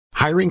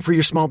Hiring for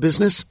your small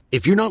business?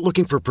 If you're not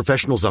looking for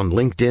professionals on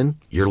LinkedIn,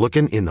 you're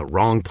looking in the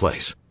wrong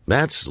place.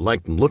 That's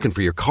like looking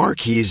for your car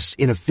keys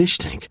in a fish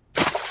tank.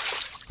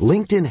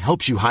 LinkedIn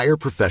helps you hire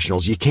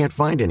professionals you can't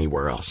find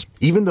anywhere else,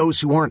 even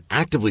those who aren't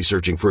actively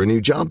searching for a new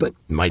job but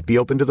might be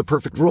open to the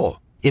perfect role.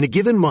 In a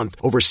given month,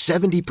 over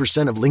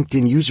 70% of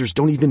LinkedIn users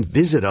don't even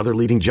visit other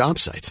leading job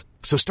sites.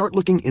 So start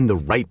looking in the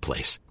right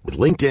place. With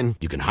LinkedIn,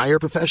 you can hire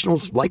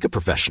professionals like a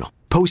professional.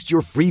 Post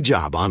your free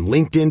job on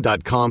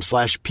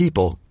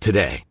linkedin.com/people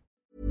today.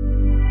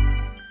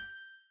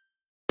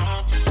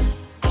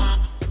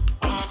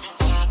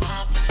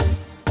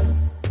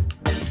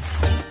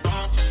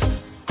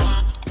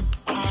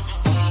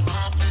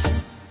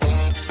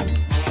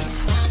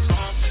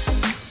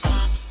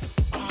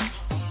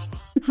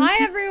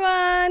 Hi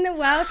everyone,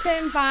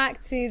 welcome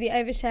back to the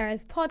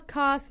Oversharers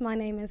podcast. My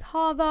name is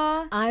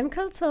Hada. I'm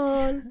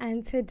Kulton.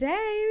 And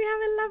today we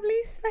have a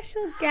lovely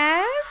special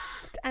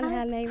guest and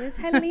her name is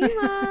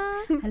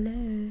Halima.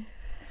 Hello.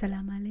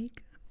 Salam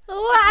alaikum.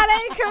 Wa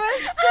alaikum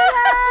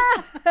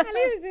assalam.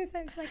 Halima's been so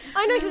excited.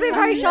 I know she's been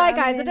very shy,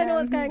 guys. I don't know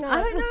what's going on.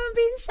 I don't know, I'm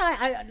being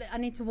shy. I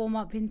need to warm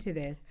up into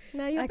this.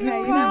 No, you're Okay,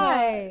 all you know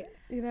right.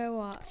 You know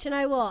what? Do you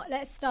know what?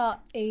 Let's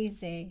start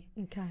easy.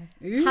 Okay.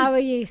 Ooh. How are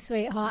you,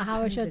 sweetheart?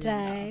 How was your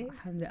day?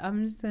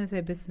 I'm just going to say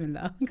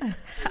Bismillah.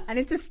 I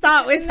need to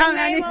start with something.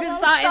 I need to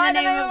start in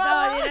the name of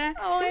God, you know?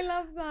 Oh, I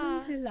love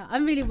that. Bismillah.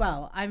 I'm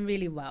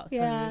really well. So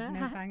Yeah.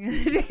 no bang in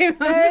the day.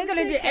 I'm just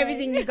going to do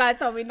everything you guys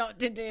told me not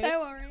to do.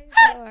 Don't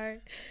worry.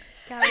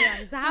 Carry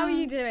on. So how are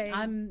you doing?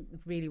 I'm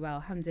really well,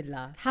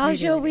 alhamdulillah.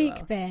 How's really, your really week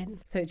well.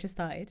 been? So it just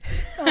started.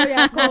 Oh,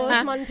 yeah, of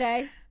course.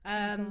 Monday.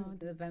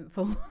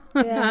 Eventful.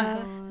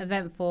 Yeah.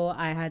 Eventful.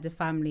 I had a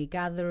family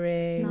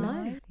gathering.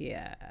 Nice.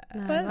 Yeah.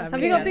 Nice.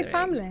 Have you got a big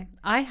family?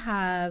 I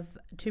have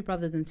 2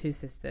 brothers and 2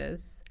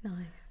 sisters. Nice.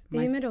 Are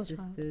My you middle child?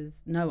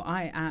 sisters. No,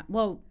 I am.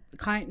 Well,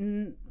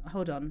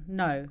 hold on.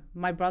 No,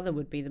 my brother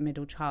would be the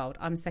middle child.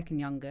 I'm second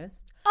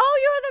youngest. Oh,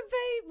 you're the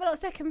baby. Well,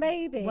 second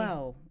baby.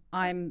 Well,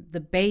 I'm the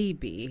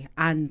baby,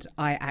 and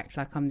I act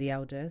like I'm the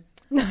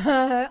eldest. Oh,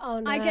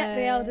 no. I get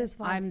the eldest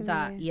vibe I'm from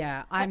that. you.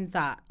 Yeah, I'm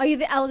that. Are you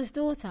the eldest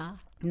daughter?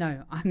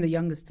 No, I'm the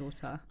youngest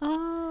daughter.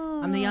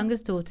 Oh. I'm the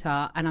youngest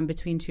daughter, and I'm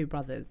between 2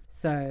 brothers.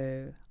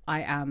 So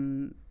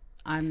I'm.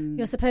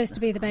 You're supposed to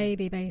be the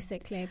baby,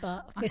 basically,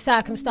 but your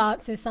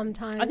circumstances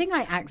sometimes. I think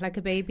I act like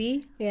a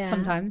baby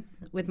sometimes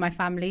with my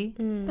family.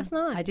 That's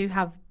nice. I do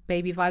have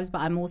baby vibes,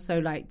 but I'm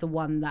also like the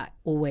one that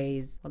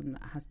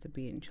has to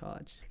be in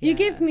charge. You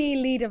give me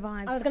leader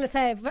vibes. I was going to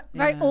say,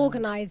 very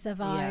organizer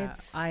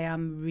vibes. Yeah, I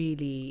am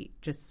really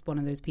just one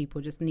of those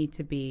people, just need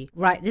to be,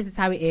 right, this is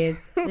how it is.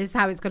 This is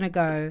how it's going to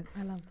go.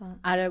 I love that.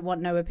 I don't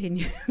want no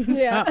opinions.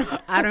 Yeah.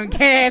 I don't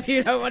care if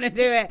you don't want to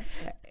do it.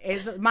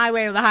 It's my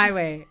way or the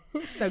highway.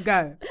 So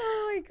go.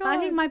 Oh my God. I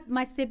think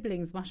my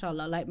siblings,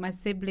 mashallah, like my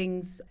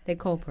siblings, they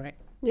cooperate.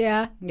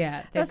 Yeah.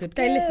 Yeah, they're That's good.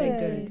 They listen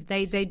They're to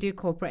you. They do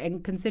cooperate,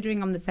 and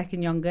considering I'm the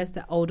second youngest,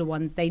 the older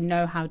ones, they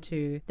know how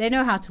to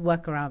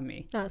work around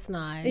me. That's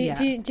nice. Yeah.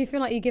 Do you feel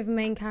like you give a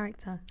main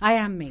character? I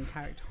am main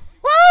character.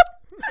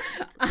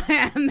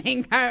 I am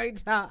main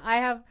character. I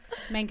have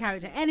main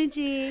character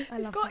energy. I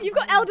love You've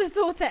got eldest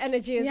daughter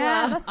energy as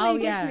Yeah, well. that's what you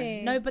give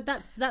me. No, but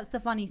that's the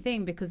funny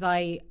thing, because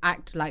I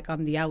act like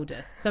I'm the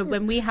eldest. So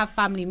when we have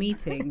family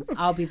meetings,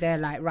 I'll be there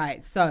like,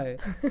 right, so,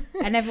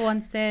 and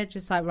everyone's there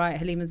just like, right,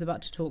 Halima's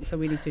about to talk, so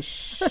we need to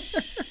shh.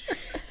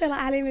 I feel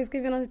like Halima's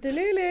giving us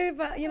Delulu,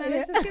 but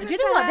let's just give it Do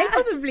you know what? They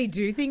probably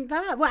do think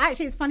that. Well,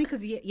 actually, it's funny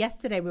because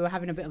yesterday we were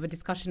having a bit of a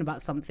discussion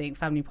about something,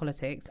 family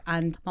politics,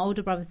 and my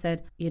older brother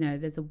said,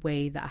 there's a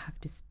way that I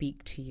have to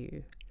speak to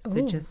you. So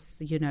Ooh.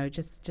 just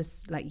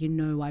like,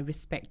 I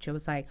respect you. I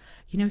was like,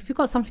 if you've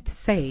got something to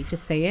say,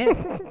 just say it.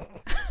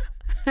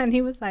 And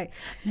he was like,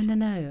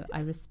 no,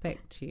 I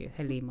respect you,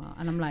 Halima.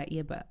 And I'm like,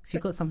 yeah, but if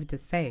you've got something to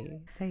say,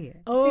 say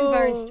it. You seem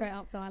very straight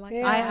up though. I like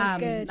Yeah, that. I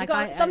that's am. good.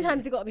 Like,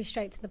 Sometimes you've got to be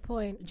straight to the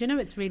point. Do you know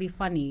it's really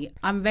funny?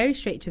 I'm very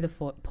straight to the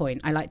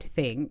point, I like to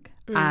think.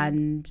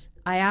 And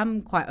I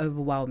am quite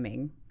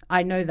overwhelming.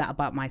 I know that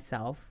about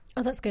myself.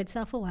 Oh, that's good.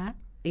 Self-aware.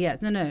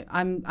 Yes, no.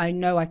 I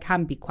know I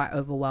can be quite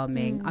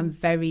overwhelming.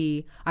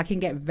 I can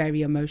get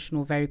very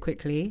emotional very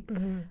quickly,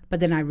 but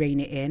then I rein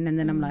it in, and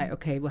then I'm like,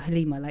 okay, well,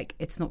 Halima, like,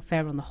 it's not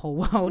fair on the whole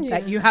world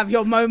that you have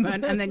your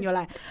moment, and then you're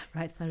like,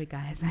 right, sorry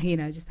guys,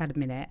 just had a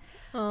minute.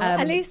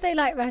 At least they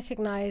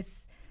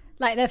recognize,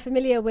 they're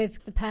familiar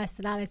with the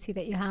personality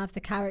that you have,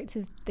 the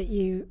characters that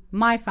you.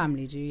 My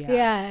family do, yeah.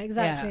 Yeah,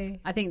 exactly. Yeah.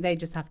 I think they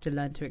just have to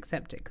learn to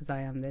accept it because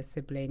I am their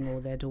sibling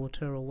or their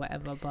daughter or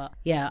whatever. But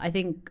yeah, I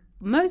think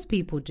most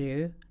people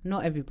do,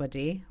 not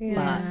everybody, but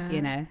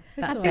I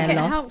that's think their it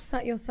loss. helps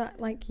that you're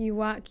you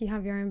work, you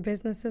have your own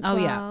business as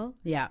well.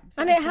 Yeah.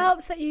 And it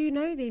helps that you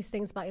know these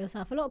things about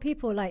yourself. A lot of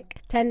people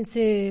tend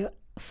to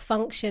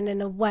function in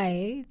a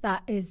way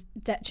that is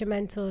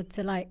detrimental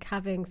to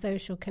having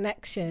social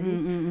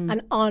connections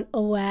and aren't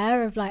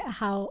aware of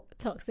how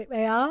toxic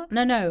they are.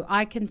 No,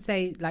 I can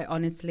say, like,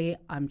 honestly,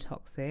 I'm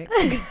toxic.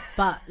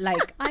 But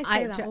like I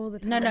say that all the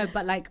time. No,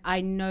 but like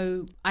I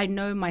know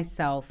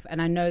myself,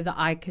 and I know that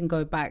I can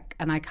go back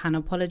and I can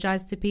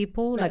apologize to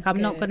people. That's like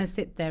I'm not good. gonna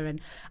sit there,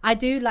 and I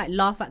do like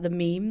laugh at the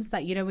memes,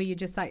 like, you know, where you're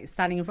just like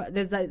standing in front.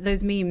 There's like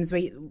those memes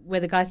where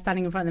the guy's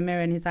standing in front of the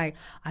mirror and he's like,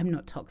 I'm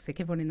not toxic,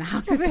 everyone in the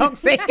house is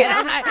toxic. And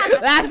I'm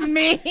like, that's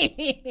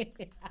me.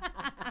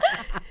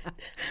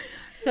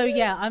 So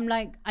yeah, I'm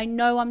like, I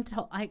know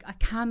I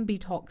can be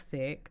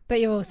toxic, But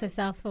you're also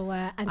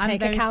self-aware and I'm take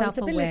very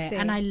accountability. self-aware,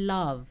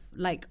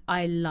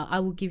 and I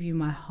will give you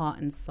my heart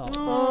and soul,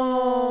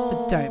 Oh.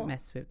 but don't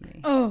mess with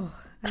me. Oh,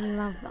 I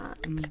love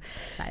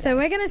that. So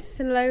we're going to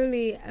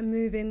slowly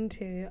move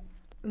into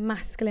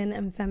masculine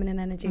and feminine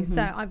energy. So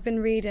I've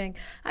been reading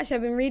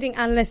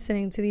and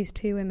listening to these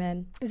two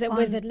women. Is it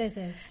Wizard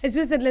Lizards? It's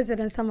Wizard Lizard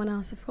and someone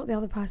else. I forgot the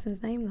other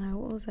person's name though.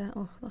 What was it?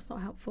 Oh, that's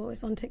not helpful.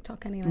 It's on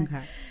TikTok anyway.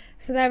 Okay.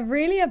 So they're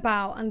really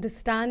about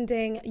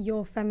understanding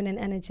your feminine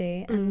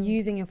energy and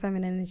using your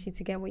feminine energy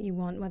to get what you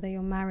want, whether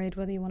you're married,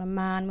 whether you want a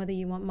man, whether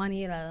you want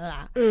money, blah,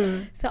 blah,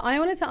 blah. So I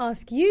wanted to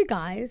ask you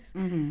guys,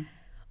 on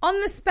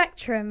the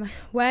spectrum,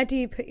 where do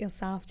you put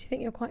yourself? Do you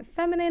think you're quite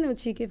feminine, or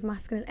do you give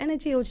masculine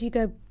energy, or do you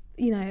go,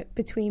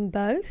 between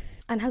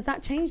both? And has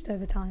that changed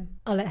over time?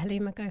 I'll let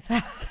Halima go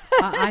first.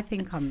 I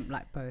think I'm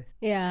like both.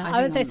 Yeah, I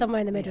think would say I'm-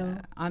 somewhere in the middle.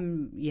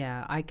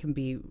 I can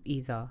be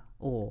either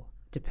or,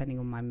 depending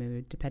on my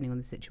mood, depending on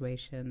the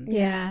situation,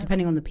 Yeah.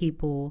 depending on the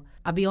people.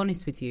 I'll be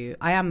honest with you,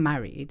 I am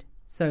married,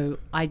 so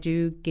I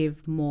do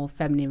give more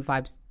feminine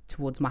vibes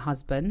towards my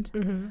husband,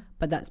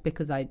 but that's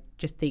because I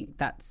just think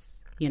that's,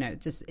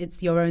 just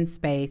it's your own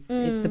space.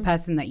 It's the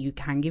person that you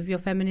can give your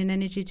feminine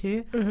energy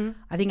to.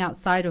 I think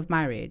outside of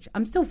marriage,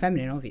 I'm still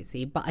feminine,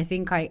 obviously, but I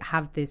think I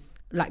have this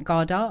like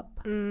guard up.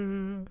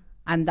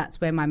 And that's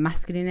where my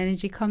masculine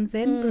energy comes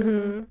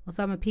in.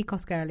 Also, I'm a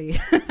PCOS girly.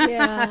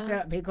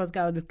 Yeah. PCOS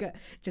girl,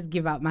 just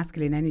give out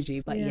masculine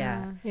energy. But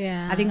yeah,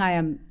 I think I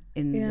am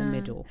in the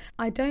middle.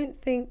 I don't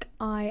think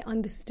I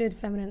understood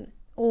feminine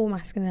or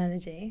masculine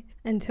energy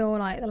until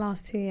like the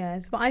last 2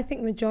 years, but I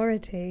think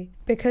majority,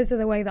 because of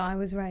the way that I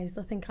was raised,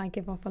 I think I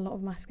give off a lot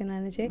of masculine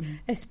energy,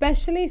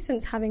 especially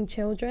since having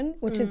children,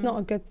 which is not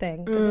a good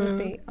thing, because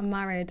obviously I'm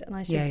married and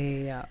I should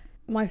Yeah.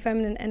 my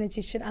feminine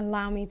energy should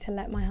allow me to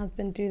let my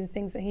husband do the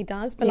things that he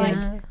does, but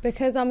like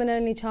because I'm an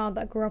only child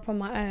that grew up on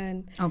my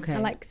own,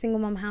 and like single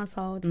mom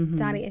household,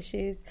 daddy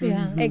issues,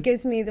 it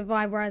gives me the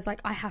vibe where I was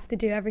like, I have to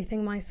do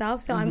everything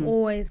myself, so I'm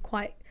always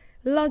quite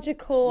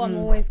logical, I'm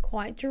always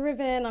quite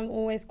driven, I'm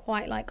always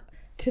quite like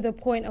to the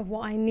point of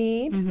what I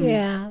need,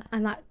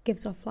 and that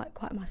gives off like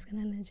quite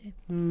masculine energy.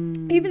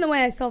 Even the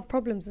way I solve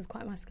problems is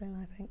quite masculine,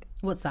 I think.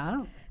 What's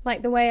that?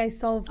 Like the way I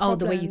solve problems.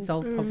 The way you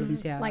solve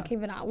problems, yeah. Like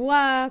even at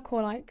work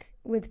or like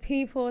with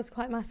people is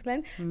quite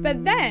masculine.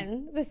 But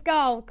then this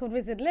girl called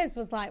Wizard Liz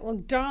was like, well,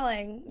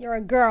 darling, you're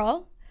a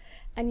girl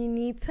and you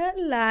need to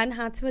learn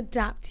how to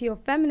adapt to your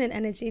feminine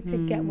energy to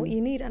get what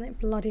you need, and it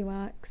bloody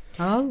works.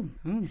 So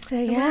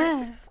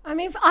yes, I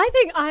mean, I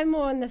think I'm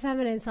more on the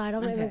feminine side.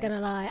 I'm not even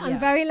gonna lie. I'm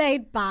very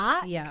laid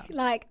back. Yeah,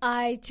 like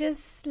I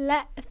just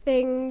let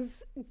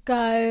things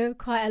go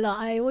quite a lot.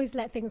 I always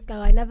let things go.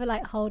 I never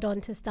like hold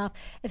on to stuff.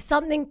 If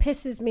something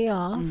pisses me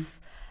off,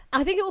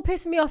 I think it will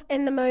piss me off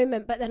in the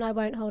moment, but then I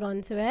won't hold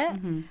on to it.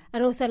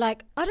 And also,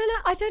 like, I don't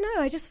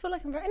know. I just feel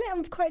like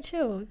I'm quite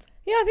chilled.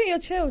 Yeah, I think you're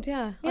chilled,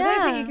 I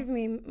don't think you give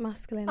me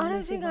masculine energy. I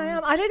don't think I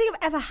am. I don't think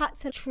I've ever had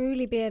to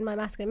truly be in my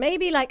masculine.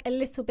 Maybe like a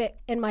little bit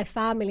in my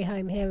family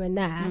home here and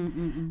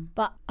there.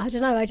 But I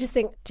don't know. I just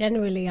think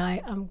generally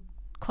I'm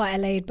quite a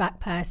laid back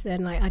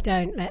person. Like I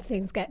don't let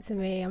things get to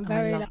me. I'm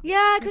very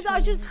because I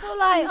just feel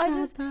like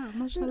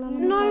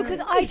because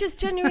I just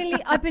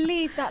genuinely I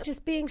believe that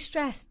just being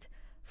stressed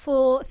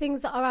for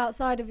things that are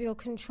outside of your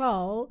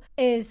control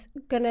is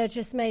gonna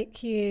just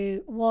make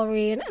you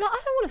worry, and I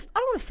don't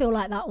want to feel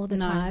like that all the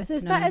time. So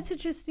it's better to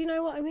just, you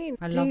know what I mean,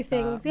 do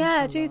things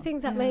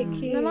that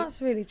make you. No,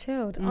 that's really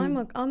chilled. I'm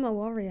a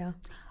warrior.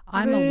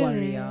 I'm a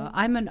warrior.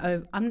 I don't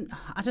know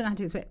how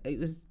to explain.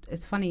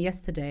 It's funny.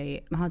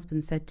 Yesterday, my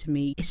husband said to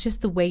me, "It's just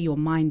the way your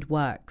mind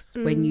works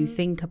when you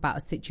think about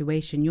a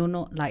situation. You're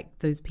not like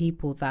those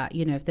people that,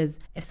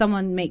 if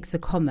someone makes a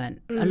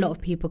comment, a lot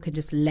of people can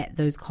just let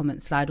those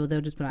comments slide, or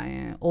they'll just be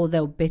like, or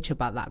they'll bitch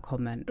about that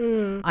comment.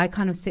 I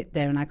kind of sit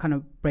there and I kind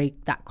of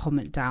break that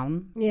comment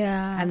down.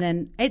 Yeah, and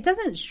then it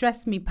doesn't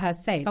stress me per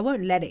se. I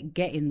won't let it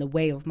get in the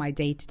way of my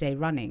day-to-day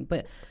running,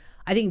 but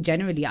I think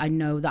generally I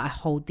know that I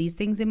hold these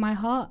things in my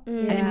heart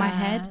and in my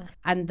head,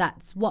 and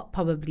that's what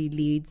probably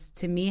leads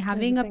to me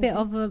having a bit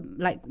of a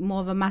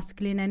more of a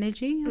masculine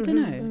energy. I don't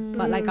know,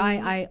 but like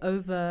I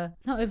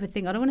not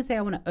overthink. I don't want to say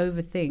I want to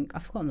overthink.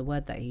 I've forgotten the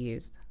word that he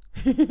used.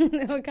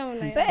 It'll come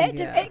later. But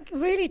it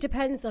really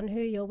depends on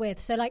who you're with.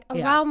 So like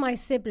around my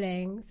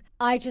siblings,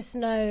 I just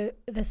know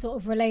the sort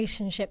of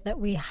relationship that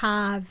we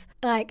have.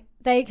 Like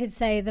they could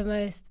say the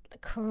most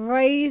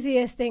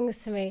craziest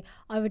things to me,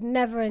 I would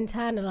never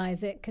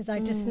internalize it because I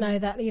just know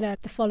that,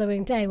 the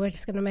following day we're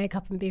just going to make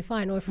up and be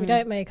fine. Or if we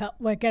don't make up,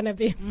 we're going to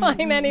be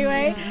fine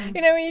anyway.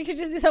 Yeah. When you could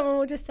just, someone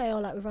will just say,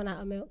 we've run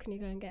out of milk, can you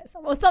go and get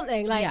some? Or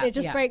something, it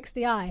just breaks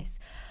the ice.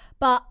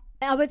 But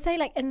I would say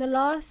in the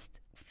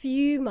last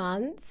few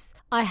months,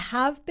 I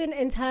have been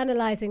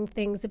internalizing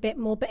things a bit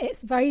more, but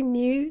it's very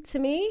new to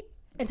me.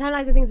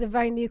 Internalizing things is a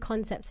very new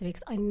concept to me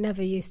because I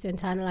never used to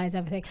internalize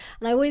everything.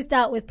 And I always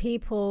dealt with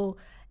people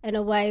in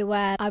a way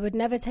where I would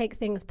never take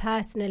things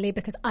personally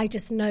because I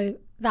just know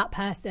that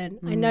person.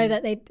 I know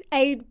that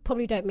they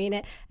probably don't mean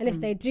it, and if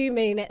they do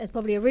mean it, there's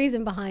probably a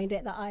reason behind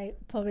it that I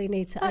probably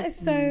need to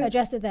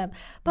address with them.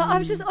 But I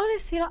was just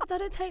honestly I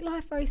don't take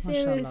life very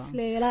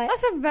seriously.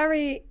 That's a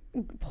very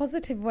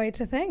positive way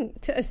to think,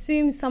 to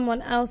assume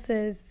someone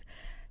else's.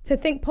 To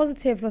think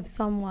positive of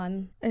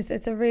someone,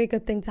 it's a really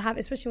good thing to have,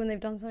 especially when they've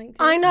done something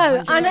to you. I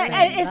know.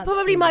 It's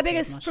probably my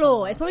biggest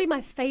flaw. It's probably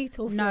my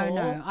fatal flaw.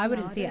 No, I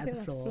wouldn't see it as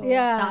a flaw.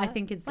 Yeah. I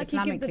think it's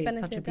Islamically it's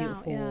such a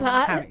beautiful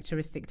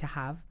characteristic to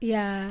have.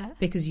 Yeah.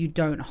 Because you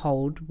don't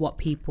hold what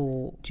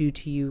people do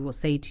to you or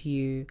say to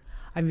you.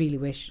 I really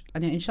wish,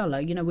 and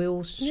inshallah, we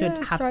all should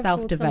have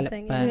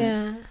self-development.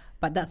 Yeah.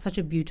 But that's such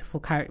a beautiful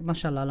character.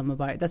 Mashallah,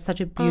 Mubarak. That's such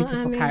a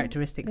beautiful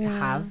characteristic to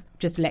have.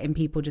 Just letting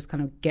people just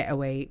kind of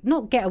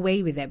not get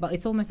away with it, but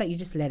it's almost like you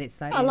just let it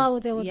slide. Allah will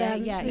deal with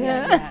them.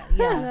 Yeah.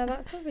 No,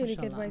 that's a really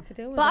good way to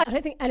deal with it. But I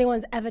don't think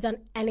anyone's ever done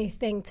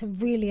anything to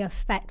really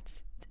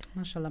affect.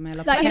 Mashallah, may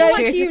Allah I feel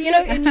like you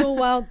live in your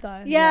world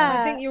though.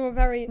 Yeah. I think you're a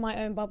very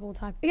my own bubble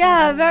type.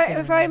 Yeah,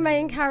 very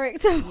main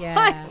character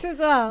wise as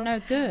well. No,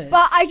 good.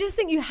 But I just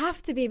think you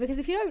have to be, because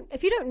if you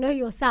don't know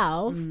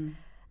yourself.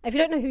 If you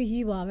don't know who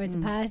you are as a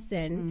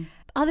person,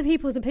 other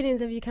people's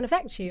opinions of you can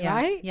affect you,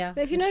 right? Yeah.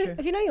 But if you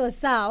know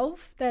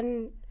yourself,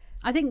 then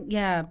I think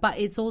but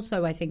it's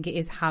also, I think it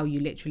is how you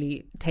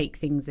literally take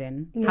things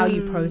in, how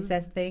you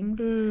process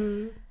things.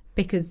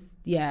 Because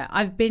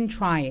I've been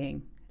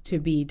trying to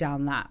be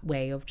down that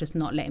way of just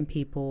not letting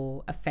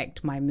people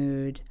affect my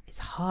mood. It's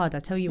hard. I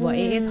tell you what,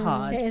 it is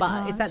hard.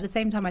 It's at the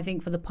same time, I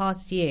think for the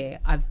past year,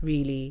 I've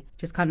really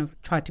just kind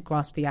of tried to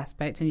grasp the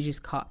aspect, and you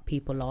just cut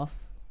people off.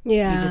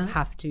 Yeah. You just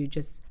have to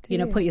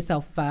put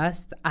yourself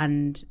first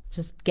and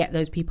just get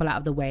those people out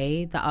of the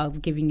way that are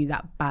giving you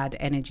that bad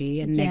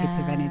energy and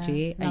negative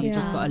energy, and you've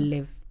just got to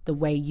live the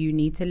way you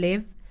need to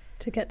live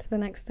to get to the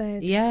next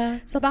stage. Yeah.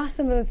 So that's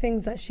some of the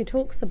things that she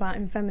talks about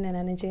in feminine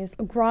energy, is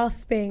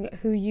grasping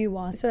who you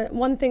are. So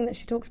one thing that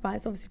she talks about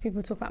is, obviously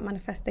people talk about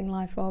manifesting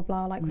life, blah,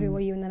 blah, like who are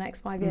you in the next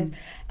 5 years?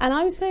 And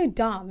I'm so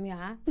dumb,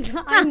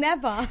 I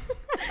never.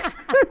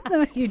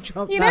 You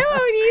dropped know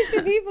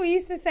when people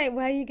used to say,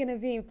 where are you going to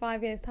be in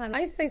 5 years' time?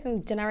 I used to say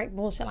some generic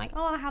bullshit like,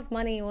 I have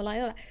money, or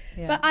like,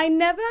 but I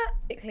never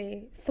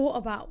thought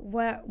about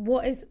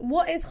what is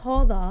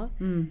Hada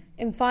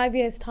in 5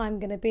 years' time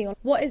going to be, or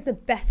what is the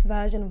best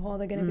version of Hada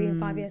they're going to be in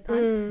 5 years'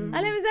 time.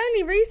 And it was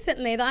only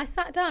recently that I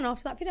sat down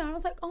after that video and I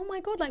was like, oh my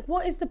God, like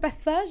what is the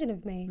best version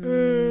of me? So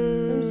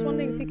I'm just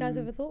wondering if you guys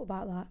ever thought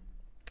about that.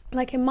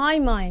 Like in my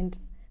mind,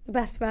 the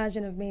best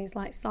version of me is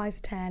like size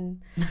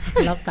 10.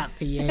 Love that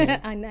for you.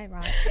 I know,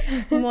 right?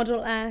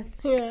 Model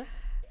S.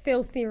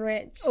 Filthy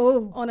rich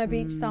on a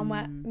beach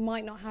somewhere.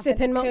 Might not happen.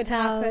 Sipping could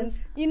happen. mocktails.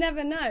 You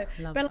never know.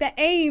 But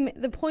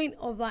the point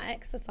of that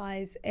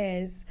exercise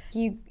is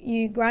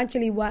you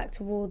gradually work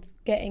towards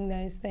getting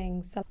those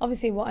things. So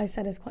obviously what I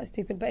said is quite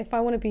stupid, but if I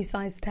want to be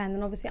size 10,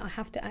 then obviously I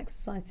have to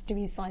exercise to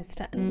be size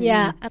 10.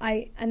 Yeah.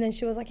 And then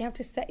she was like, you have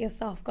to set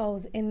yourself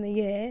goals in the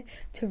year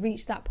to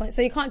reach that point.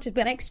 So you can't just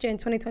be next year in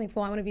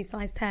 2024, I want to be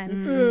size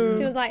 10.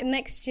 She was like,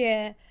 next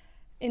year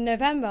in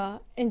November,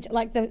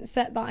 like the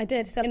set that I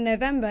did, so in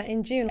November,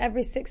 in June,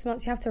 every 6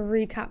 months you have to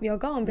recap your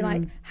goal and be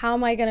like, how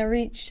am I going to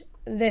reach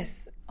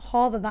this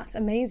harder that's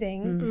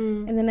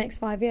amazing in the next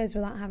 5 years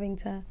without having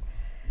to...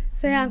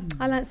 So yeah,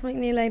 I learned something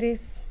new,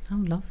 ladies. I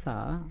love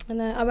that.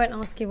 And I won't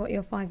ask you what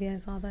your 5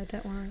 years are though,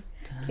 don't worry.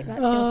 Keep that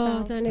to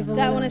yourself.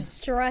 Don't want to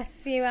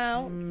stress you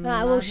out.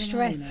 That will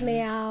stress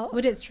me out.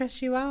 Would it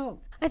stress you out?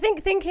 I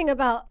think thinking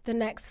about the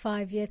next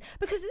 5 years,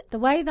 because the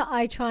way that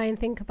I try and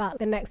think about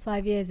the next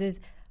 5 years is,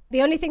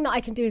 the only thing that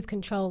I can do is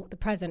control the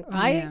present,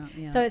 right?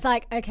 Yeah. So it's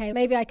like, okay,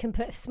 maybe I can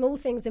put small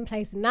things in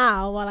place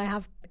now while I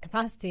have the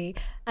capacity,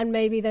 and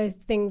maybe those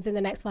things in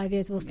the next 5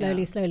 years will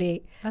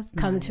slowly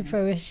come to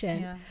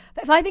fruition. Yeah.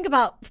 But if I think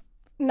about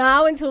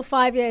now until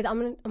 5 years,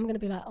 I'm gonna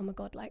be like, oh my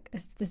God, like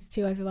this is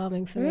too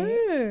overwhelming for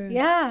me.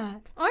 Yeah.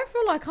 I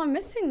feel like I'm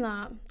missing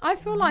that. I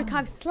feel like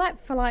I've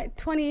slept for like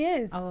 20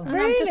 years and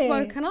really? I've just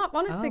woken up.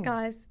 Honestly,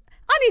 guys.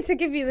 I need to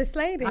give you this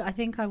lady. I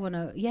think I want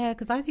to,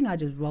 because I think I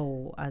just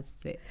roll as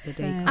the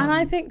day comes. And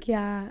I think,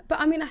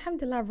 but I mean,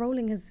 alhamdulillah,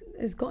 rolling has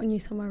gotten you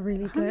somewhere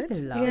really good.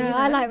 Yeah,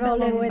 I like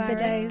rolling with the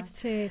days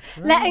too.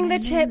 Letting the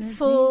chips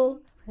fall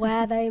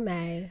where they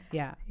may.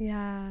 Yeah.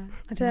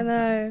 I don't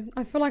know.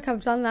 I feel like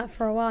I've done that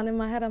for a while, and in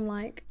my head I'm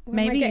like,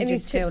 maybe am I getting you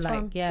just these chips feel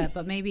like, from?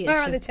 but maybe it's where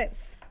are the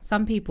chips?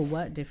 Some people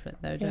work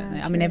different though, don't they?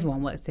 True. I mean,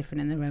 everyone works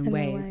different in their own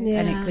ways.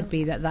 Yeah. And it could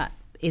be that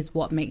is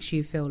what makes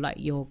you feel like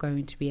you're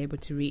going to be able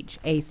to reach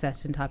a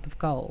certain type of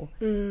goal.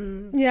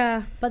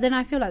 Yeah. But then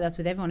I feel like that's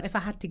with everyone. If I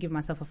had to give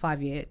myself a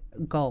 5-year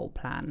goal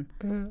plan,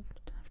 I'd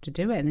have to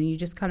do it. And then you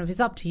just kind of, it's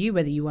up to you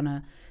whether you want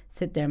to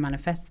sit there and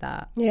manifest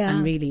that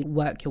and really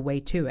work your way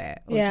to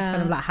it, or just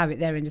kind of like have it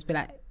there and just be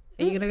like,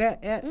 are you gonna go?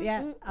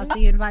 Yeah, I'll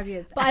see you in 5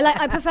 years. But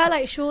I prefer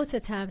like shorter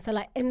term, so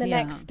like in the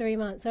next 3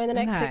 months or in the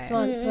next 6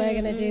 months we're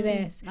gonna do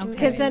this,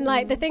 because then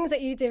like the things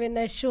that you do in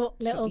those short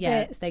little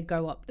bits, they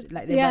go up,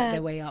 like they work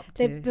their way up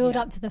to, they build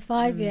up to the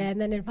 5 year, and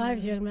then in 5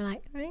 years I'm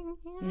like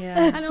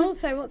and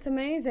also what's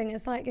amazing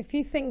is like if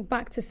you think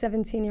back to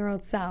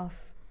 17-year-old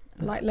self,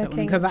 like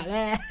looking go back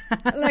there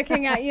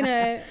looking at, you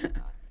know,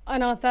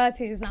 in our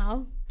 30s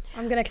now.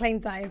 I'm going to claim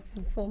 30,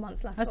 4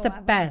 months left. That's the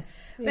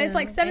best. But it's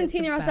like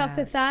 17-year-old self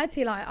to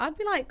 30. Like, I'd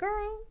be like,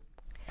 girl.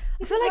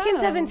 I feel like in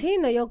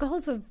 17, though, your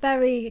goals were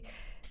very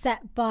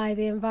set by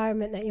the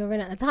environment that you're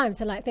in at the time.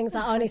 So, like, things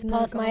like, I need to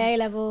pass my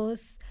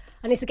A-levels.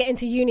 I need to get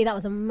into uni. That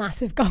was a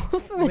massive goal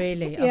for me.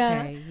 Really?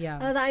 Okay, yeah.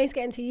 I was like, I need to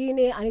get into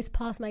uni. I need to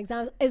pass my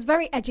exams. It's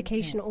very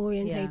education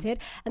orientated.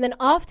 Yeah. And then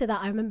after that,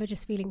 I remember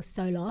just feeling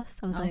so lost.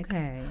 I was like,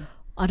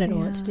 I don't know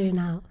what to do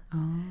now.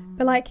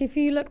 But like, if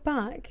you look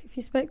back, if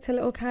you spoke to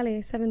little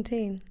Callie,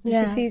 17, and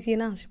she sees you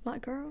now, she'll be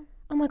like, girl,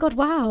 oh my God,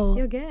 wow.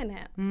 You're getting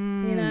it, you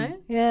know?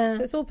 Yeah.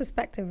 So it's all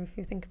perspective if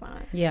you think about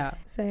it. Yeah.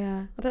 So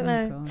yeah, I don't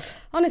know. God.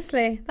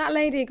 Honestly, that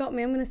lady got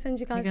me. I'm going to send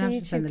you guys the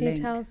YouTube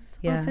details.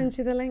 Yeah. I'll send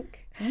you the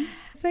link.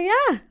 So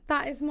yeah,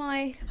 that is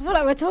my... I feel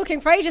like we're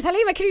talking for ages.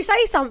 Halima, can you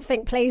say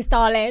something, please,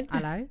 darling?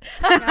 Hello?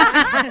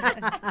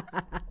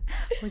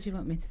 What do you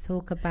want me to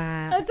talk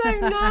about? I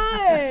don't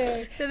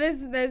know. So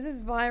there's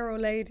this viral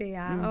lady.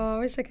 Oh, I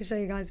wish I could show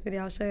you guys a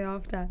video. I'll show you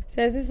after. So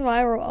there's this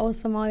viral old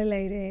Somali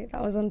lady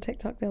that was on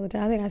TikTok the other day.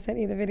 I think I sent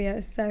you the video.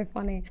 It's so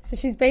funny. So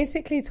she's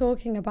basically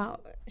talking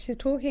about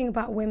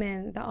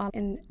women that are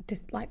in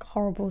just like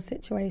horrible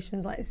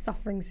situations, like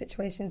suffering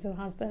situations with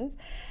husbands.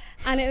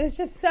 And it was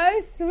just so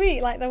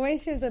sweet, like the way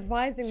she was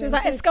advising them. She was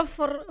like, she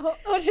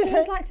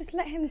was like, just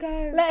let him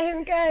go. Let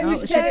him go. Oh,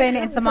 she's saying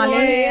it in Somali.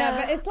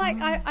 Yeah, but it's like,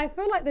 I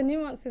feel like the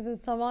nuances in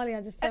Somali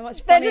are just so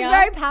much funnier. They're just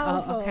very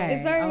powerful. Oh, okay.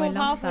 It's very more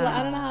powerful. Like,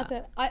 I don't know how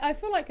to... I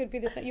feel like it would be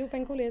this... You're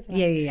Bengali, isn't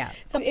it? Yeah.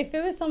 So if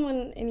it was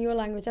someone in your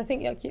language, I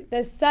think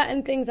there's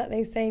certain things that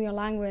they say in your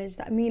language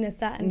that mean a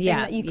certain thing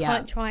that you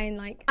can't try and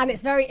like... And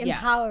it's very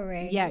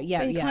empowering. But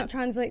you can't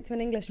translate to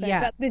an English way.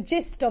 But the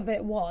gist of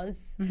it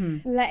was,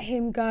 let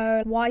him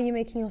go. Why are you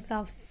making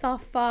yourself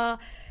suffer?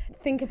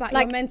 Think about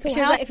your mental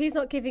health. Like, if he's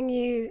not giving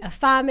you a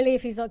family,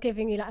 if he's not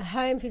giving you like a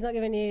home, if he's not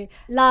giving you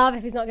love,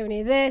 if he's not giving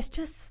you this,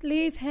 just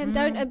leave him.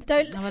 Don't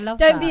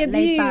be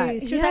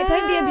abused. She was like,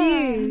 don't be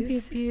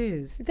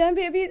abused. Don't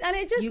be abused. And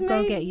it just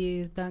go get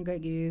used. Don't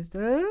get used.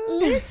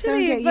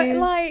 Literally, but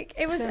like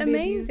it was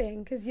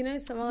amazing because you know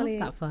Somali. I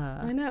love that for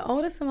her. I know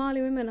older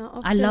Somali women are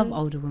often. I love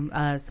older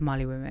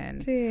Somali women.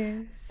 Do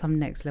you? Some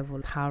next level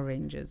Power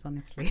Rangers,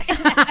 honestly.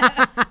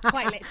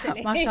 Quite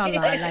literally. Mashallah,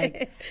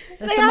 like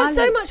they have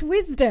so much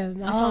wisdom. So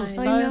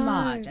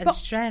much and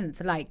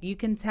strength. Like you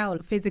can tell,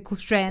 physical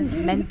strength,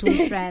 mental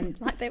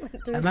strength, like they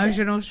went through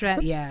emotional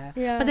strength. Yeah.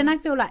 But then I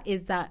feel like,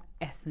 is that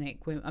ethnic?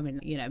 I mean,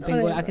 you know,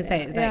 I can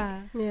say it's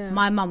like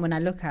my mum. When I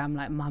look at her, I'm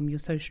like, Mum, you're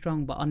so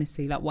strong, but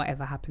honestly, like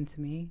whatever happened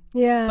to me.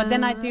 Yeah. But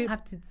then I do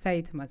have to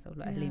say to myself,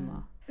 like,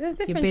 Halima, there's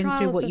different you've been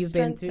through what you've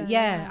been through.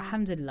 Yeah,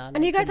 alhamdulillah.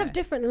 And you guys have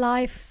different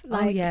life,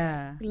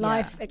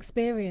 life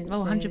experiences.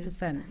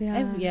 100%.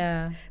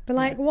 Yeah. But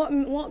like,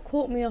 what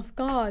caught me off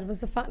guard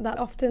was the fact that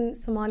often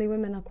Somali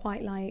women are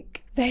quite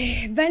like,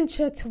 they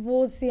venture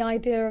towards the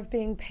idea of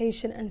being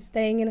patient and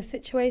staying in a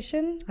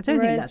situation. I don't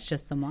think that's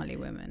just Somali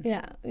women.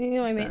 Yeah, you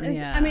know what I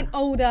mean? I mean,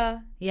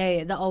 older.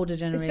 Yeah, the older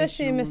generation.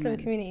 Especially in Muslim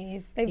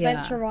communities. They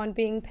venture on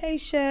being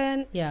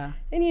patient. Yeah.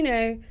 And, you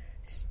know,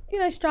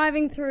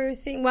 striving through,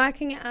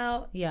 working it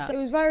out. Yeah. So it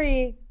was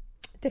very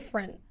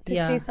different to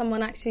see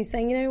someone actually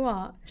saying, you know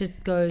what?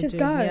 Just go.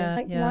 Yeah,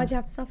 like, why'd you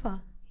have to suffer?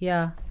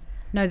 Yeah.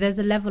 No, there's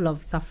a level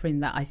of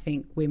suffering that I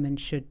think women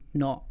should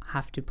not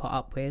have to put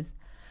up with.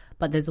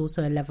 But there's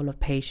also a level of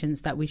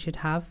patience that we should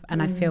have.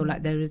 And I feel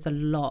like there is a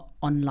lot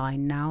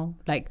online now.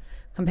 Like,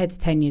 compared to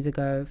 10 years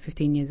ago,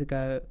 15 years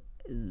ago,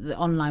 the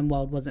online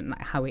world wasn't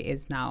like how it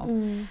is now.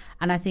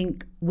 And I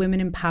think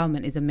women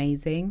empowerment is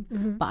amazing.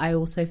 But I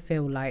also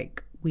feel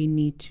like we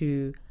need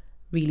to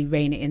really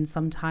rein it in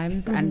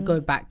sometimes and go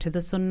back to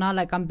the sunnah.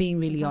 Like, I'm being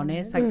really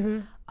honest.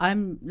 Like,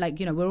 I'm like,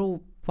 you know, we're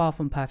all far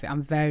from perfect.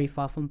 I'm very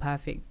far from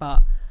perfect.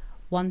 But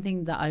one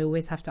thing that I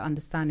always have to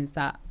understand is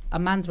that a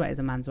man's right is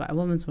a man's right, a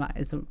woman's right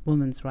is a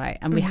woman's right,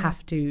 and we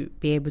have to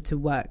be able to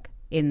work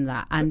in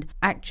that. And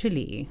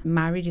actually,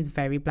 marriage is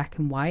very black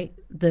and white.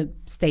 The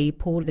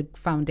staple, the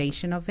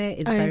foundation of it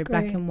is very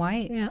black and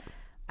white. Yeah.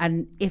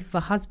 And if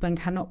a husband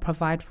cannot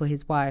provide for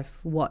his wife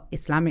what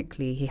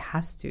Islamically he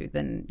has to,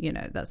 then, you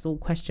know, that's all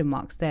question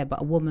marks there.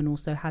 But a woman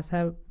also has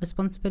her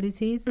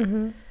responsibilities.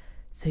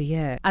 So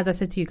yeah, as I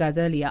said to you guys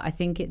earlier, I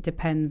think it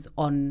depends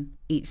on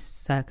each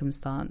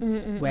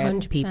circumstance where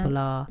 100%. People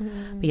are.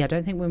 But yeah, I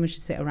don't think women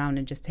should sit around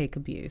and just take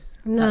abuse.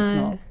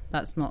 No.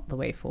 That's not the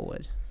way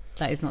forward.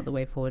 That is not the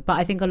way forward. But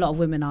I think a lot of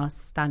women are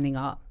standing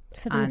up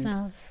for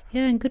themselves.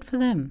 Yeah, and good for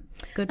them.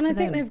 And I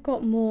think they've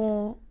got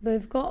more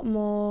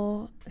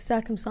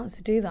circumstance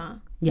to do that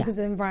because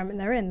of the environment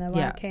they're in. They're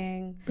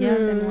working,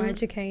 they're more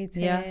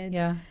educated.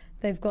 Yeah.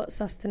 They've got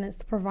sustenance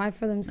to provide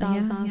for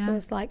themselves now. So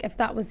it's like, if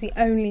that was the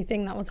only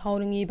thing that was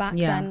holding you back,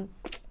 then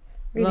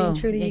really and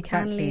truly you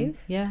can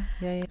leave. Yeah.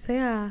 So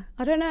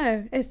I don't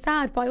know. It's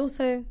sad, but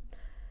I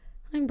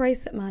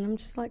embrace it, man. I'm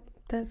just like,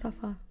 don't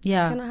suffer.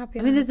 Yeah. If you're not happy,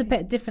 I mean, there's a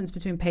bit difference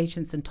between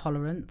patience and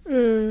tolerance.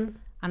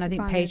 And I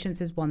think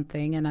patience is one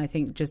thing, and I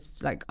think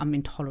just like I'm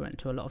intolerant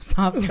to a lot of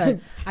stuff. So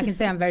I can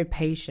say I'm very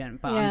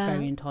patient, but I'm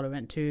very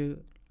intolerant to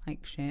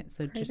like shit.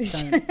 So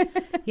just don't,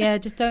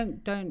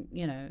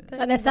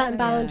 But there's certain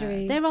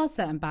boundaries. There are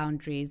certain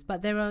boundaries,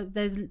 but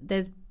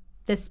there's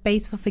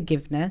space for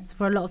forgiveness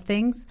for a lot of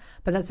things.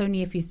 But that's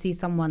only if you see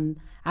someone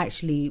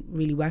actually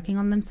really working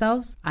on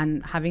themselves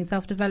and having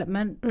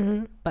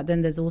self-development. But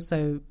then there's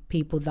also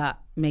people that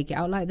make it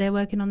out like they're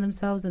working on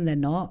themselves and they're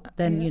not.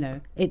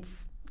 Then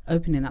it's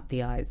opening up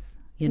the eyes,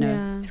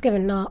 It's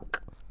giving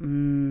knock.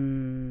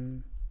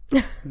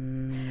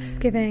 It's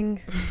giving.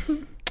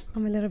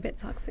 I'm a little bit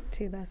toxic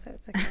too there, so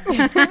it's okay.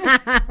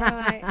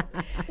 Right.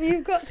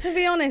 You've got to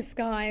be honest,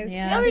 guys.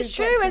 No, it's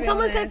true. When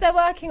someone says they're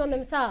working on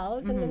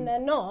themselves and then they're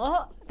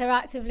not, they're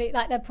actively,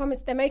 like,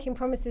 they're making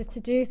promises to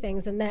do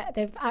things and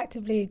they've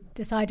actively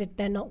decided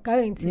they're not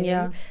going to.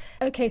 Yeah.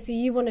 Okay, so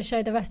you want to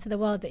show the rest of the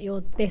world that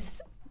you're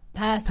this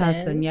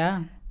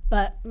person.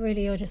 But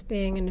really you're just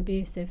being an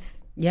abusive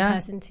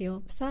person to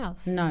your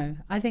spouse. No,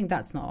 I think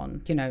that's not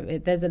on.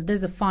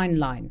 There's a fine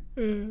line,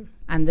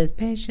 and there's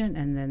patience,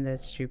 and then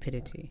there's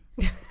stupidity,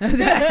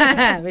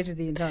 which is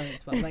the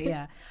intolerance part.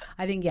 But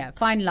I think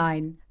fine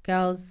line,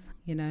 girls.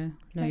 Know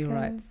your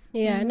rights.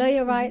 Yeah, know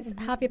your rights.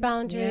 Have your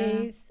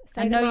boundaries.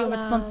 And know your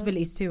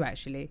responsibilities too.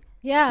 Actually,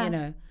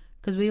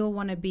 because we all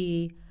want to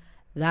be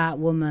that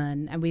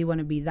woman, and we want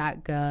to be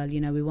that girl.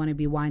 We want to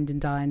be wined and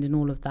dined and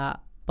all of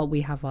that, but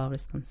we have our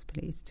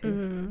responsibilities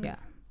too.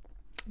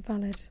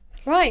 Valid.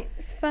 Right,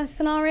 first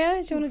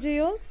scenario. Do you want to do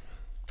yours?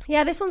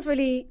 Yeah, this one's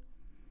really...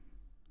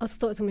 I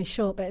thought it was going to be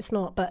short, but it's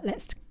not. But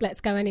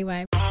let's go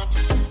anyway.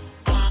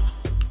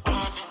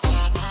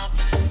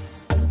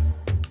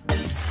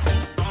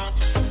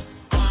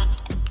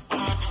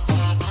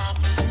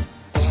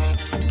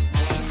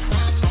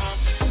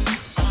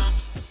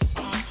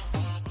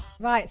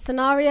 Right,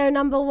 scenario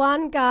number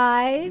 1,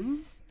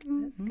 guys.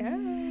 Let's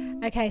go.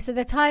 Okay, so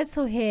the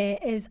title here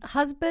is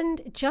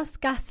Husband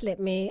Just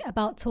Gaslit Me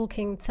About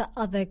Talking to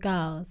Other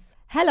Girls.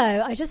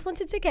 Hello, I just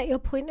wanted to get your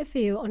point of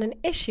view on an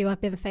issue I've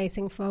been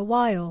facing for a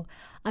while.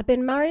 I've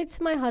been married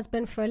to my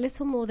husband for a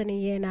little more than a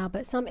year now,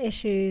 but some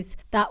issues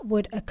that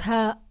would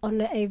occur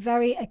on a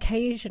very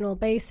occasional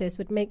basis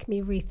would make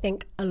me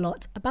rethink a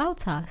lot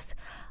about us.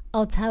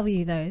 I'll tell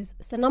you those.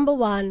 So number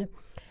 1,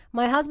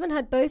 my husband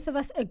had both of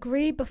us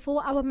agree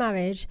before our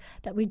marriage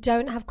that we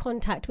don't have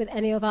contact with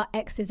any of our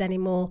exes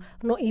anymore,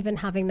 not even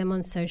having them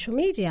on social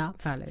media.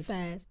 Valid.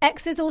 Fairs.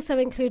 Exes also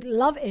include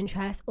love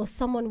interest or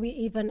someone we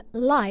even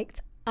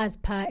liked as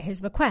per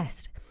his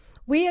request.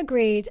 We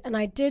agreed, and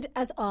I did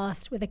as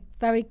asked with a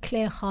very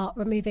clear heart,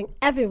 removing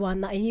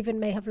everyone that I even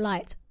may have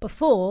liked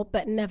before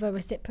but never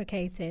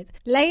reciprocated.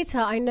 Later,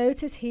 I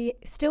noticed he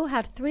still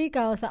had 3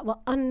 girls that were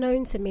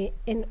unknown to me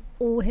in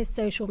all his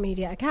social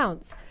media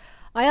accounts.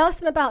 I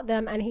asked him about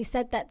them and he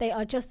said that they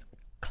are just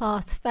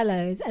class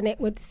fellows and it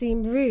would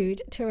seem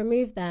rude to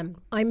remove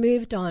them. I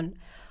moved on.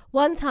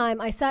 One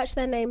time I searched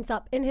their names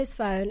up in his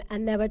phone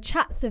and there were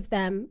chats of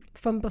them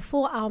from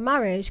before our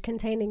marriage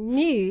containing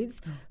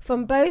nudes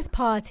from both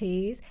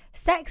parties,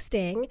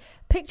 sexting,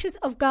 pictures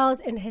of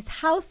girls in his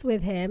house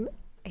with him.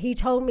 He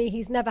told me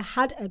he's never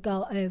had a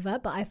girl over,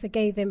 but I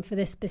forgave him for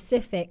this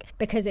specific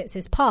because it's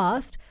his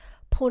past.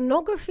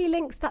 Pornography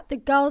links that the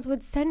girls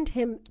would send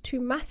him to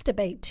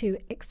masturbate to,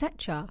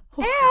 etc.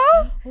 Ew!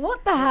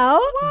 What the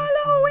hell? What a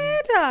little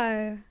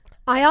weirdo.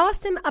 I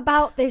asked him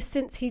about this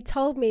since he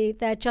told me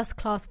they're just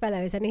class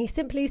fellows, and he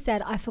simply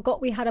said, I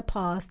forgot we had a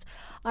past.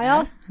 I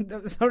asked...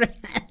 Sorry.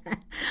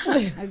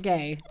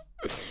 Okay.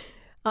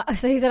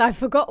 So he said, I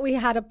forgot we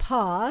had a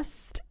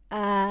past.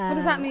 What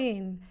does that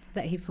mean?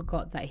 That he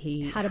forgot that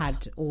he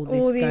had all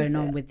this going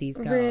on with these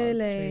girls.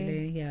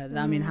 Really? Yeah.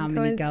 I mean, how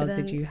many girls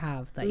did you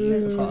have that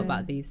you forgot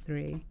about these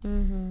 3?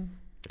 Mm-hmm.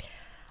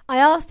 I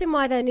asked him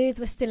why their nudes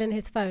were still in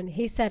his phone.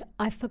 He said,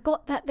 I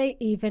forgot that they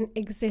even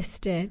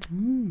existed.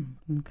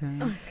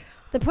 Okay.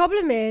 The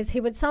problem is he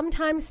would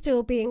sometimes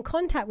still be in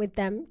contact with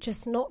them,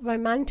 just not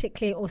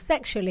romantically or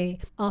sexually,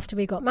 after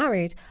we got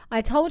married.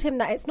 I told him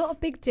that it's not a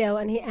big deal,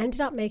 and he ended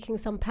up making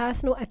some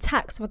personal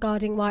attacks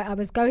regarding why I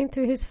was going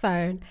through his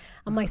phone,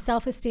 and my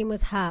self-esteem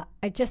was hurt.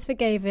 I just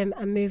forgave him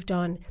and moved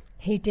on.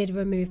 He did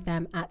remove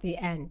them at the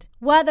end.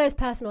 Were those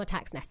personal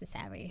attacks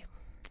necessary?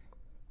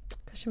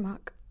 Question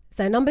mark.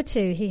 So number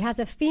 2, he has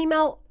a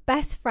female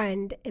best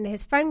friend in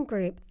his friend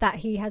group that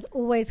he has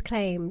always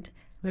claimed.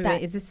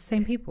 Wait, is this the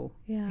same people?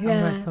 Yeah.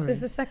 Yeah. So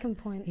it's the second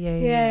point.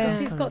 Yeah.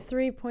 So she's got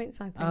 3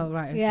 points, I think. Oh,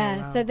 right. Okay,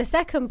 yeah. wow. So the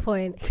second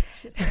point,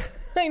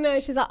 I know.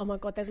 She's like, oh my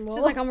God, there's more.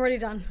 She's like, I'm already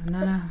done.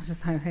 No,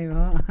 just like, hey,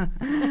 what?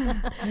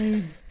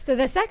 So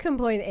the second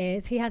point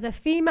is he has a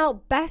female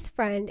best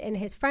friend in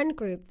his friend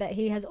group that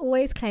he has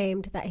always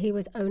claimed that he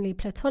was only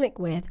platonic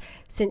with,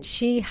 since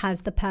she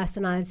has the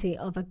personality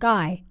of a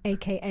guy,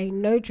 aka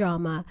no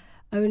drama,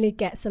 only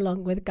gets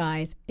along with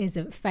guys,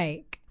 isn't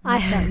fake.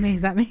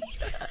 Is that me?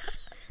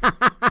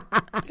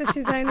 So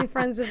she's only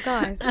friends with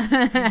guys.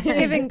 It's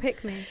giving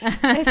pick me.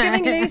 It's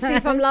giving Lucy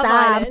from Love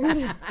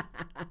Island.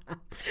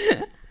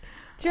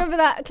 Do you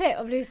remember that clip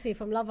of Lucy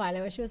from Love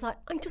Island where she was like,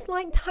 I just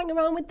like to hang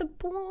around with the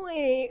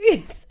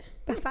boys?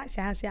 That's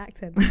actually how she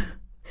acted.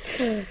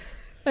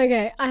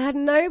 Okay, I had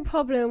no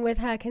problem with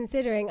her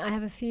considering I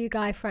have a few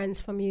guy friends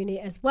from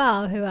uni as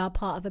well who are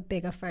part of a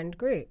bigger friend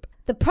group.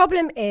 The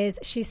problem is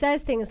she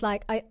says things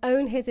like, I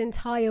own his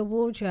entire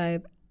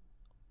wardrobe.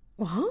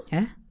 What?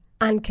 Yeah.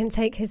 And can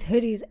take his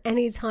hoodies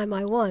anytime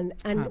I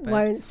want and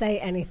won't say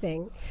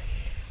anything.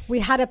 We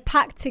had a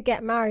pact to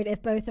get married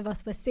if both of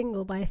us were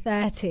single by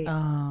 30. Oh,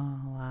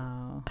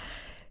 wow.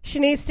 She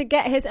needs to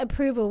get his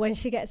approval when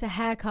she gets a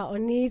haircut or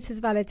needs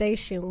his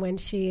validation when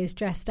she is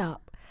dressed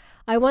up.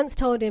 I once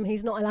told him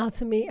he's not allowed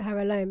to meet her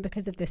alone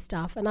because of this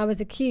stuff, and I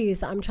was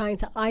accused that I'm trying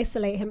to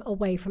isolate him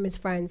away from his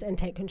friends and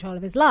take control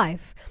of his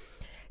life.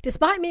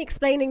 Despite me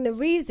explaining the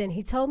reason,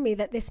 he told me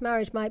that this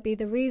marriage might be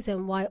the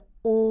reason why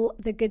all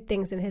the good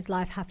things in his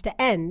life have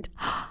to end.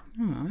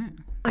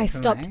 I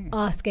stopped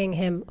asking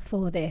him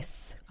for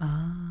this.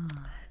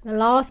 The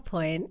last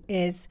point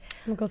is...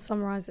 Oh my God,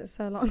 summarise it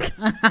so long.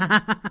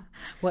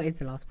 What is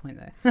the last point,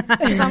 though?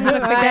 I'm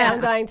going to forget.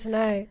 I'm dying to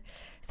know.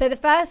 So the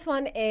first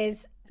one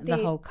is... The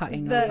whole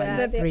cutting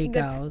of the three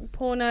girls. The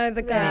porno,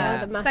 the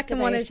girls. The second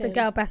one is the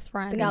girl best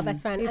friend. The girl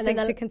best friend. Who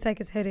thinks he can take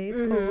his hoodies.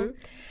 Cool.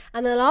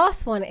 And the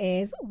last one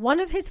is, one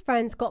of his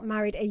friends got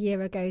married a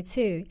year ago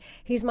too.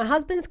 He's my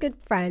husband's good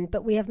friend,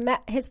 but we have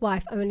met his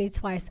wife only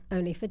twice,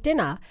 only for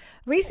dinner.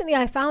 Recently,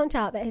 I found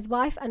out that his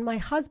wife and my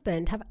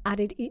husband have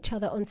added each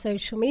other on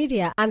social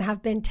media and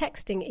have been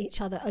texting each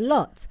other a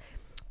lot.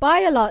 By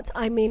a lot,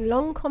 I mean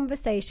long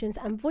conversations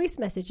and voice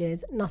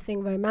messages,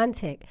 nothing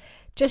romantic.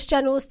 Just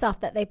general stuff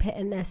that they put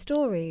in their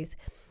stories.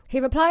 He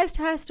replies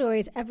to her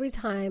stories every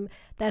time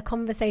their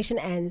conversation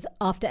ends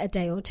after a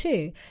day or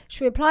two.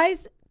 She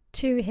replies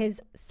to his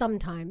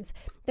sometimes.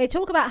 They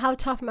talk about how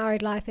tough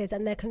married life is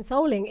and they're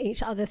consoling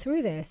each other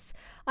through this.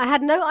 I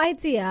had no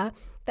idea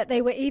that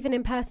they were even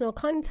in personal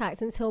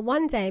contact until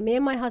one day me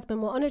and my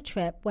husband were on a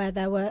trip where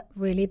there were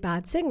really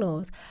bad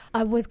signals.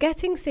 I was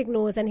getting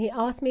signals and he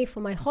asked me for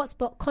my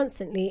hotspot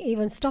constantly,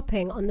 even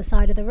stopping on the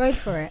side of the road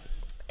for it.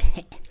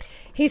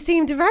 He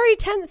seemed very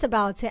tense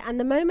about it, and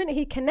the moment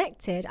he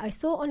connected, I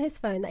saw on his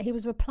phone that he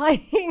was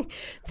replying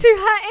to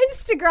her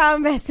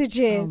Instagram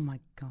messages. Oh my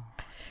God.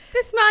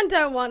 This man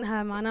don't want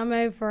her, man. I'm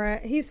over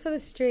it. He's for the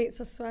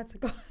streets, I swear to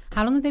God.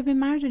 How long have they been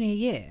married? Only a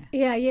year?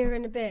 Yeah, a year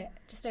and a bit.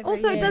 Just over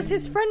also, a year. Does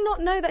his friend not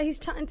know that he's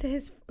chatting to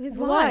his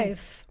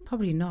wife?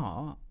 Probably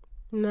not.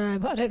 No,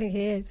 but I don't think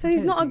he is. So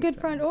he's not a good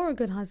friend or a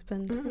good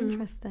husband.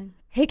 Interesting.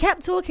 He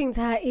kept talking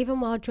to her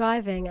even while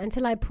driving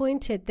until I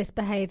pointed this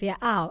behaviour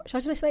out. Should I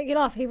just make you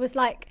laugh? He was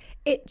like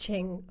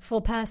itching for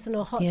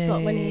personal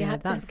hotspot when he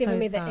had was giving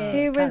me the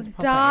ear. He was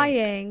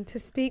dying to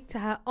speak to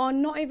her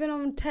on, not even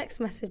on text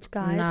message,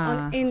 guys,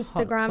 on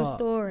Instagram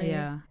story.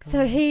 Yeah.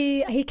 So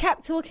he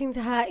kept talking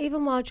to her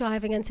even while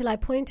driving until I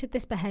pointed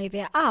this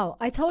behaviour out.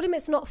 I told him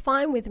it's not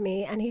fine with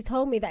me, and he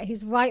told me that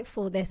he's right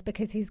for this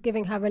because he's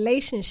giving her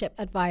relationship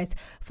advice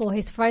for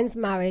his friend's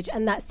marriage,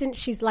 and that since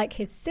she's like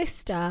his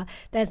sister,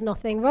 there's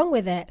nothing wrong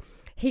with it.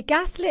 He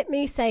gaslit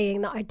me saying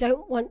that I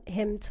don't want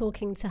him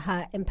talking to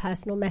her in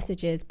personal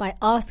messages by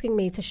asking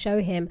me to show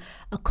him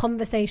a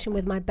conversation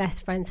with my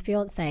best friend's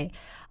fiance.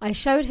 I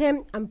showed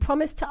him and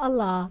promised to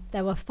Allah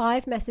there were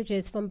 5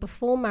 messages from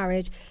before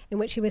marriage in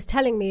which he was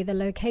telling me the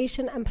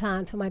location and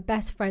plan for my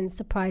best friend's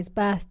surprise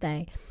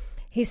birthday.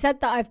 He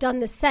said that I've done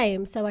the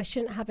same, so I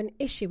shouldn't have an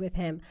issue with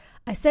him.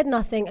 I said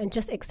nothing and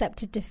just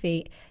accepted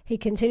defeat. He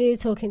continued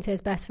talking to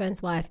his best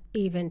friend's wife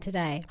even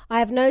today. I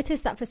have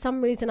noticed that for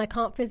some reason I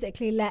can't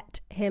physically let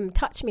him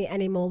touch me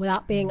anymore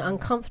without being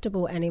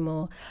uncomfortable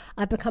anymore.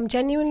 I've become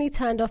genuinely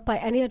turned off by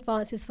any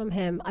advances from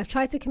him. I've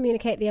tried to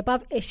communicate the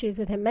above issues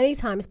with him many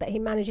times, but he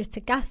manages to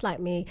gaslight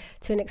me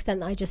to an extent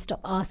that I just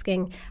stop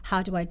asking,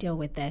 how do I deal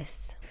with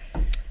this?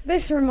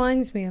 This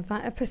reminds me of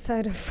that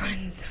episode of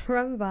Friends.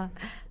 Remember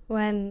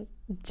when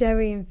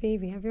Joey and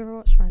Phoebe, have you ever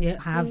watched Friends? Yeah,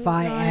 have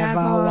I ever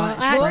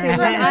watched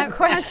Friends?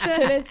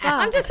 Question is that?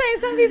 I'm just saying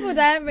some people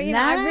don't, but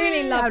I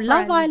really love Friends.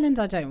 Love Island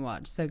I don't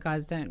watch, so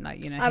guys don't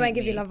I won't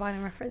give you Love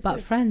Island references. But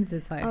Friends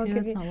is like, who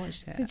has not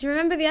watched it? So do you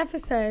remember the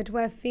episode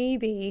where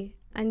Phoebe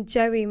and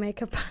Joey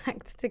make a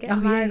pact to get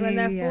married when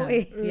they're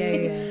 40?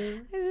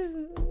 Yeah.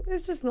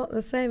 It's just not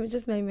the same. It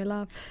just made me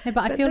laugh. No,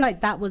 but I feel like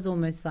that was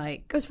almost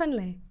like... It was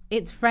friendly.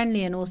 It's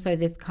friendly, and also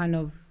this kind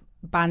of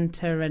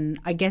banter, and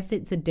I guess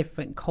it's a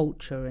different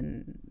culture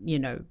and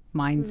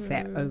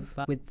mindset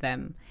over with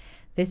them.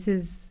 This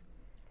is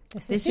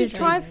This is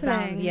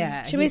trifling.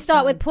 Should we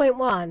start with point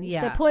one?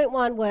 Yeah. So point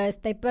one was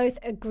they both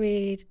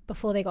agreed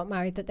before they got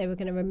married that they were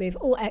going to remove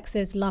all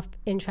exes, love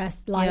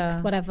interest,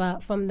 likes, whatever,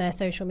 from their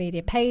social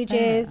media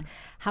pages. Fair.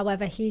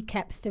 However, he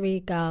kept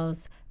 3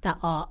 girls that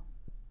are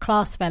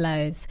class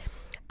fellows.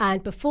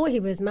 And before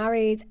he was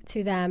married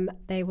to them,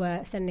 they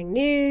were sending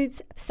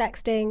nudes,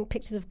 sexting,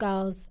 pictures of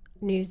girls,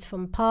 nudes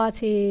from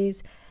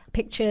parties,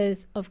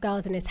 pictures of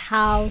girls in his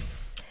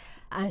house.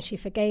 And she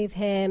forgave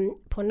him.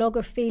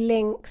 Pornography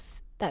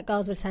links that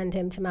girls would send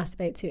him to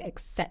masturbate to,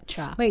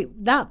 etc.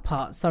 Wait, that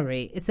part,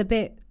 sorry, it's a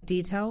bit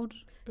detailed.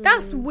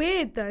 That's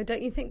weird though,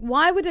 don't you think?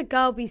 Why would a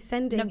girl be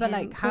sending him? No, but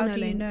like, how do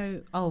you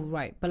know? Oh,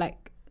 right. But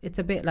like, it's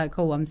a bit like,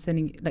 oh, I'm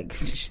sending, like,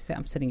 she said,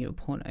 I'm sending you a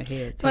porno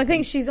here. So I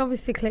think she's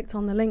obviously clicked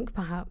on the link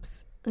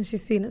perhaps, and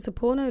she's seen it's a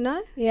porno,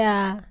 no?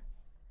 Yeah.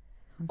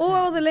 Okay.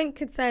 Or the link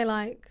could say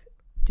like,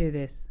 do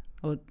this.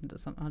 Or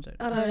something, I don't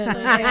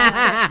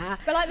know.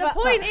 But like the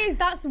point is,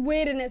 that's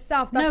weird in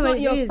itself. That's not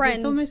your friend.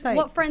 It's almost like,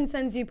 what friend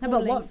sends you porn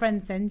links? What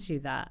friend sends you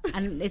that?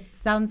 And it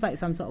sounds like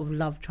some sort of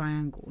love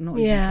triangle. Not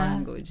even a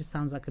triangle. It just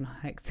sounds like a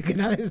hexagon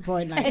at this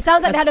point. Like it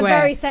sounds like they had a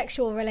very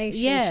sexual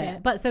relationship. Yeah,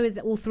 but so is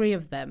it all 3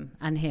 of them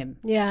and him?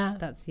 Yeah.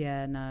 That's,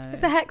 no.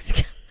 It's a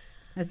hexagon.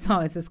 It's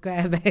not, it's a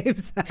square,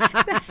 babes.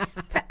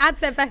 to add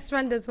their best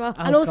friend as well.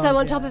 And also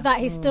on top of that,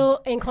 he's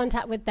still in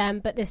contact with them,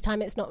 but this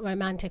time it's not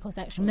romantic or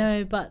sexual.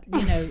 No, but,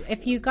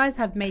 if you guys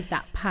have made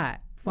that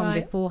pact from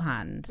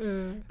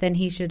beforehand, then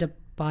he should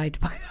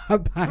abide by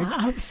that pact.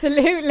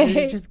 Absolutely. And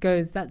it just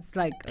goes, that's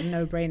like a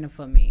no-brainer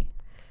for me.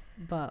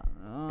 But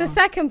the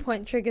second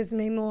point triggers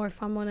me more,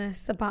 if I'm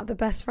honest, about the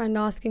best friend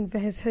asking for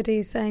his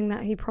hoodie, saying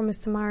that he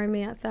promised to marry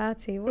me at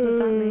 30. What does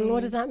that mean?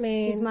 What does that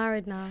mean? He's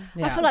married now.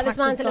 Yeah. I feel like this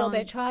man's a little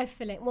bit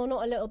trifling. Well,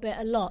 not a little bit,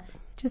 a lot.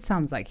 Just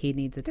sounds like he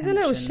needs attention. He's a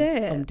little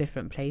shit from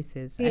different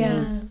places. Yeah.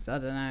 And I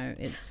don't know.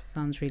 It just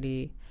sounds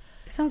really.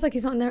 It sounds like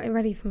he's not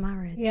ready for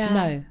marriage. Yeah.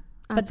 No.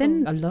 But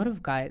then a lot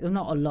of guys, well,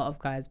 not a lot of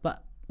guys,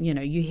 but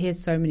you hear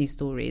so many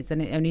stories,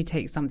 and it only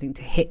takes something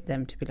to hit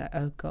them to be like,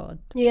 oh God.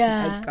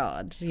 Yeah. Oh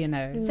God,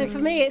 So for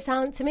me, it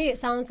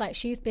sounds like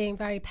she's being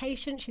very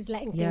patient. She's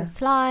letting things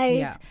slide.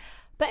 Yeah.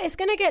 But it's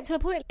going to get to a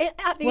point at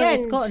the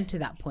end. It's gotten to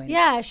that point.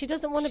 Yeah, she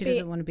doesn't want to be. She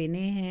doesn't want to be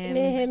near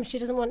him. She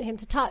doesn't want him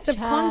to touch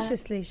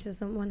Subconsciously, she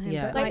doesn't want him.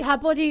 Yeah. But like her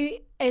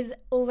body is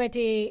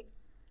already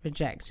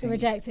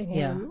rejecting him.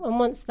 Yeah. And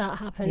once that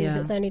happens,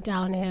 it's only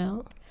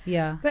downhill.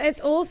 Yeah. But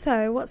it's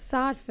also what's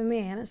sad for me,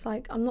 and it's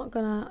like I'm not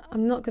gonna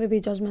be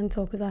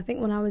judgmental, because I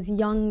think when I was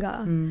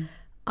younger,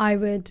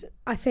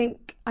 I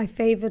think I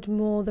favoured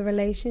more the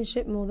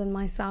relationship more than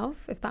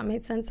myself, if that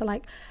made sense. So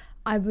like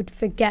I would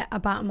forget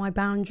about my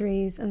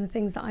boundaries and the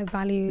things that I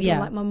valued, or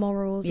like my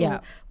morals,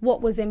 or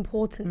what was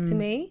important to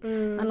me,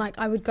 and like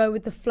I would go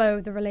with the flow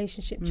of the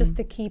relationship just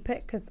to keep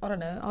it, because I don't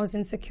know, I was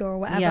insecure or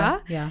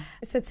whatever.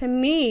 So to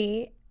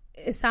me,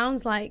 it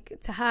sounds like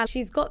to her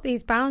she's got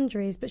these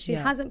boundaries, but she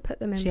hasn't put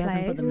them in place.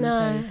 Hasn't put them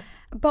in place.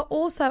 But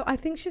also I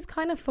think she's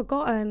kind of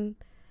forgotten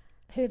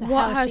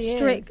what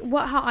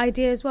her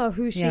ideas were,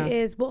 who she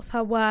is, what's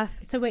her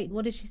worth. So wait,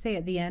 what did she say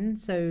at the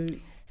end? So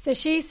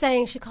she's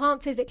saying she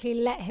can't physically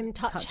let him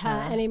touch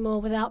her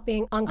anymore without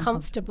being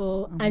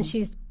uncomfortable, and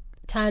she's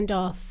turned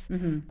off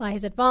by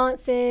his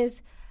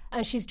advances,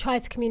 and she's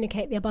tried to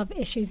communicate the above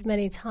issues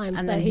many times,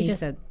 and but he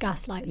just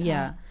gaslights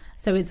her.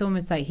 So it's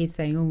almost like he's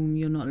saying, oh,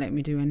 you're not letting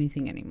me do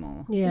anything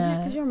anymore. Yeah,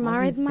 because you're a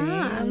married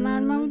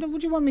man. What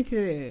do you want me to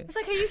do? It's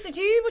like, do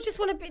you just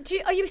want to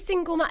be, are you a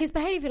single man? He's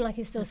behaving like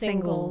he's still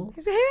single.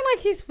 He's behaving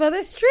like he's for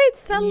the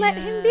streets, so let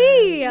him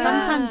be.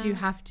 Sometimes you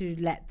have to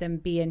let them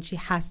be, and she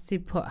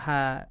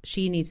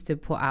needs to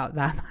put out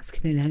that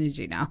masculine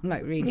energy now.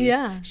 Like, really.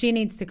 Yeah. She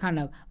needs to kind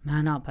of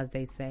man up, as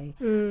they say,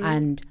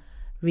 and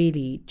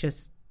really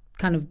just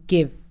kind of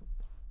give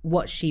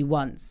what she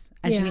wants.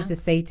 And she needs to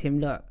say to him,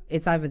 look,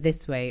 it's either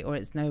this way or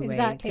it's no way.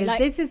 Exactly.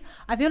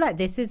 I feel like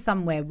this is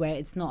somewhere where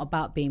it's not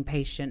about being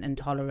patient and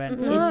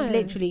tolerant. No. It's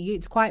literally,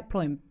 it's quite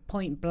point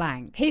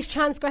blank. He's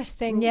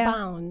transgressing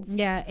bounds.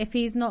 Yeah, if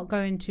he's not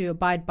going to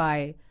abide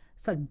by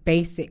such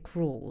basic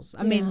rules.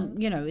 I mean,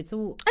 it's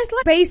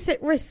like basic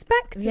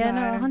respect. Yeah,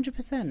 no,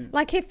 100%.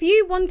 Like if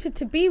you wanted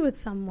to be with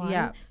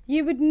someone,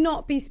 you would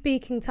not be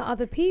speaking to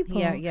other people.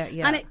 Yeah.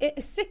 And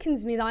it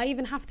sickens me that I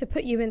even have to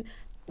put you in,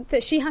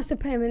 that she has to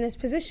put him in this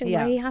position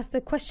where he has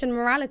to question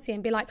morality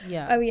and be like,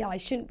 I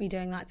shouldn't be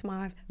doing that to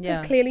my wife.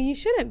 Because clearly you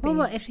shouldn't be.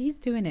 Well, if he's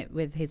doing it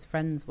with his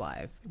friend's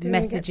wife,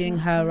 messaging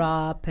her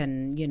up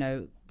and,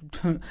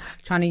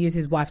 trying to use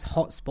his wife's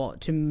hotspot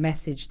to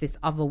message this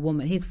other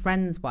woman, his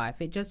friend's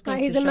wife, it just goes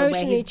to show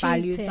where his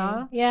values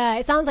are. Yeah,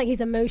 it sounds like he's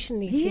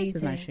emotionally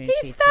cheating.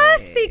 He's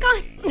thirsty,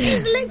 guys.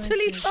 He's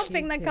literally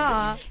stopping the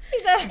car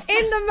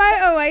in the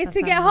motorway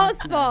to get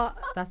hotspot.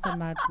 That's a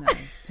madness.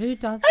 Who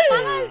does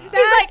that?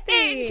 He's like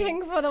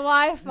itching for the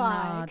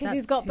Wi-Fi because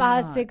he's got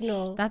bad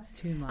signal. That's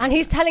too much. And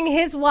he's telling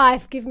his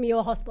wife, give me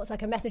your hotspot so I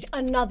can message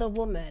another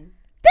woman.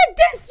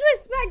 The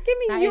disrespect! Give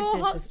me your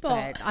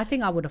hotspot. I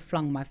think I would have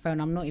flung my phone.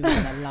 I'm not even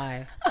gonna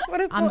lie. I would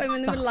have caught him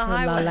in the middle of the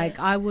highway. Like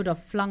I would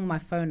have flung my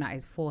phone at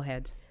his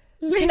forehead.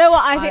 Do you know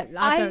what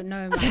I don't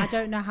know. I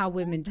don't know how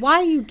women. Why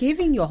are you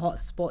giving your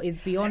hotspot is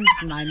beyond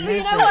my measure.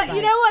 You know what?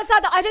 You know what's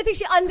sad? I don't think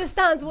she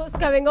understands what's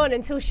going on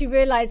until she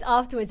realised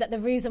afterwards that the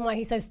reason why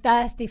he's so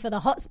thirsty for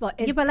the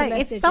hotspot is but like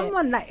if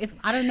someone if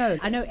I don't know,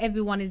 I know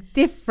everyone is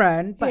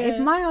different, but if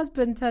my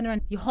husband turned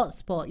around, your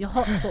hotspot,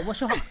 what's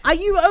your are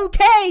you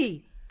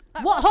okay?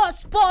 What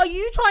hotspot are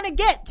you trying to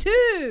get to?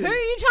 Who are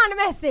you trying to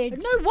message?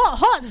 No, what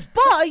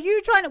hotspot are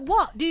you trying to?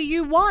 What do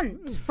you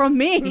want from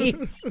me?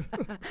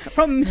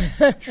 from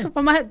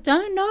my?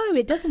 Don't know.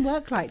 It doesn't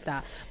work like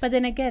that. But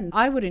then again,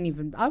 I wouldn't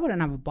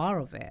have a bar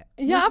of it.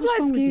 Yeah, I'm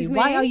like, excuse me.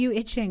 Why are you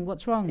itching?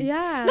 What's wrong?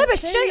 Yeah. No, but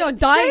straight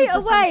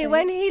away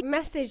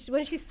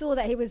when she saw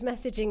that he was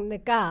messaging the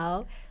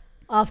girl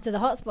after the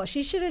hotspot,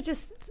 she should have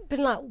just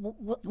been like,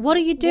 "What are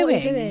you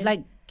doing?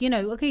 Like,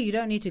 okay, you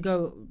don't need to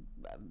go."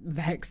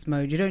 Vex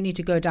mode. You don't need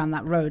to go down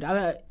that road.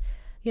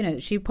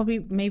 She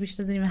maybe she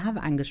doesn't even have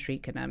anger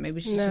streak in her.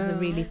 Maybe she's just a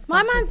really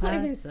my man's person.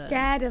 Not even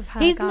scared of her.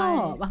 He's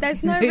guys. not.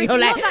 There's no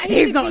reason.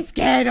 He's not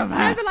scared of her.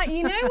 No, but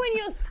when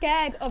you're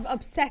scared of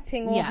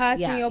upsetting or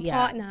hurting your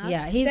partner,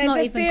 he's there's not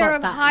a even fear got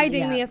of that,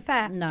 hiding the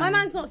affair. No. My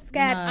man's not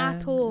scared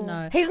at all.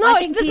 No. He's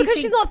not. Just because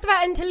she's not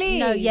threatened to leave.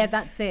 No, yeah,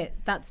 that's it.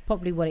 That's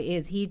probably what it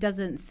is. He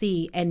doesn't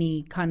see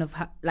any kind of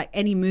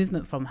any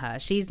movement from her.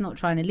 She's not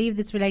trying to leave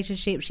this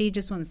relationship. She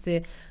just wants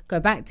to go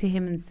back to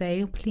him and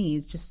say, "Oh,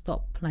 please, just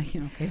stop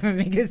playing."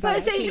 Okay,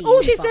 but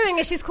all she's doing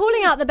is she's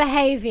calling out the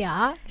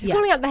behaviour. She's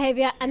calling out the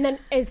behaviour and then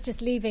is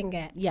just leaving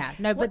it. Yeah,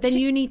 no, but then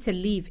you need to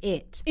leave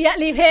it. Yeah,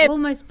 leave him.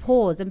 Almost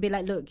pause and be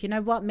like, look, you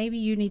know what? Maybe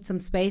you need some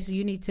space.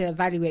 You need to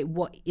evaluate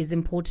what is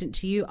important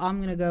to you. I'm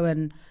going to go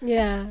and...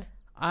 Yeah.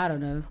 I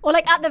don't know. Or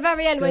like at the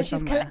very end when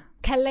she's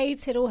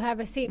collated all her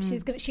receipts,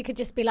 she could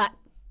just be like,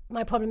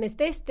 my problem is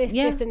this,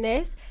 and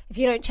this. If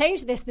you don't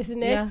change this,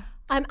 and this... Yeah.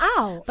 I'm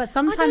out. But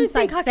sometimes I don't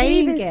think I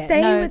saying can even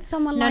stay with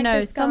someone like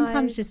this, guys.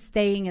 Sometimes just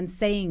staying and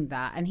saying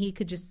that, and he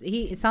could just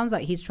it sounds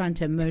like he's trying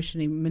to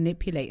emotionally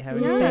manipulate her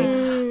and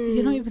say,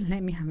 you're not even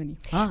letting me have any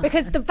fun.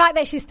 Because the fact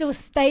that she's still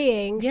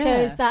staying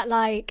shows that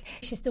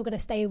she's still gonna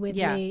stay with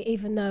me,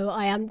 even though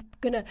I'm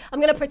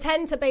gonna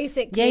pretend to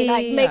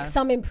basically make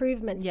some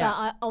improvements,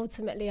 but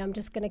ultimately I'm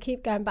just gonna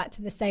keep going back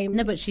to the same.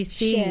 No, but she's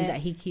seeing that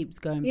he keeps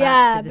going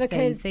back to the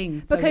same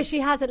thing. Because she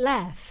hasn't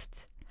left.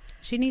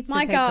 She needs to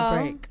take a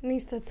break.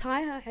 Needs to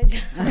tie her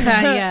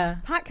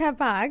head. Pack her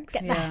bags.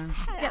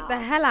 Get the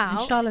hell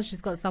out. Inshallah, she's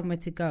got somewhere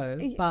to go.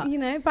 But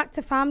back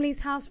to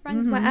family's house,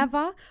 friends,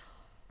 wherever.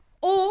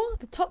 Or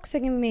the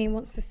toxic in me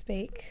wants to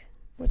speak,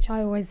 which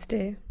I always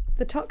do.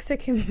 The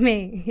toxic in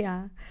me,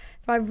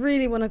 if I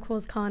really want to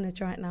cause carnage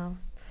right now,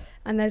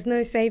 and there's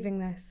no saving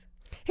this.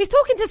 He's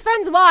talking to his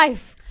friend's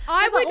wife.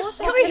 I would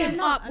hook him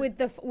up with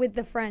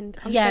the friend.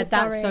 That's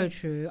so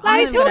true.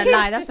 Like, I'm not gonna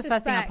lie. That's the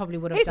first thing I probably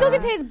would have done. He's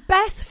talking to his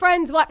best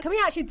friend's wife. Can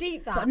we actually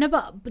deep that?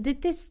 But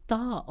did this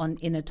start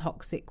in a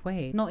toxic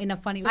way? Not in a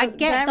funny way. I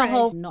get the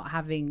whole not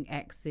having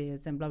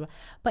exes and blah, blah.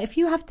 But if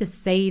you have to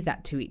say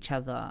that to each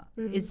other,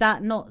 is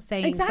that not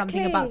saying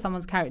something about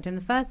someone's character in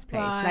the first place?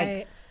 Right.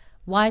 Like,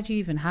 why do you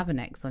even have an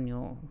ex on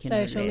your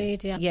social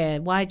list? media? Yeah,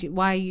 why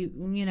are you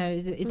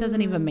it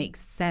doesn't even make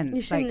sense.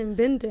 You shouldn't have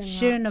been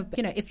doing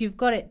that. If you've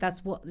got it,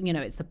 that's what,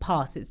 it's the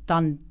past, it's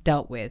done,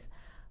 dealt with.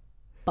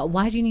 But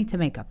why do you need to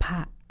make a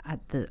pact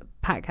at the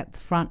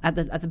front, at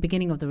the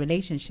beginning of the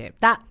relationship?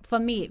 That, for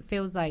me, it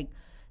feels like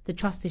the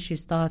trust issue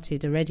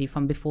started already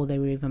from before they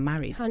were even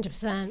married.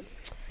 100%.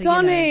 So,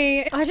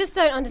 Donnie, I just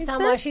don't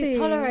understand why she's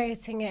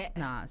tolerating it.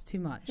 Nah, it's too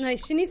much. No,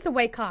 she needs to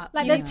wake up.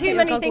 Like, there's too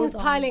many things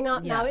piling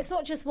up now. It's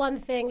not just one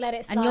thing. Let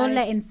it slide. And you're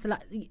letting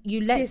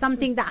you let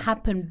something that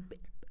happened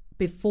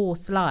before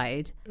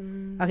slide.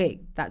 Okay,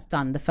 that's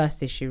done. The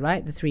first issue,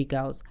 right? The 3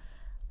 girls.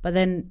 But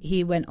then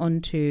he went on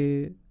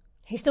to...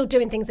 He's still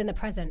doing things in the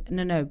present.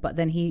 No, but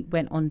then he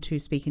went on to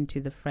speaking to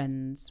the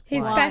friend's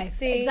his wife.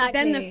 bestie, exactly.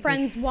 Then the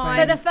friend's wife.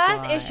 So the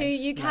first issue,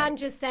 you can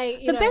just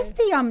say, the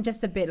bestie, I'm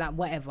just a bit like,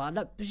 whatever.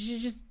 Like,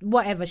 she's just,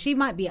 whatever. She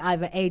might be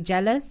either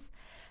jealous.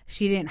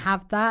 She didn't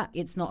have that.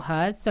 It's not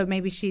hers. So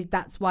maybe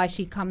that's why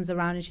she comes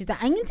around and she's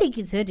like, I'm going to take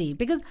his hoodie.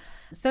 Because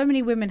so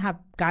many women have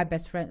guy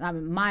best friends. I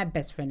mean, my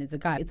best friend is a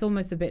guy. It's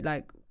almost a bit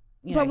like,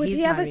 but would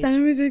he ever say,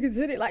 I'm going to take his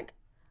hoodie? Like,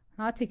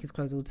 I take his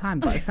clothes all the time,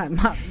 but it's like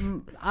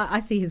I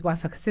see his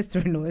wife like a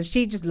sister-in-law, and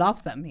she just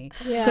laughs at me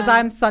because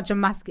I'm such a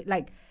masculine.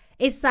 Like,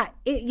 it's that.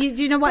 Do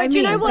you know what I mean? Do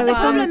you know what the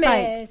problem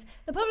is?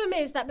 The problem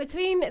is that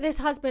between this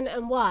husband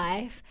and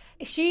wife,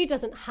 she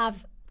doesn't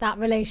have that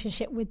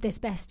relationship with this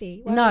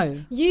bestie. No,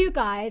 you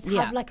guys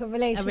have like a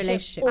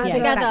relationship all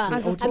together.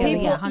 Exactly.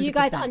 And people, you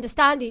guys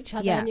understand each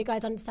other and you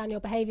guys understand your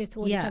behaviours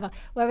towards each other.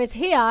 Whereas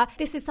here,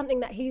 this is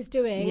something that he's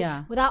doing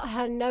without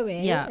her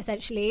knowing,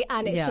 essentially,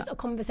 and it's just a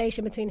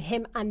conversation between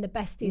him and the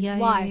bestie's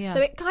wife.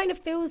 So it kind of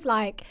feels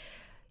like,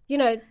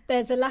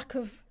 there's a lack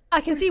of.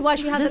 I can see why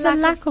she has a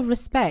lack of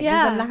respect.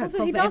 Yeah. There's a lack also,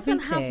 of he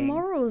doesn't everything. have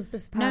morals.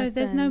 This person. No,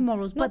 there's no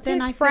morals. Not but then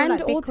his I friend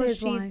feel like or to his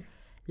because wife.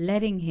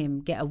 Letting him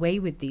get away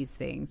with these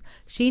things,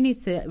 she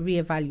needs to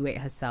reevaluate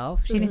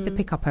herself. She needs to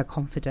pick up her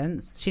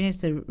confidence. She needs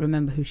to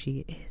remember who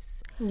she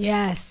is.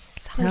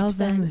 Yes, 100%. Tell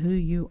them who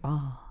you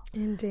are.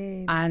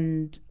 Indeed.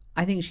 And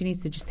I think she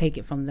needs to just take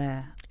it from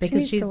there,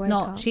 because she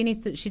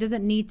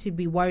doesn't need to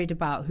be worried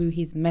about who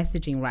he's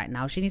messaging right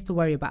now. She needs to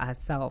worry about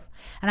herself.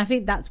 And I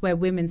think that's where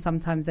women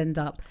sometimes end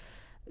up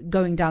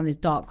going down this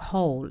dark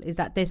hole, is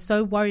that they're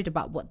so worried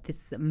about what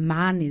this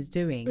man is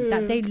doing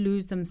that they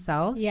lose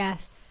themselves.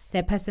 Yes.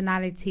 Their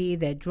personality,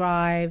 their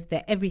drive,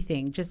 their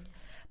everything.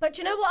 But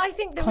you know what? I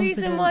think the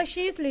reason why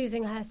she's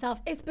losing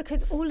herself is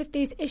because all of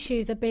these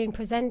issues are being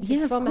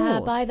presented from her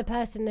by the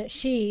person that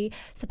she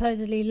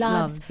supposedly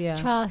loves,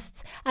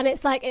 trusts. And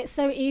it's like, it's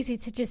so easy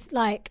to just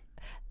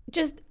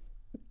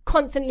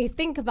constantly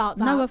think about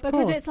that. No, of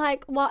because course. It's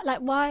like, what? Like,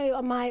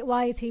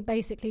 why is he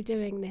basically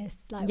doing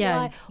this? Like,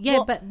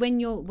 but when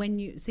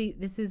you see,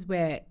 this is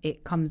where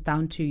it comes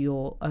down to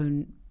your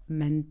own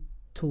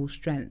mental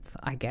strength,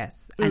 I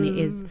guess. And it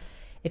is,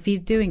 if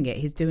he's doing it.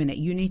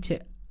 You need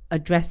to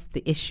address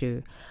the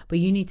issue, but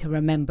you need to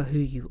remember who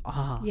you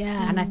are.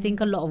 And I think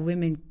a lot of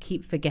women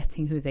keep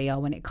forgetting who they are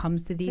when it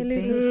comes to these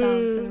things.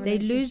 They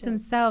lose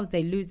themselves.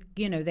 They lose,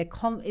 their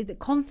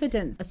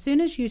confidence. As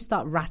soon as you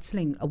start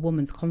rattling a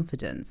woman's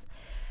confidence,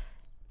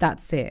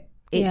 that's it.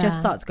 It just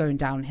starts going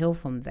downhill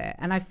from there.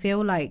 And I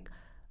feel like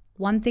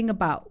one thing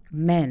about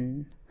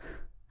men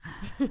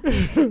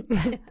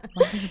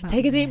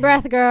take a deep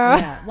breath, girl.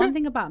 One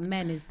thing about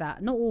men is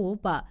that, not all,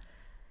 but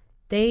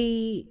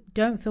they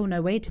don't feel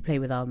no way to play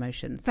with our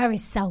emotions. Very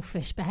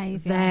selfish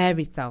behaviour.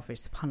 Very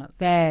selfish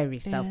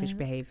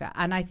behaviour.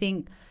 And I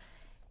think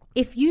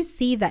if you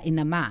see that in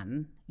a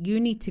man, you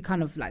need to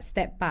kind of like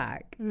step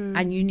back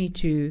and you need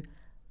to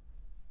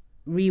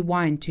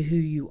rewind to who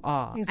you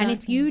are. Exactly.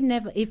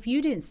 And if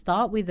you didn't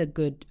start with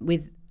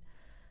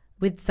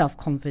with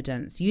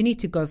self-confidence, you need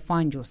to go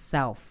find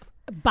yourself.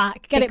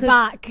 Get it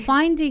back.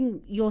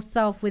 Finding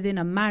yourself within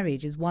a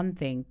marriage is one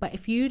thing, but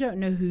if you don't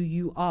know who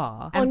you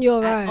are on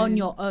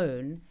your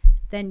own,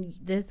 then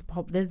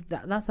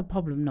that's a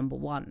problem number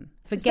one.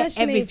 Forget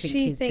especially everything if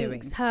she he's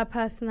thinks doing. her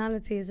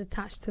personality is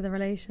attached to the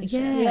relationship.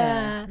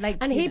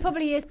 And he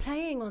probably is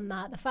playing on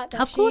that. The fact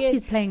that of course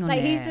he's playing on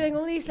it. He's doing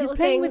all these little he's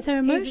playing things with her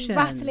emotions. He's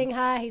rattling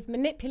her. He's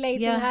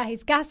manipulating her.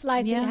 He's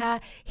gaslighting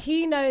her.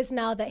 He knows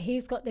now that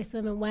he's got this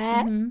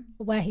woman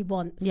where he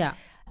wants.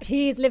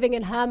 He's living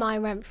in her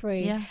mind rent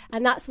free,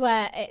 and that's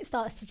where it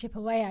starts to chip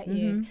away at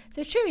you.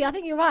 So it's true. I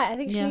think you're right. I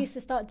think she needs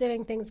to start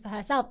doing things for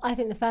herself. I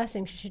think the first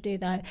thing she should do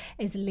though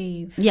is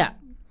leave.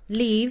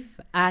 Leave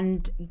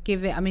and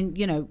give it. I mean,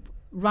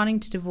 running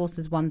to divorce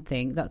is one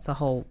thing. That's a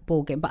whole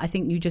ballgame. But I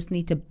think you just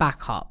need to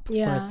back up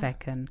for a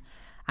second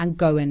and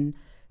go and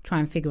try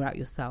and figure out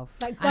yourself.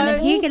 And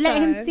then he can let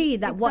him see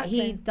that what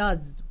he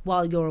does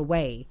while you're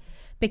away.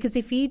 Because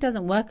if he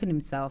doesn't work on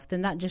himself,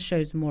 then that just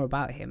shows more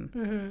about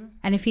him.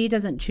 And if he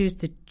doesn't choose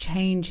to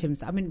change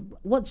himself, I mean,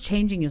 what's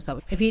changing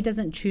yourself? If he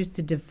doesn't choose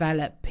to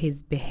develop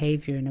his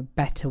behavior in a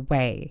better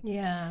way.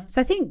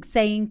 So I think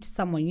saying to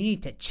someone, you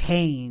need to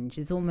change,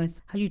 is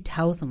almost how you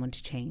tell someone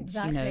to change.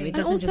 Exactly. It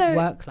doesn't just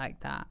work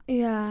like that.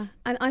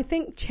 And I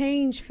think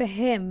change for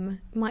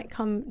him might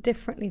come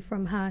differently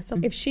from her. So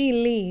if she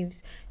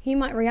leaves, he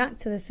might react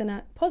to this in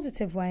a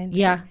positive way. And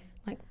think,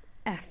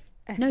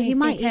 like, no, he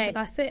might.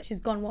 That's it.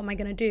 She's gone. What am I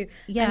going to do?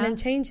 And then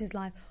change his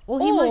life.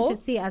 Or he might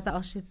just see it as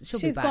she'll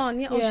be back.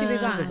 Gone. Or she'll be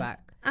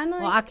back. And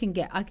I can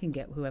get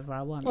whoever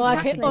I want.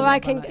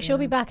 She'll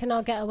be back and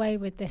I'll get away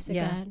with this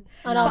again.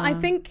 But I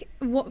think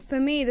what for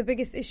me the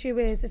biggest issue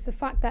is the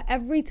fact that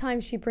every time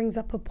she brings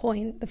up a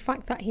point, the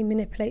fact that he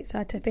manipulates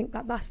her to think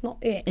that that's not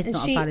it, it's and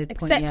not she a valid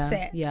point. Accepts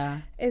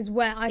it. Is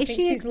where I think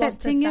she's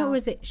lost herself. Is she accepting it, or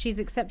is it she's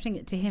accepting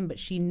it to him, but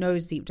she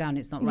knows deep down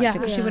it's not right?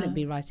 Because she wouldn't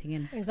be writing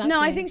in. Exactly. No,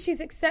 I think she's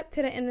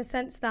accepted it in the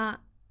sense that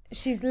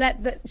she's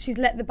let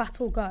the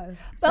battle go.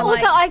 But so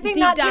also, I think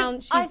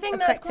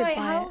that's quite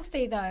by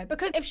healthy though,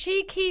 because if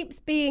she keeps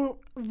being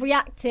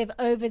reactive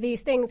over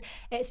these things,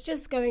 it's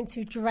just going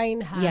to drain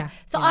her.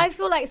 I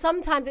feel like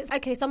sometimes it's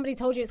okay. Somebody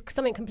told you it's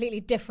something completely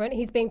different.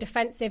 He's being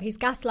defensive. He's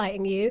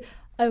gaslighting you.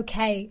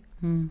 Okay.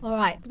 All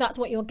right, that's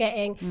what you're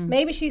getting.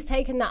 Maybe she's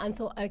taken that and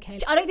thought, okay.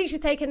 I don't think she's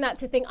taken that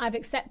to think I've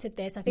accepted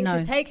this. I think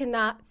she's taken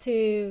that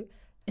to.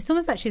 It's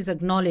almost like she's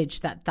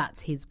acknowledged that that's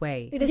his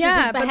way. But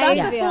that's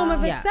a form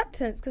of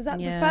acceptance, because at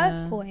the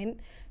first point,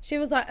 she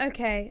was like,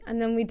 okay,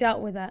 and then we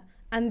dealt with it.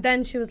 And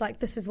then she was like,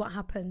 this is what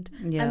happened.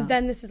 And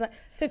then this is like...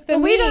 So for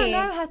me... we don't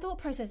know her thought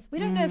process. We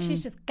don't know if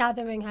she's just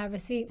gathering her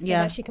receipts so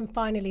that she can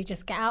finally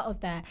just get out of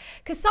there.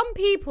 Because some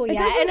people, It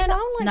doesn't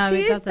sound like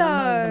she is,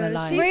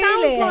 though. She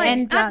sounds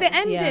like, at the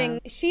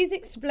ending, she's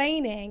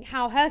explaining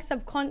how her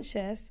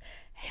subconscious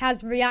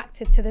has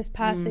reacted to this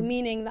person,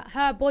 meaning that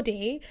her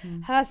body,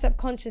 her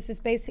subconscious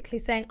is basically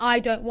saying, I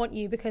don't want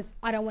you because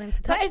I don't want him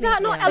to touch me. But is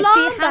that not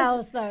alarm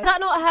bells, though? Is that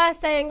not her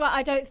saying, well,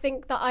 I don't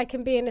think that I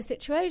can be in a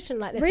situation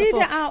like this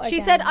before? Read it out She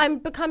again. said, I'm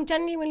become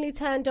genuinely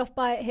turned off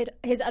by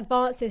his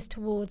advances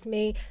towards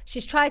me.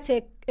 She's tried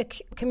to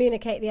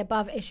communicate the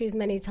above issues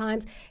many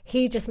times.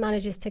 He just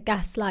manages to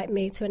gaslight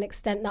me to an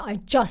extent that I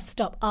just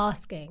stop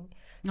asking.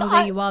 So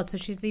there you are. So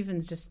she's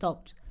even just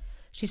stopped.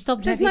 She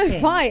stopped There's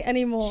everything. no fight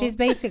anymore. She's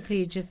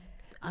basically just...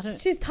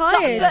 she's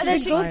tired.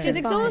 She's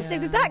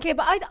exhausted, exactly.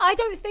 But I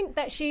don't think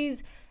that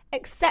she's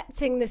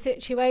accepting the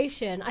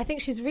situation. I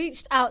think she's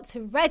reached out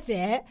to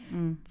Reddit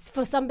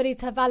for somebody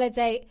to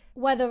validate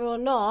whether or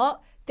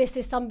not this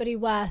is somebody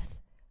worth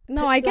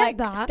I get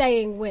that,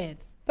 staying with.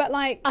 But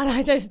like, and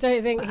I just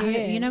don't think he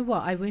is. You know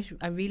what?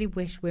 I really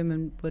wish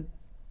women would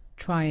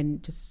try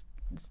and just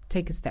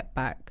take a step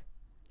back.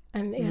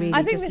 And really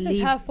I think this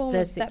is her form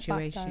of step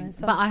back, though,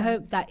 but I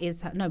hope that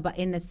is her, but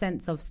in the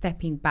sense of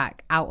stepping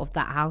back out of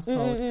that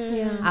household,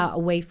 out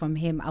away from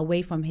him,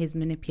 away from his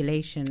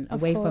manipulation,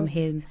 away from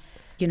him,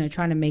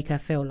 trying to make her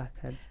feel like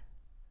a.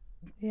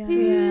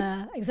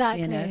 Yeah,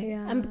 exactly.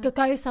 And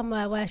go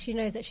somewhere where she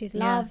knows that she's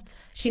loved,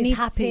 she's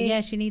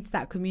happy. She needs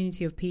that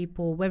community of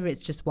people, whether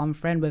it's just one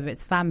friend, whether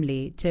it's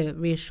family, to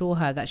reassure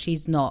her that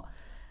she's not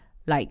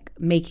like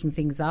making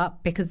things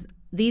up, because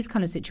these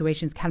kind of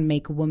situations can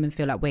make a woman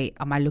feel like, wait,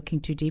 am I looking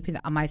too deep in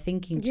that? Am I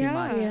thinking too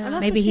much?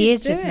 Maybe he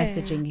is just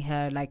messaging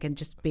her like and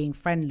just being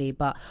friendly,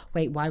 but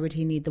wait, why would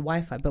he need the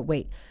Wi-Fi? But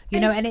wait,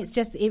 and it's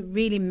just, it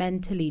really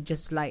mentally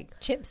just like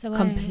chips away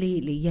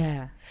completely.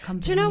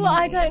 Do you know what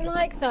I don't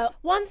like though?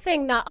 One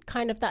thing that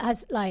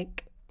has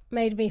like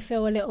made me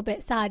feel a little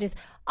bit sad is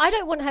I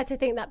don't want her to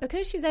think that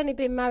because she's only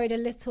been married a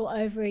little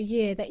over a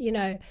year that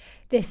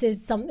this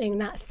is something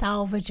that's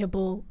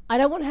salvageable. I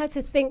don't want her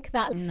to think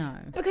that. No,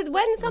 because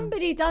when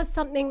somebody does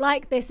something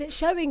like this, it's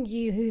showing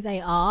you who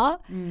they are.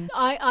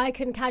 I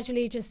can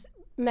casually just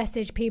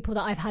message people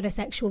that I've had a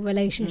sexual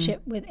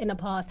relationship with in the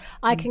past.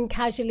 I can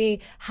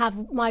casually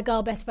have my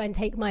girl best friend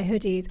take my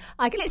hoodies.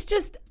 It's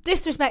just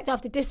disrespect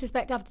after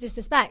disrespect after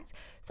disrespect.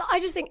 So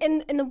I just think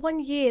in the 1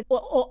 year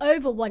or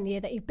over 1 year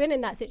that you've been in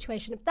that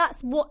situation, if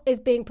that's what is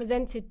being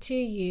presented to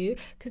you,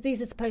 because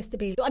these are supposed to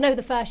be, I know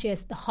the first year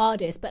is the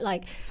hardest, but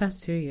like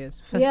first 2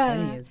 years, first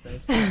 10 years,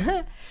 babe.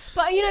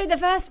 But the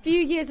first few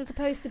years are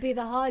supposed to be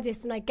the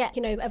hardest, and I get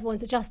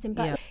everyone's adjusting,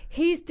 but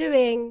he's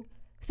doing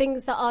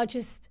things that are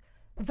just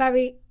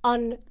very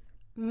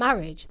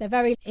unmarriage.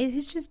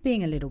 He's just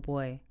being a little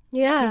boy.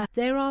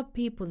 There are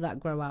people that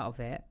grow out of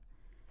it.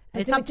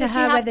 It's up to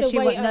her whether she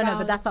wants. No,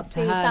 but that's up to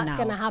her now. That's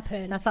going to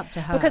happen. That's up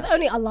to her, because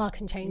only Allah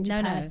can change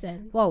a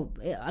person. Well,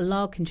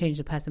 Allah can change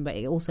the person, but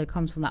it also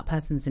comes from that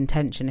person's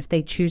intention. If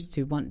they choose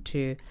to want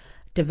to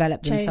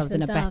develop themselves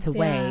in a better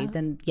way,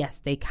 then yes,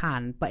 they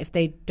can. But if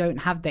they don't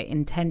have that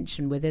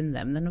intention within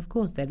them, then of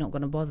course they're not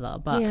going to bother.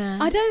 But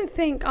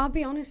I'll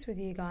be honest with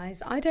you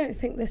guys, I don't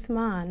think this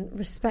man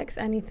respects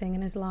anything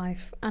in his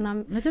life.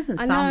 And it doesn't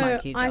sound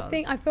like he does.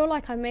 I feel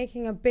like I'm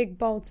making a big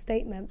bold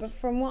statement, but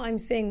from what I'm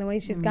seeing, the way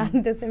she's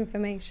gathered this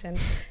information,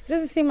 it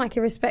doesn't seem like he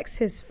respects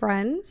his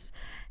friends.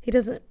 He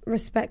doesn't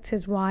respect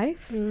his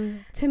wife.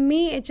 To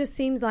me, it just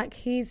seems like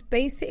he's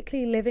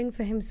basically living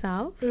for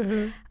himself.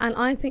 And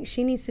I think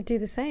she needs to do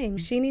the same.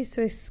 She needs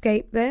to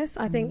escape this.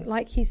 I think,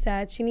 like you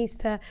said, she needs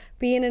to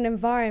be in an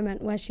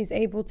environment where she's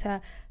able to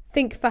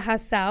think for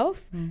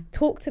herself,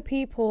 talk to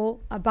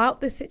people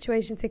about the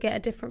situation to get a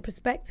different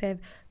perspective.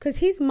 Because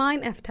he's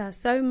mind-effed her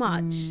so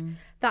much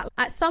that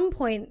at some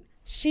point,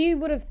 she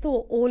would have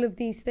thought all of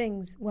these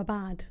things were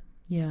bad.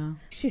 Yeah.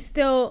 She's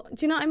still,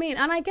 do you know what I mean?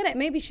 And I get it.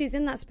 Maybe she's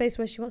in that space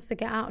where she wants to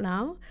get out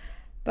now.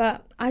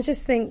 But I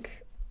just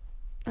think,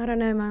 I don't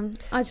know, man.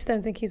 I just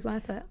don't think he's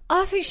worth it.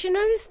 I think she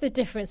knows the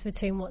difference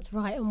between what's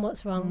right and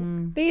what's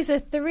wrong. These are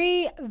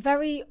 3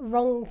 very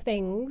wrong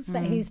things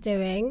that he's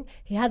doing.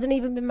 He hasn't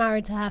even been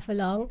married to her for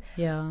long.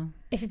 Yeah.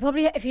 If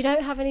you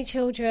don't have any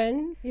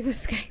children, you've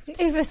escaped.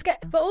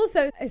 But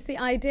also, it's the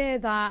idea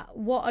that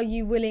what are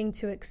you willing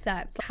to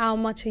accept? How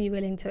much are you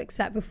willing to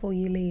accept before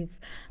you leave?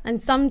 And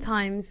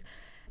sometimes,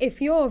 if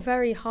you're a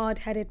very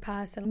hard-headed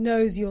person,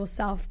 knows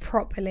yourself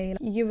properly,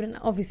 you wouldn't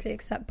obviously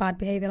accept bad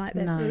behaviour like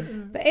this. No.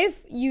 But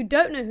if you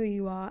don't know who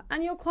you are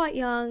and you're quite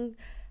young,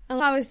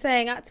 and I was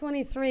saying at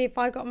 23, if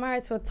I got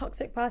married to a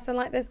toxic person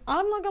like this,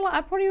 I'm not gonna lie, I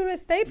probably would have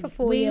stayed for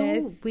 4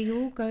 years. We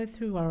all go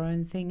through our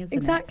own thing, isn't it?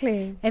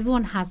 Exactly.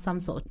 Everyone has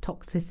some sort of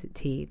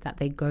toxicity that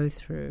they go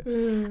through,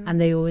 and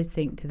they always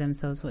think to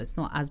themselves, well, it's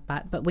not as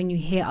bad. But when you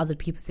hear other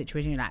people's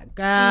situation, you're like,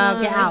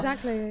 girl, get out.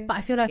 Exactly. But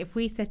I feel like if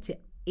we said to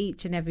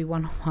each and every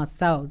one of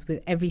ourselves, with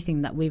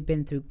everything that we've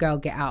been through, girl,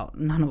 get out,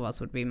 none of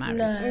us would be married.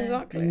 No.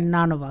 Exactly.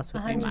 None of us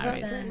would 100%. be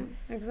married.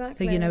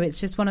 Exactly. So it's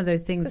just one of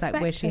those things like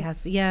where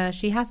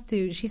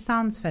she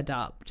sounds fed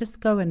up.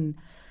 Just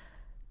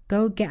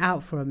go get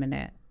out for a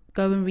minute,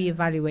 go and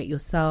reevaluate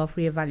yourself,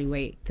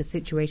 reevaluate the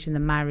situation, the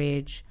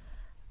marriage.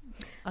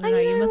 I don't know,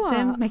 you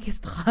Muslim, make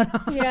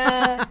istikhara.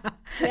 Yeah.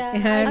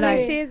 I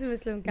think she is a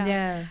Muslim girl.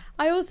 Yeah.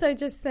 I also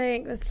just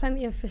think there's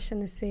plenty of fish in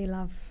the sea,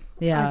 love.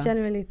 Yeah. I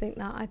genuinely think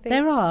that. I think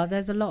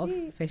there's a lot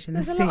of fish in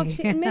the sea. There's a lot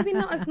of maybe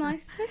not as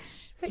nice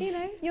fish, but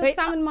your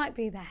salmon might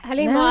be there.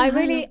 Halima,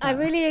 I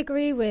really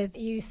agree with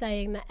you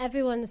saying that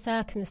everyone's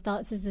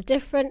circumstances are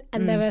different,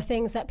 and there are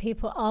things that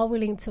people are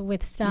willing to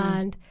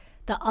withstand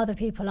that other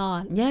people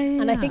aren't. Yeah.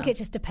 And I think it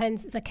just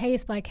depends. It's a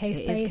case by case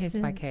basis. It is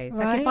case by case.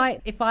 Right?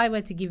 Like if I were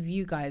to give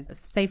you guys,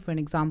 say for an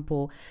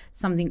example,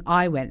 something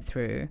I went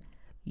through,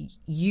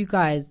 you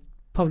guys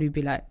probably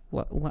be like,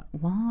 what?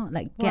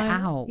 Like, get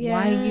out.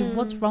 Why are you,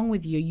 what's wrong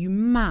with you? Are you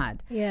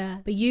mad? Yeah.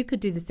 But you could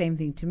do the same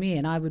thing to me,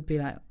 and I would be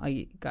like, are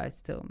you guys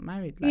still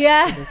married?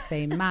 Like, to the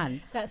same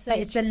man. That's so But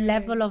it's true. a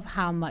level of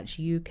how much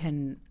you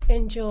can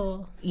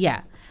endure.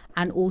 Yeah.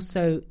 And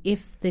also,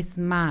 if this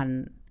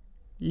man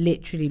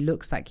literally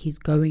looks like he's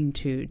going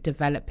to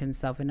develop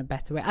himself in a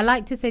better way. I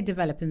like to say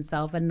develop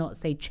himself and not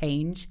say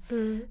change,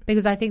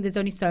 because I think there's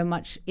only so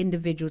much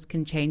individuals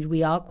can change.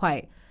 We are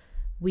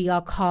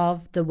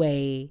carved the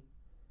way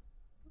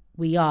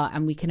we are,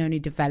 and we can only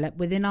develop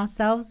within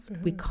ourselves.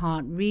 We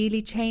can't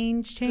really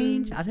change.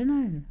 I don't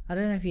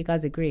know if you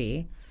guys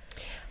agree.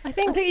 I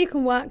think you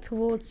can work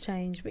towards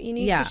change, but you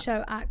need to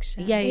show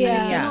action. Yeah.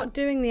 If you're not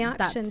doing the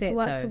action to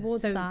work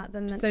towards that,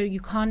 then so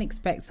you can't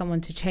expect someone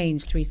to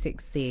change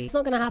 360. It's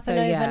not going to happen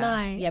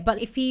overnight. Yeah,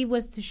 but if he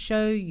was to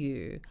show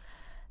you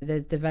the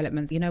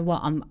developments, you know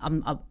what,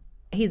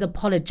 he's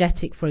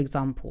apologetic, for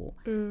example,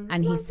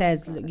 and he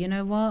says, look, you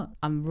know what,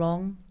 I'm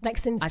wrong. Like,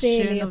 sincerely I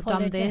shouldn't have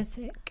done apologetic.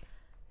 this.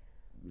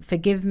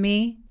 Forgive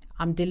me.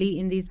 I'm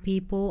deleting these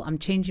people. I'm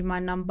changing my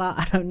number.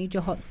 I don't need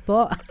your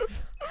hotspot.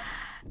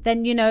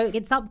 Then, you know,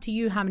 it's up to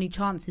you how many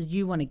chances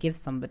you want to give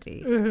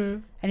somebody.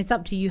 And it's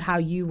up to you how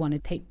you want to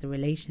take the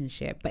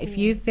relationship. But if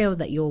you feel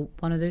that you're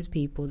one of those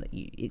people that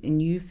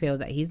you feel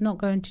that he's not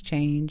going to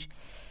change,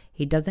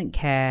 he doesn't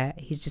care,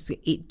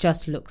 it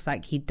just looks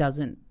like he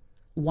doesn't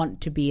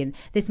want to be in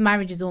this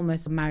marriage. Is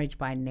almost a marriage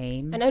by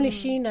name, and only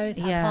she knows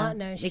her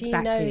partner. She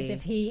knows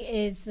if he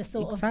is the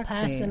sort of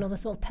person or the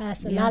sort of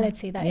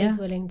personality that is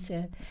willing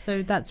to.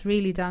 So that's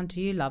really down to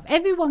you, love.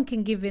 Everyone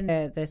can give in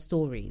their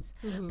stories,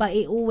 but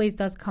it always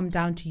does come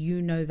down to, you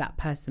know, that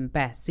person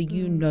best, so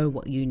you know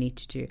what you need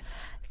to do.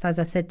 So as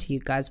I said to you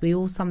guys, we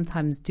all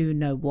sometimes do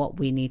know what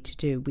we need to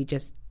do. We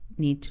just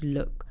need to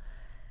look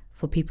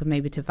for people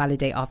maybe to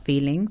validate our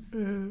feelings,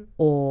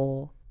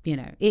 or, you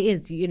know, it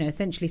is, you know,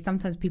 essentially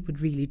sometimes people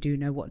really do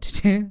know what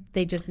to do.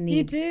 They just need...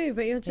 You do,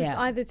 but you're just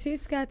either too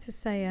scared to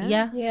say it.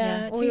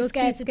 Or you're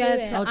too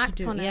scared to act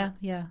to on it.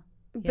 Yeah.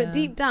 But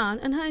deep down,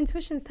 and her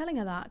intuition's telling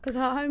her that, because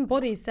her own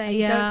body's saying,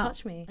 don't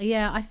touch me.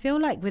 Yeah, I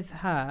feel like with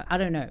her, I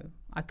don't know,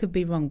 I could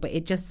be wrong, but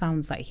it just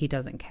sounds like he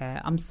doesn't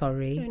care. I'm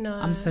sorry. I know.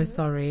 I'm so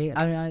sorry.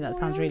 I know that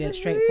sounds really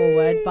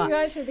straightforward, but you're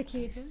actually the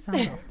cutest.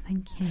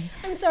 Thank you.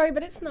 I'm sorry,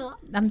 but it's not.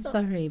 I'm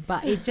sorry,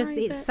 but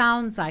it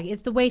sounds like,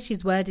 it's the way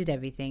she's worded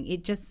everything.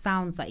 It just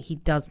sounds like he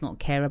does not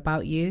care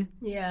about you.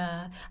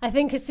 Yeah, I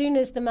think as soon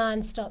as the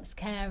man stops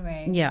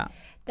caring,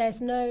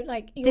 there's no,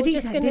 like, did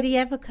he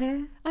ever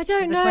care? I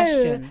don't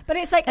know, but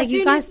it's like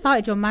you guys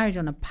started your marriage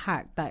on a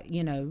pact that,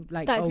 you know,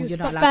 like, that you're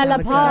not allowed fell to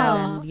have apart.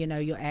 a girl, and, you know,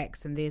 your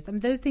ex and this. I mean,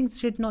 those things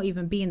should not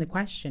even be in the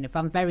question, if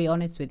I'm very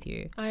honest with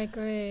you. I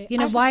agree. You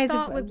know, why is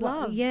it with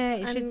love? Yeah,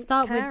 it should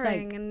start with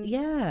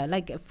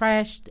like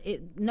fresh.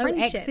 No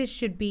friendship. exes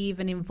should be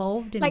even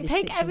involved in. Like, this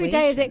take situation. every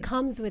day as it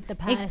comes with the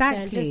person.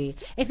 Exactly.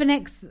 If an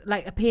ex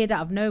like appeared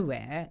out of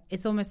nowhere,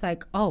 it's almost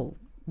like, oh,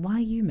 why are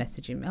you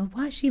messaging me? Oh,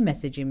 why is she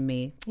messaging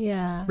me?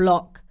 Yeah.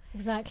 Block.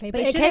 Exactly.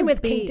 But it came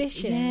with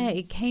conditions. Yeah,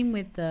 it came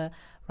with the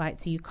right.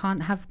 So you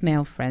can't have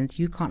male friends,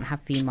 you can't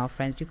have female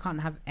friends, you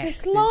can't have exes,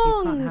 it's long.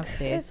 You can't have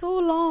this. It's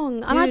all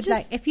long. Dude, and I just,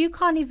 like, if you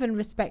can't even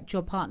respect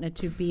your partner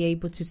to be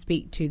able to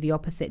speak to the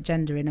opposite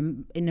gender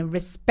in a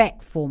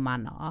respectful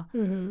manner,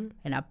 in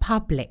a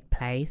public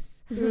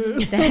place,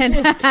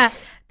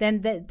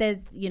 then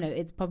there's, you know,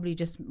 it's probably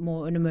just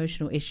more an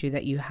emotional issue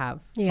that you have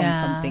from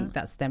something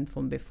that stemmed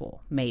from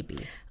before, maybe.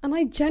 And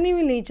I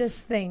genuinely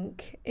just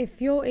think,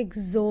 if you're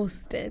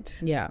exhausted,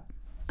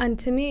 and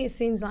to me it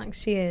seems like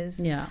she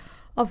is,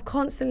 of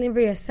constantly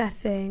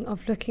reassessing,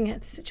 of looking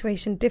at the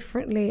situation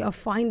differently, of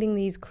finding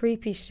these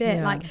creepy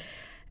shit, like,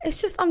 it's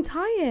just, I'm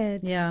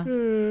tired.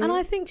 And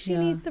I think she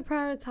needs to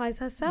prioritise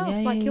herself,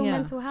 like your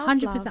mental health.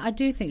 100%. Love. I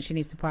do think she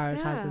needs to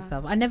prioritise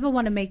herself. I never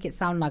want to make it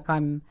sound like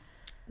I'm...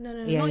 No,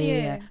 not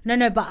you.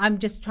 No, but I'm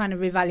just trying to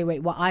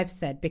reevaluate what I've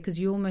said, because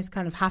you almost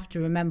kind of have to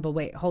remember,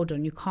 wait, hold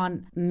on, you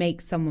can't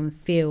make someone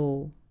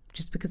feel...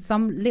 Just because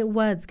some little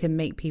words can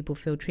make people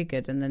feel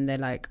triggered, and then they're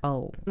like,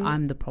 oh,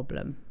 I'm the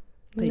problem.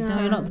 But no,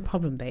 you're not the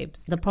problem,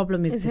 babes. The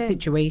problem is the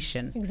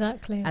situation.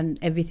 Exactly. And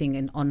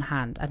everything on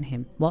hand, and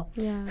him. What?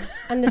 Yeah.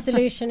 And the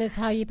solution is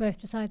how you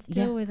both decide to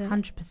deal with it.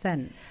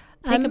 100%.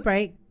 Take a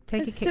break.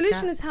 Take a kick. The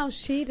solution is how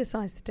she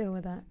decides to deal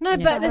with it. No,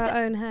 but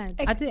her own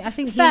head. I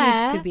think fair, he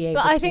needs to be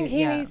able to. But I think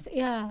he needs.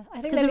 I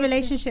think because the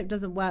relationship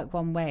doesn't work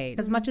one way.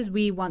 As much as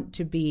we want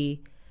to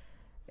be,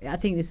 I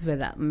think this is where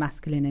that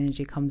masculine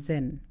energy comes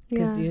in.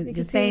 Because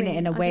you're saying it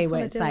in a way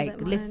where it's like,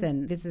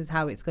 listen, this is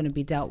how it's going to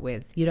be dealt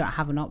with. You don't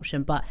have an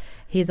option, but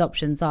his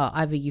options are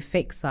either you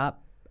fix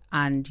up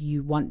and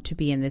you want to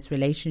be in this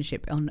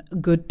relationship on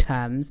good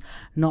terms,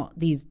 not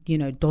these, you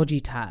know,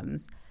 dodgy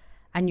terms,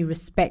 and you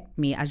respect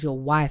me as your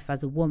wife,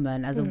 as a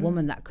woman, as a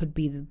woman that could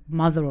be the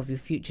mother of your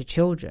future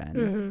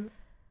children,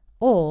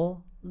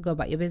 or go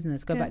about your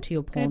business, go back to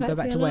your porn, go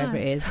back to wherever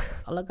it is.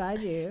 I'll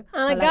guide you.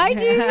 I'll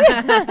guide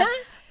you.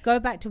 Go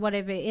back to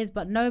whatever it is,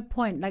 but no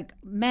point. Like,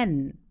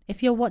 men,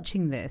 if you're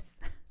watching this,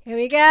 here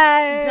we go.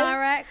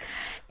 Direct.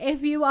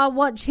 If you are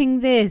watching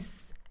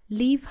this,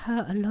 leave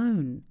her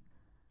alone,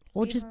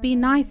 or just be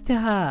nice to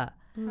her.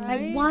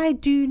 Right. Like, why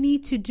do you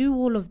need to do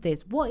all of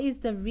this? What is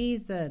the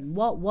reason?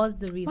 What was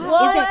the reason?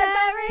 What is was it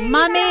the reason?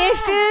 mummy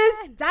issues,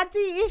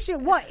 daddy issue?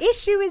 What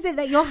issue is it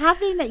that you're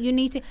having that you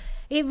need to?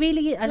 It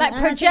really like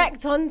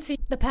project onto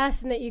the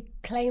person that you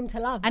claim to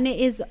love. And it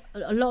is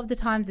a lot of the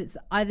times it's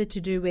either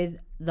to do with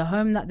the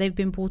home that they've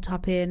been brought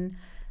up in,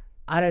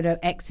 I don't know,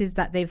 exes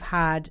that they've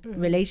had,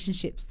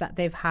 relationships that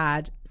they've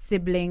had,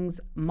 siblings,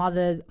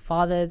 mothers,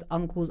 fathers,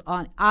 uncles,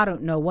 aunt. I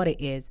don't know what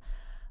it is,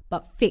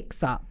 but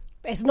fix up.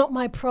 It's not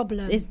my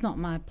problem. It's not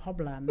my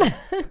problem.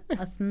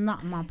 That's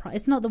not my problem.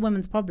 It's not the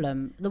women's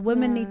problem. The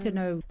women need to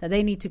know that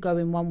they need to go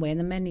in one way and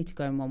the men need to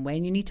go in one way,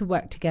 and you need to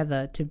work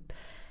together to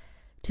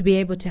be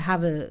able to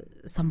have a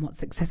somewhat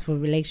successful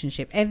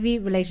relationship. Every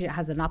relationship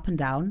has an up and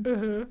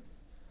down,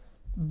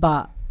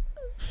 but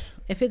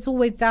if it's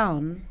always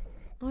down,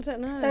 I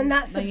don't know. Then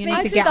that's a you big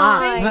need to get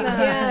up.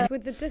 Yeah.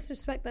 With the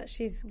disrespect that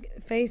she's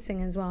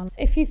facing as well.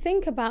 If you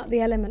think about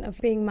the element of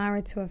being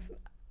married to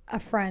a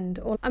friend,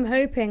 or I'm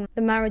hoping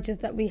the marriages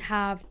that we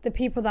have, the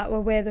people that we're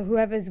with or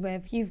whoever's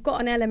with, you've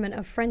got an element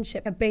of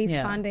friendship, a base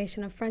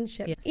foundation of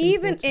friendship. Yeah,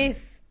 even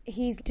if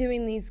he's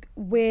doing these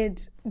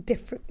weird,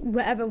 different,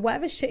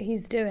 whatever shit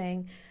he's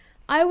doing,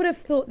 I would have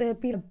thought there'd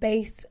be a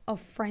base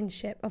of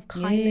friendship, of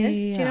kindness. Do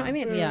you know what I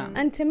mean? Yeah.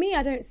 And to me,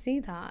 I don't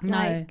see that. No.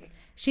 Like,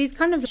 she's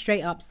kind of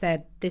straight up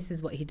said, this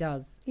is what he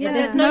does. Yeah. But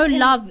there's no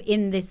love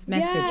in this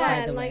message,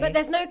 by the way. But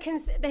there's no...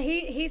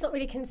 he's not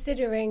really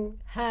considering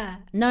her.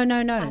 No.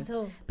 At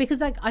all.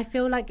 Because, like, I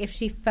feel like if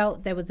she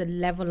felt there was a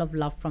level of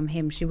love from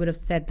him, she would have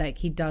said, like,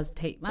 he does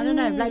take... I don't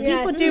know. Like,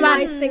 people do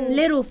nice things.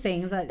 Little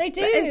things. Like, they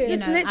do. It's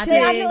just literally...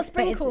 They add little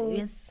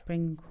sprinkles.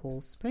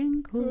 Sprinkles.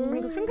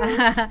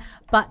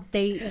 But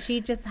she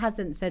just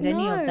hasn't said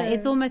any of that.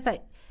 It's almost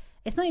like...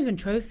 It's not even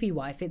trophy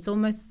wife. It's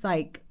almost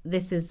like,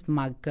 this is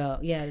my girl.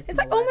 Yeah, it's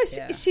like almost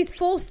she's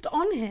forced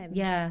on him.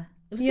 Yeah.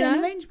 It was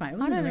an arrangement. It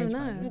wasn't I don't an know.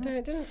 arrangement.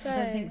 It didn't say. I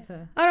don't think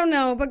so. I don't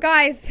know. But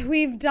guys,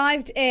 we've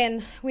dived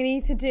in. We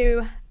need to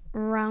do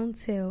round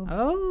 2.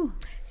 Oh.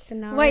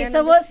 Scenario Wait,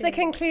 so what's 2. the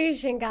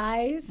conclusion,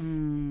 guys?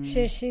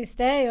 Should she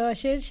stay or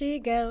should she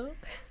go?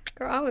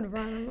 Girl, I would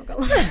run. I'm not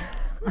gonna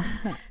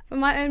lie. For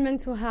my own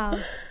mental health,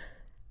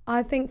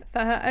 I think for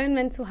her own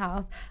mental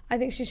health, I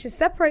think she should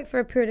separate for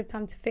a period of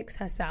time to fix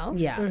herself.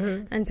 Yeah.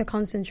 And to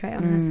concentrate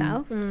on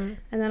herself. And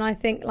then I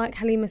think, like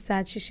Halima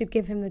said, she should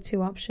give him the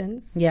 2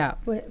 options. Yeah.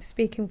 We're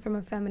speaking from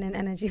a feminine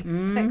energy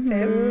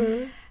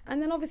perspective.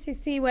 And then obviously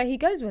see where he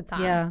goes with that.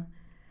 Yeah.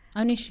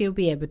 Only she'll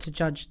be able to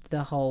judge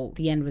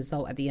the end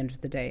result at the end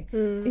of the day.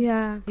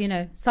 Yeah. You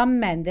know, some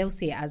men, they'll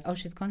see it as, oh,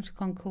 she's gone,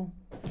 cool.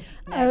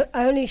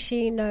 Only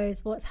she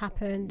knows what's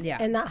happened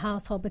in that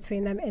household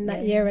between them in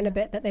that year and a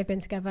bit that they've been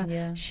together.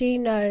 Yeah. She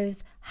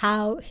knows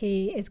how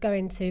he is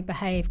going to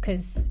behave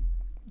because,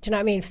 do you know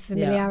what I mean?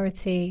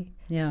 Familiarity.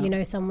 Yeah. You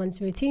know someone's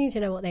routines,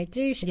 you know what they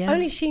do.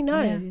 Only she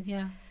knows.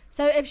 Yeah.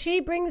 So if she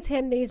brings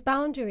him these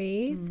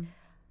boundaries,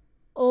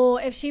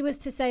 or if she was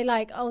to say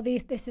like, oh,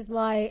 this is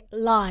my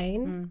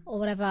line or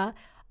whatever,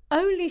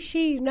 only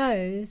she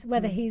knows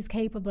whether he's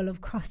capable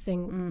of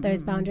crossing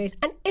those boundaries.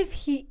 And if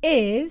he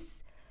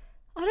is,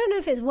 I don't know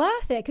if it's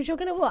worth it, because you're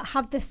going to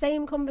have the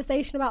same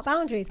conversation about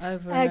boundaries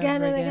over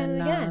again and again and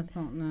no, again. It's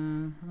not,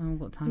 no, I haven't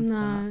got time for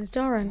that. No, it's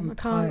jarring. I'm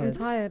tired.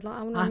 Like,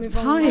 I'm move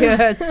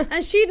tired. On.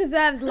 And she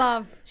deserves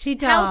love. She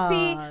does.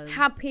 Healthy,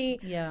 happy,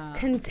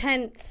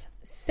 content,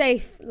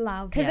 safe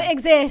love. Because it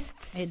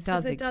exists. It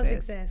does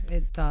exist.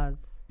 It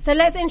does. So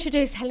let's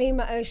introduce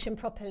Halima Ocean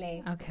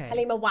properly. Okay.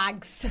 Halima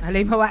Wags.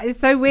 It's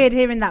so weird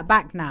hearing that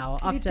back now.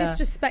 We After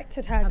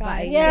disrespected her,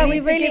 guys. Yeah, we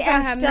we really give her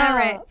effed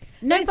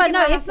merits. No, but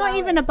no, it's not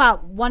even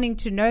about wanting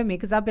to know me,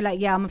 because I'll be like,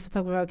 yeah, I'm a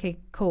photographer. Okay,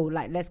 cool.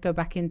 Like, let's go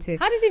back into...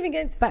 How did you even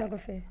get into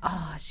photography?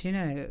 Oh, you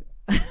know...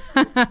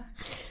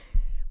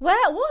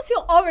 What's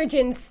your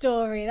origin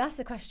story? That's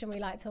a question we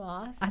like to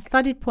ask. I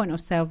studied point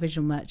of sale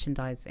visual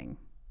merchandising.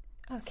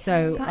 Okay.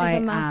 So That is a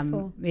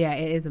mouthful. Yeah,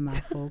 it is a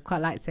mouthful.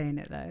 Quite like saying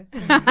it though.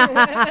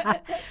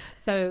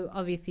 So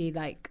obviously,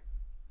 like,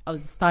 I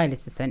was a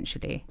stylist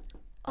essentially.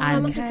 Oh,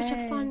 that must be such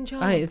a fun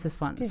job. Oh, it's a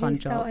fun Did fun you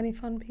job. sell any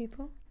fun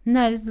people?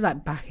 No, this is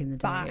like back in the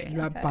day.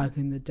 Back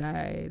in the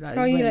day. Like,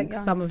 Girl, you when look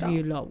young, some stop. of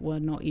you lot were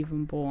not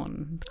even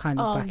born, kind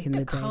of back in the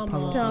day.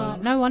 Probably.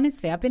 Stop. No,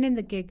 honestly, I've been in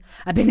the gig.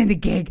 I've been in the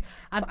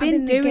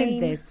doing game.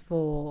 this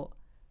for,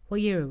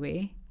 what year are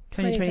we?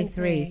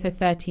 2023. So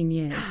 13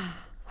 years.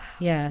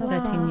 Yeah,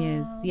 13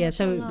 years. Yeah,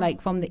 so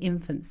like from the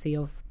infancy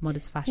of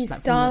modest fashion. So you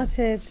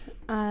started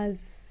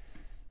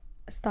as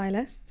a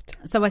stylist?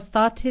 So I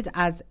started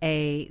as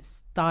a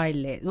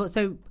stylist. Well,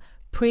 so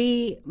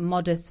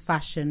pre-modest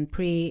fashion,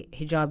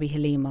 pre-hijabi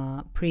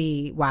Halima,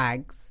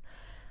 pre-wags,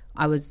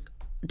 I was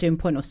doing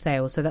point of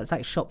sale. So that's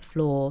like shop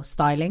floor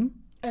styling.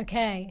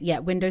 Okay. Yeah,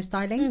 window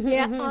styling.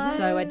 Yeah.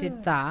 So I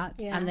did that.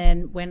 Yeah. And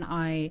then when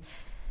I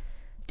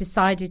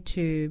decided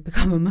to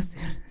become a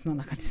Muslim, it's not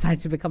like I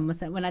decided to become a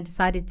Muslim. When I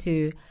decided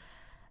to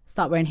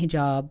start wearing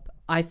hijab,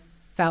 I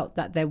felt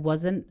that there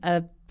wasn't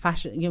a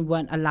fashion, you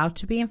weren't allowed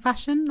to be in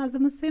fashion as a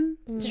Muslim.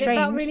 It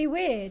felt really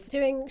weird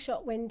doing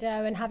shop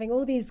window and having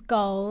all these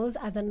goals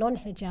as a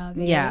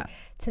non-hijabi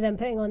to then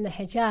putting on the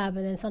hijab,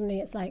 and then suddenly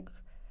it's like,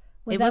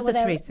 were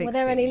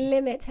there any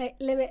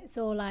limits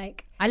or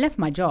like? I left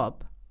my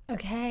job.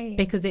 Okay.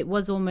 Because it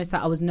was almost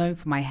like I was known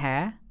for my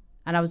hair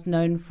and I was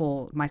known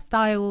for my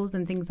styles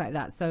and things like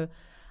that. So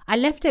I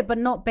left it, but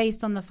not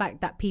based on the fact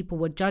that people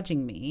were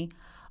judging me.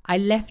 I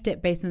left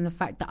it based on the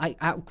fact that I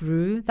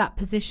outgrew that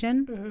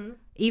position. Mm-hmm.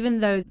 Even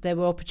though there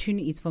were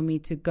opportunities for me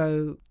to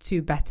go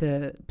to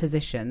better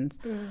positions,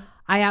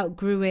 I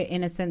outgrew it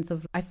in a sense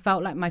of I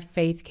felt like my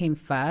faith came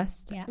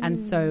first. Yeah. And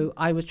so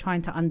I was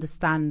trying to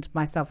understand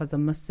myself as a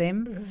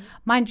Muslim. Mm-hmm.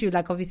 Mind you,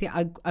 like obviously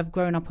I've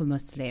grown up a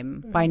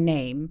Muslim by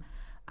name.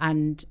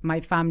 And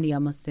my family are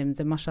Muslims,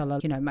 and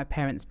mashallah, you know, my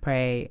parents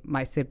pray,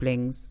 my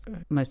siblings,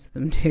 most of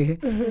them do.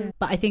 Mm-hmm.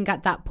 But I think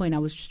at that point I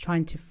was just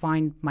trying to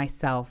find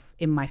myself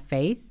in my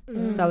faith.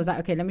 Mm. So I was like,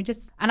 okay, let me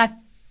just, and I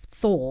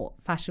thought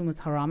fashion was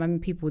haram. I mean,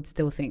 people would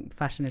still think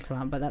fashion is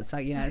haram, but that's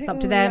like, you know, it's up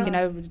to them, you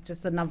know,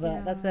 just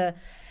another, that's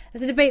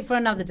a debate for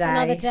another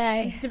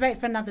day. Debate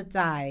for another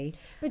day.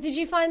 But did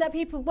you find that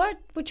people were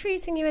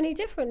treating you any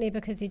differently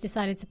because you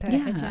decided to put a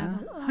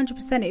hijab on?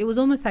 100%. It was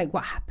almost like,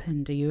 what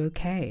happened? Are you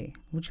okay?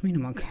 What do you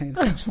mean I'm okay?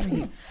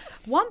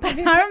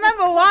 I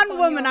remember one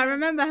woman, I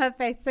remember her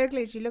face so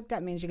clearly. She looked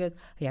at me and she goes,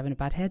 are you having a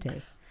bad head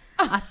day?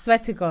 I swear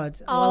to God.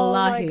 Oh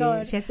wallahi. My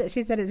God. She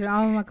said it to me.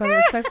 Oh my God,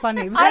 it's so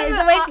funny. That is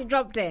the way she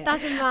dropped it.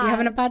 That's mad. Are you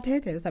having a bad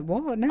head day? It was like,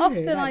 what? No.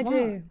 Often like, I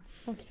do.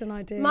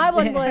 My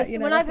one was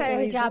when I put a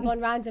hijab on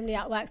randomly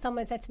at work,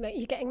 someone said to me, are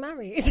you getting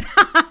married?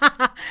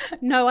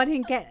 No, I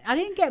didn't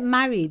get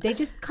married. They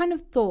just kind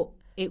of thought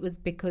it was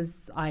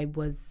because I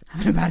was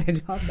having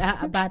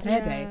a bad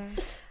hair day.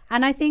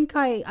 And I think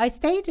I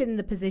stayed in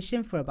the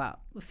position for about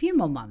a few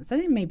more months. I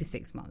think maybe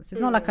 6 months.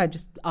 It's not like I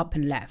just up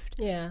and left.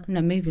 Yeah.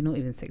 No, maybe not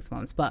even 6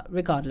 months. But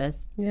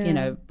regardless, you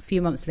know, a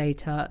few months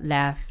later,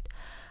 left.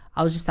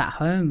 I was just at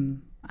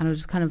home. And I was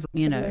just kind of,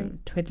 you know,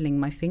 twiddling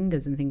my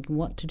fingers and thinking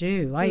what to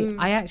do.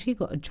 I actually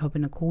got a job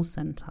in a call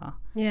centre.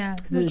 Yeah.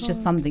 Because it was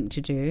just something to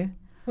do.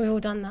 We've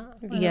all done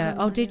that.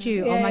 Did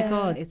you? Yeah. Oh my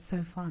God, it's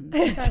so fun.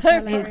 It's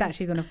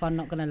actually kind of fun,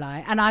 not going to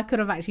lie. And I could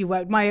have actually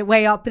worked my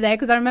way up there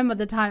because I remember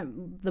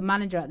the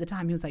manager at the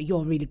time, he was like,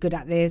 you're really good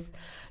at this.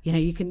 You know,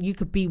 you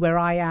could be where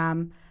I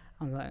am.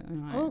 I was like,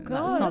 oh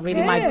God, that's not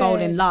really my goal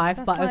in life,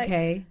 but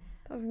okay.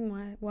 That was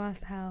my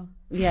worst hell.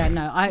 Yeah,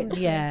 no,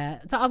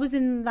 So I was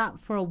in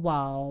that for a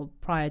while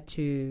prior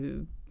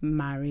to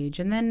marriage.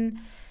 And then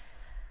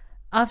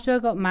after I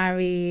got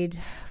married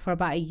for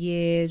about a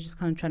year, just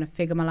kind of trying to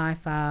figure my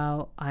life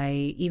out,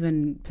 I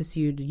even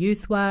pursued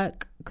youth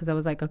work because I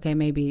was like, okay,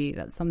 maybe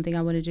that's something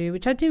I want to do,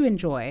 which I do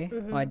enjoy,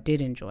 or I did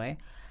enjoy.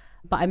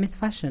 But I miss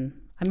fashion.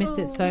 I missed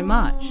it so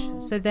much.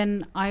 So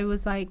then I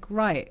was like,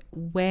 right,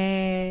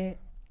 where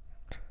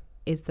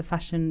is the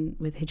fashion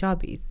with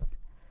hijabis?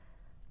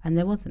 And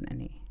there wasn't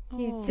any.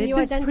 So you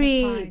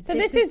identified. So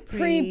this is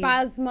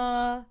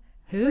pre-Basma.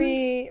 Who?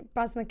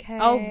 Pre-Basma K.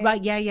 Oh,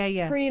 right,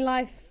 yeah.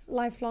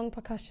 Lifelong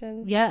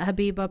percussions. Yeah,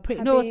 Habiba.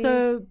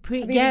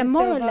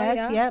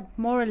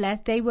 More or less.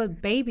 They were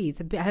babies.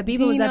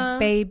 Habiba was a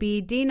baby.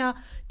 Dina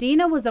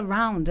was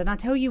around. And I'll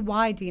tell you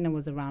why Dina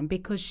was around.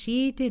 Because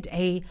she did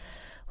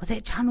was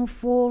it Channel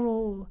 4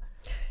 or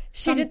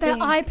She did the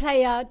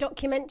iPlayer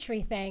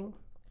documentary thing.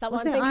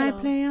 Was it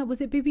iPlayer?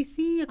 Was it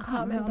BBC? I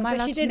can't remember.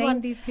 But she did one,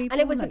 these people? And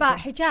it was about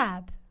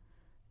hijab,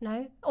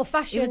 no? Or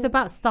fashion? It was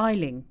about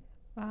styling.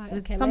 Right, it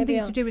was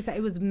something to do with that.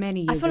 It was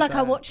many years ago. I feel like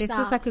I watched this that.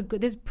 Was like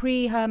this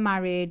pre her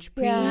marriage.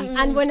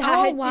 And when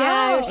her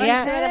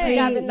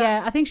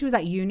I think she was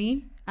at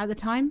uni at the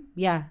time.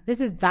 Yeah, this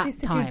is that time. She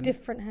used to do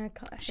different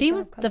haircuts. She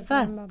was the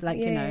first,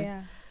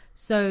 Yeah.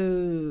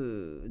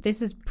 So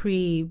this is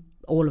pre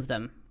all of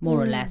them,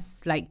 more or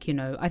less. Like, you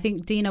know, I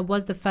think Dina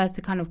was the first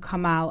to kind of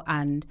come out,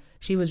 and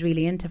she was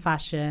really into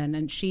fashion,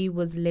 and she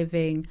was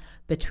living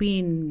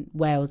between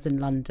Wales and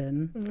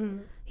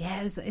London.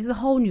 Yeah, it was a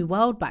whole new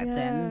world back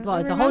then. Well,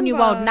 it's a whole new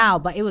world now,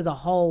 but it was a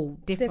whole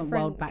different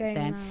world back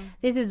then. Now.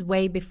 This is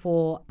way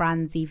before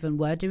brands even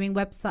were doing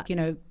website, you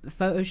know,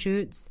 photo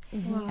shoots.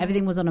 Wow.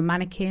 Everything was on a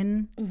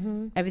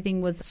mannequin.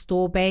 Everything was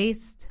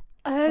store-based.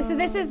 Oh, so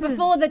this is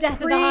before the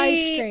death of the high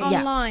street.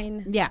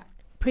 Online. Yeah,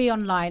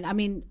 pre-online. I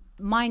mean,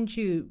 mind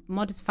you,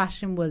 modest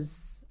fashion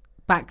was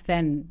back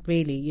then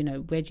really, you know,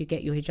 where'd you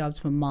get your hijabs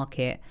from?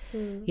 Market.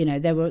 You know,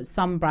 there were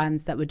some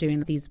brands that were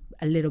doing these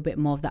a little bit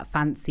more of that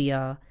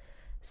fancier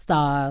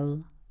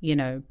style, you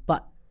know,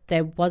 but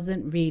there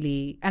wasn't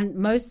really, and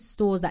most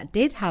stores that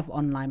did have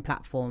online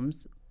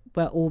platforms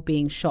were all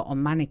being shot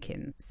on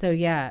mannequins. So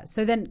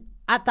then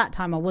at that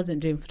time I wasn't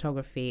doing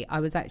photography. I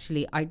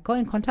got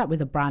in contact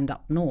with a brand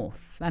up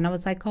north, and I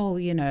was like, oh,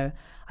 you know,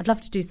 I'd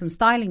love to do some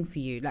styling for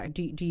you. Like,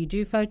 do you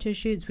do photo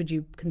shoots? Would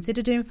you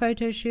consider doing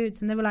photo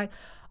shoots? And they were like,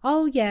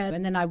 oh yeah.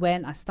 And then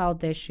I styled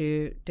their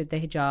shoot, did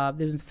the hijab.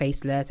 There was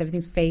faceless.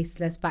 Everything's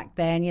faceless back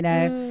then, you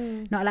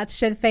know, not allowed to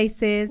show the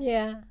faces.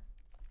 Yeah.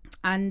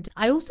 And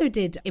I also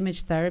did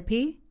image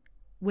therapy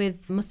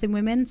with Muslim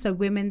women, so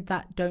women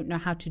that don't know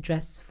how to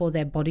dress for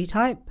their body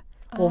type,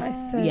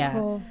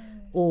 cool.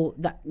 Or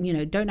that, you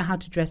know, don't know how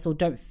to dress or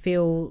don't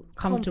feel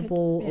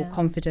comfortable or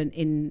confident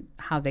in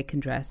how they can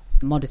dress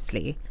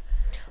modestly.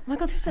 Oh my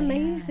God, this is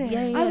amazing.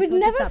 I would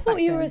never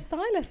thought you were a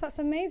stylist. That's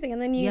amazing.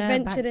 And then you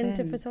ventured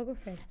into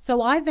photography.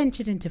 So I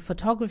ventured into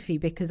photography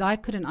because I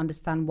couldn't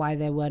understand why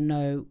there were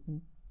no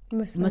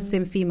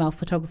Muslim female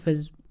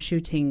photographers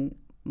shooting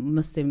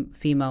Muslim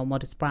female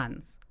modest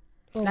brands.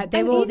 Like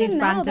there were all these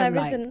random,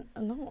 there isn't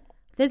a lot.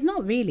 There's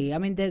not really. I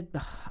mean,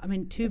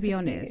 to be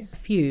honest,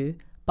 few,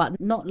 but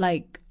not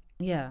like.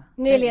 Yeah.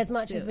 Nearly as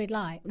much as we'd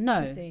like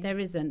to see. There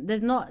isn't.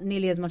 There's not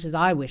nearly as much as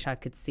I wish I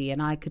could see and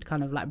I could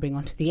kind of like bring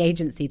onto the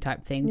agency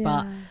type thing. Yeah.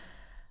 But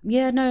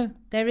yeah, no,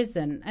 there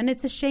isn't. And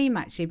it's a shame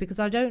actually because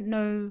I don't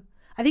know.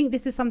 I think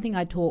this is something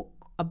I talk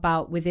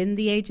about within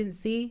the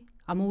agency.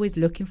 I'm always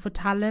looking for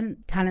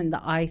talent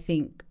that I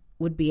think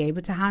would be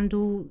able to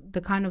handle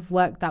the kind of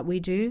work that we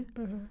do.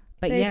 Mm-hmm.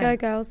 But there you go,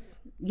 girls.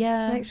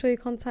 Yeah. Make sure you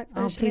contact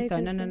Ocean Please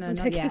don't. No,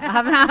 not yet. I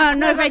have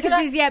no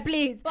vacancies yet,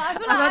 please.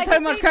 I've got so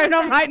much going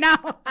on right now.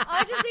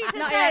 I just need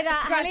to say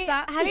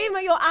that,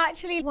 Halima, you're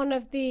actually one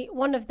of the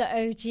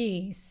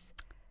OGs.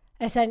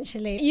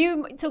 Essentially,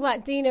 you talk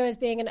about Dina as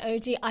being an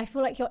OG. I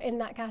feel like you're in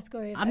that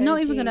category. I'm not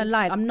even gonna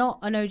lie. I'm not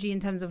an OG in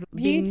terms of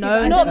being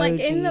known. Not like OG,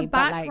 in the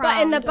background.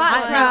 But in the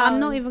background, I'm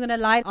not even gonna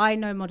lie. I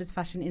know modest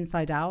fashion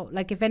inside out.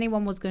 Like if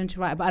anyone was going to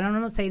write, but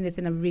I'm not saying this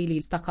in a really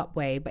stuck-up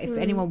way. But if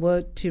anyone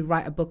were to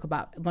write a book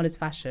about modest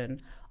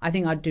fashion, I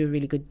think I'd do a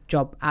really good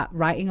job at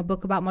writing a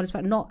book about modest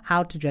fashion, not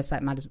how to dress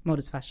like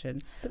modest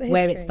fashion,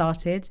 where it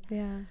started.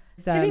 Yeah.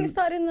 So, do you think it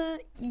started in the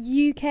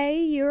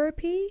UK,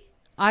 Europe?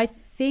 I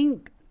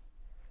think.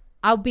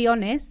 I'll be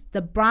honest,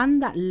 the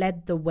brand that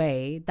led the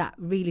way, that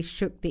really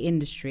shook the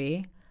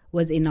industry,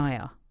 was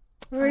Inaya.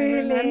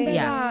 Really?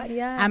 Yeah.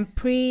 Yes.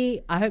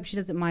 And I hope she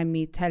doesn't mind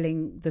me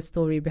telling the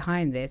story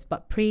behind this,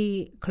 but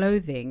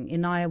pre-clothing,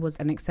 Inaya was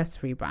an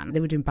accessory brand. They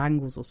were doing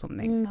bangles or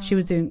something. She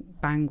was doing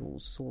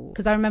bangles.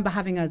 Because I remember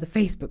having her as a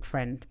Facebook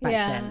friend back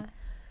then.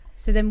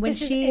 So then when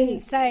Is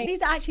insane.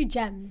 These are actually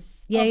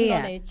gems of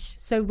knowledge.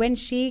 So when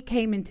she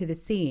came into the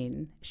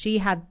scene, she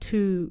had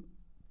 2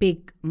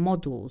 big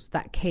models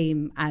that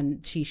came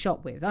and she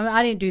shot with. I mean,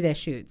 I didn't do their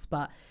shoots,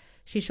 but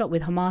she shot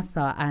with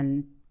Hamasa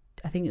and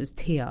I think it was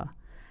Tia,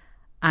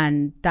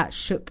 and that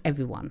shook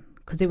everyone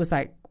because it was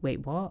like,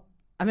 wait, what?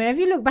 I mean, if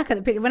you look back at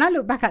the picture, when I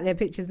look back at their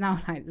pictures now,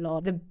 like,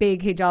 Lord, the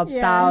big hijab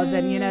styles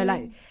and, you know,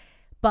 like,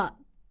 but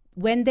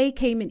when they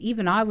came in,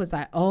 even I was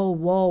like, oh,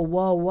 whoa,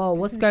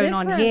 what's going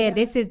on here?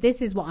 Yeah.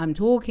 This is what I'm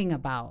talking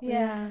about.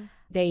 Yeah.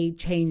 They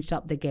changed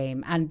up the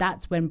game, and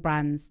that's when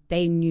brands,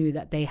 they knew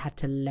that they had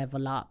to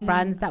level up.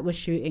 Brands that were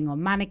shooting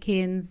on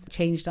mannequins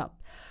changed up.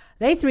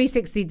 They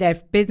 360'd their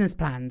business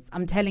plans,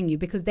 I'm telling you,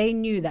 because they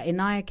knew that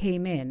Inaya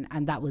came in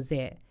and that was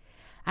it.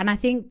 And I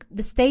think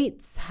the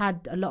States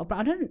had a lot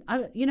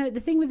of, you know, the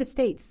thing with the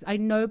States, I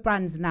know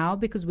brands now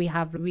because we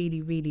have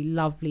really, really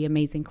lovely,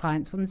 amazing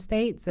clients from the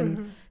States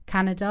and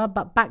Canada.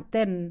 But back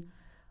then,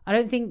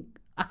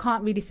 I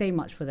can't really say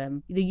much for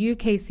them. The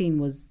UK scene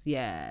was,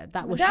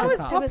 that was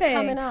popping.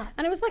 Coming up.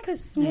 And it was like a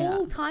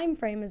small time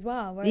frame as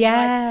well.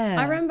 Yeah.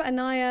 Like, I remember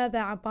Inaya,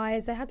 their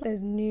abayas, they had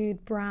those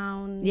nude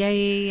browns.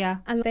 Yeah.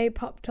 And they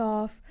popped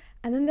off.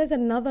 And then there's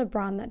another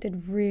brand that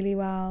did really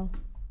well.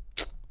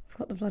 I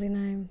forgot the bloody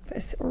name. But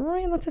it's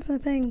right on the tip of the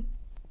thing.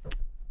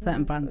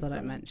 Certain brands I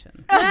don't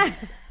mention. Okay,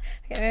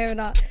 maybe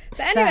not.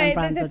 But anyway,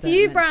 there's a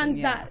few brands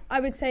that I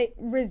would say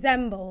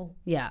resemble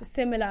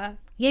similar.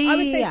 I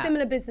would say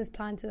similar business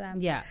plan to them.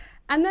 Yeah.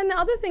 And then the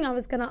other thing I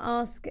was going to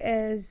ask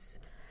is,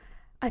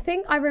 I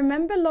think I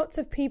remember lots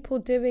of people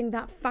doing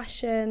that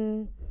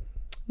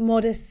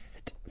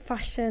modest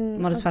fashion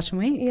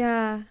week.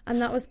 Yeah.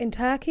 And that was in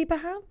Turkey,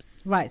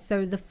 perhaps? Right.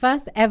 So the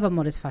first ever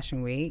modest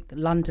fashion week,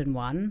 London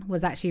one,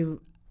 was actually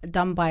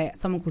done by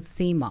someone called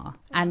Seema,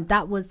 and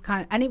that was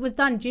and it was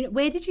done.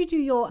 Where did you do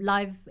your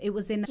live? It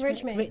was in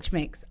Rich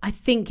Mix. I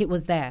think it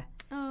was there.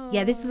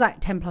 Yeah, this is like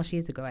 10 plus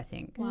years ago, I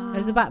think. Wow. It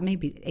was about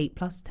maybe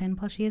 10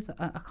 plus years.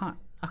 I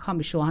can't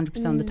be sure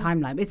 100% on the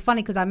timeline. It's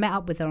funny because I met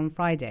up with her on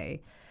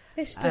Friday.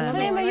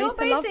 Halima, you're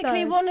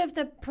basically one of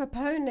the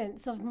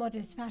proponents of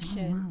modest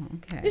fashion. Oh, wow,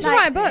 okay. You should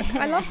write a book.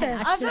 I love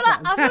this. I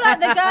feel like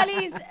the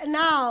girlies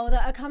now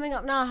that are coming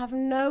up now have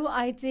no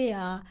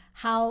idea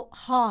how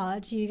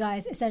hard you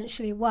guys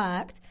essentially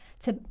worked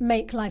to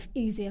make life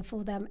easier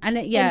for them in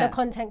the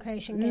content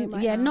creation game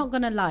right now. Not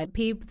gonna lie,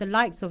 people, the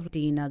likes of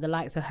Dina, the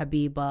likes of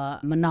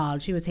Habiba,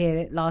 Manal, she was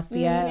here last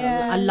year.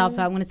 I love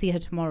her. I'm gonna see her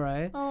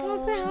tomorrow.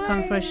 She's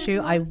coming for a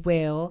shoot. I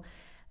will.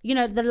 You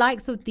know, the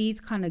likes of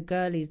these kind of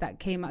girlies that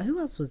came out. Who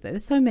else was there?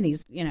 There's so many,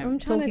 you know, I'm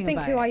trying to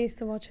think who I used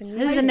to watch.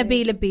 There's a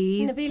Nabila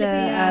Bees.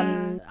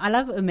 I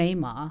love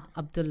Umayma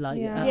Abdullah.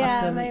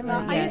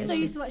 Umayma. I also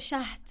used to watch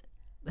Shahd.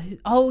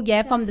 Oh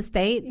yeah, from the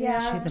States.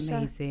 Yeah, she's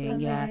amazing.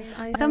 Nice.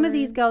 Some of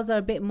these girls are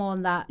a bit more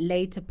on that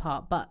later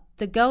part, but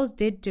the girls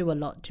did do a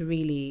lot to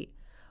really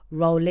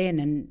roll in,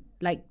 and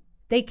like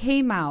they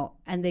came out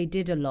and they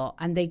did a lot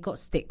and they got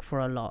stick for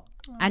a lot.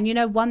 And you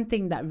know, one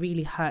thing that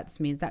really hurts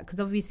me is that, because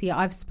obviously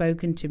I've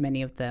spoken to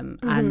many of them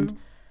and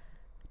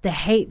the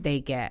hate they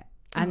get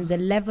and the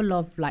level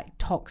of like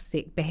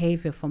toxic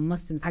behavior from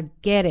Muslims. I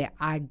get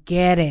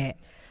it.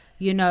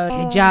 You know,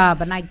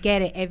 hijab, and I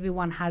get it.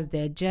 Everyone has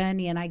their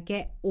journey, and I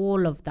get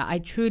all of that. I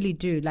truly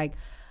do. Like,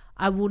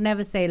 I will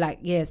never say like,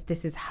 yes,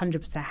 this is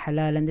 100%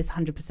 halal and this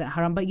 100%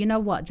 haram. But you know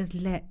what? Just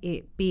let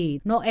it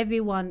be. Not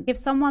everyone. If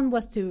someone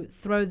was to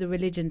throw the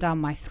religion down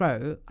my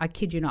throat, I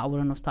kid you not, I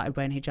wouldn't have started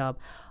wearing hijab.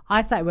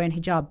 I started wearing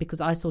hijab because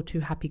I saw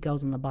 2 happy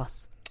girls on the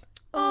bus.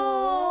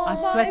 Oh, I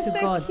swear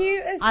to God.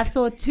 Cutest. I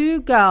saw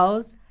 2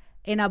 girls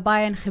in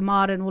abaya and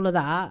khimar and all of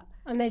that.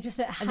 And they just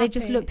looked happy. They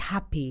just looked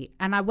happy.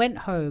 And I went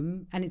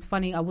home, and it's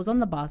funny, I was on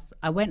the bus,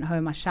 I went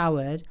home, I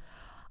showered,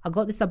 I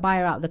got this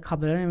abaya out of the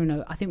cupboard, I don't even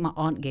know, I think my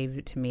aunt gave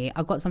it to me.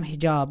 I got some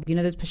hijab, you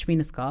know those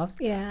pashmina scarves?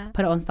 Yeah.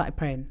 Put it on, started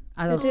praying.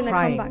 They're doing a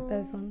comeback,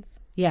 those ones.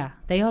 Yeah,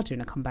 they are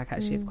doing a comeback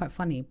actually, it's quite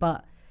funny.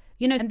 But,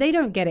 you know, and they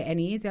don't get it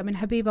any easier. I mean,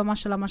 Habiba,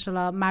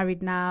 mashallah,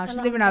 married now. She's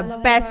living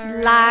her best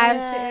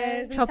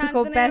life.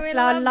 Tropical best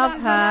life, I love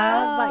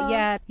her. But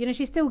yeah, you know,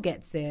 she still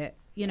gets it.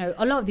 You know,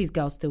 a lot of these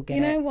girls still get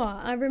it. You know what?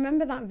 I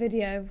remember that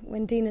video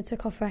when Dina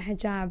took off her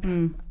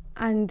hijab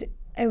and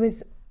it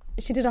was,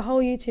 she did a whole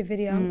YouTube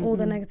video on all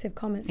the negative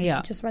comments. And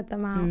she just read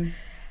them out.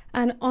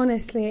 And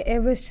honestly,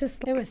 it was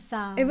just... It was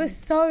sad. It was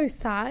so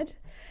sad.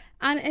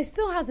 And it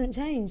still hasn't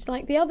changed.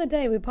 Like the other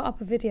day, we put up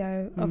a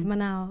video of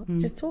Manal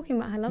just talking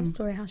about her love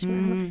story, how she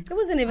met her mum. It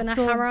wasn't even a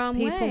haram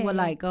way. People were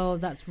like, oh,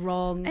 that's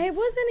wrong. It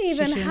wasn't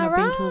even she shouldn't haram.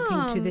 have been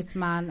talking to this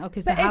man.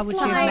 Okay, so but how would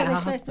she have met her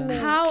husband?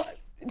 How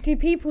do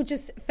people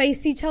just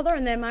face each other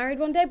and they're married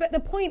one day? But the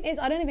point is,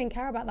 I don't even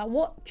care about that.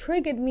 What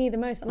triggered me the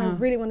most, and I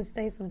really want to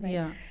say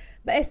something,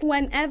 but it's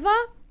whenever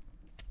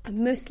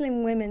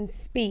Muslim women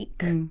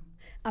speak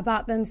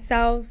about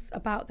themselves,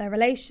 about their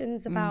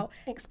relations, about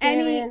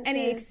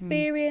any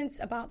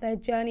experience, about their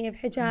journey of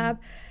hijab,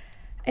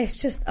 it's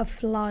just a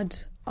flood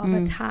of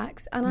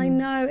attacks. And I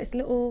know it's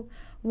little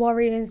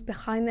warriors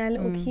behind their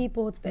little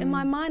keyboards, but in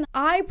my mind,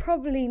 I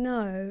probably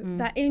know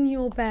that in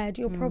your bed,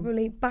 you're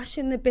probably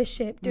bashing the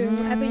bishop,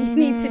 doing whatever you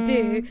need to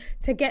do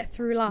to get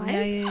through life,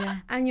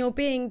 and you're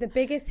being the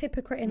biggest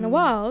hypocrite in the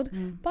world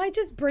by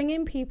just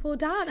bringing people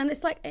down. And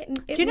it's like, it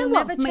do you know will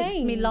what never makes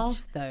change. me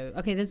laugh though?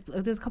 Okay, there's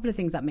a couple of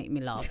things that make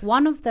me laugh.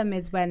 One of them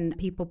is when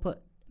people put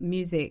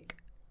music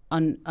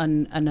on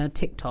a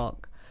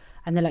TikTok.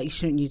 And they're like, you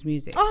shouldn't use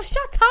music. Oh,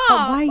 shut up!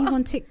 But why are you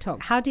on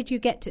TikTok? How did you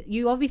get to?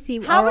 You obviously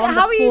are on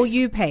the For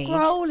You page.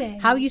 Scrolling?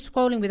 How are you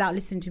scrolling without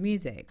listening to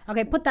music?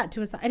 Okay, put that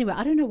to us. Anyway,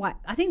 I don't know why.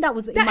 I think that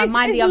was in my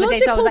mind the other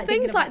day. So I was like,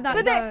 things like that.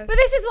 But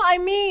this is what I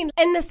mean.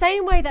 In the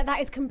same way that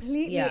is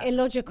completely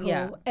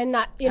illogical, and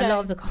that a lot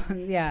of the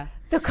comments,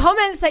 the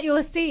comments that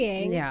you're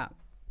seeing,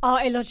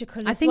 are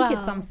illogical. I think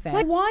it's unfair.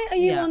 Like, why are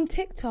you on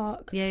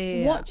TikTok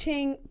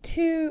watching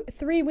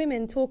 2-3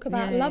 women talk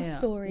about love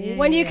stories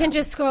when you can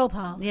just scroll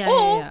past?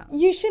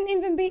 You shouldn't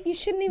even be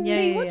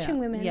watching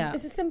women.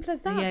 It's as simple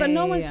as that. But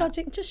no one's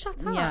judging. Just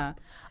shut up. Yeah,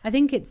 I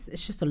think it's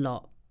just a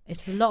lot.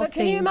 It's a lot of things.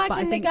 But can you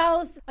imagine the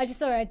girls?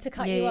 Sorry to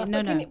cut you off.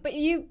 No. But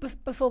you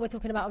before we're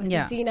talking about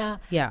obviously Dina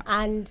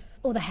and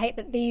all the hate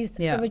that these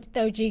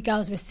OG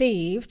girls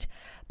received,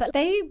 but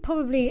they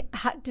probably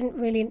didn't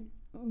really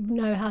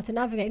know how to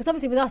navigate, because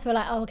obviously with us we're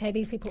like, oh, okay,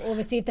 these people all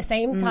receive the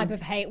same type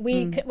of hate,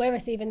 we're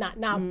receiving that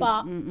now,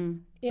 but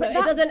you know,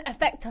 it doesn't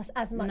affect us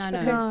as much.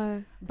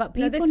 But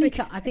people need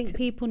to, I think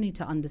people need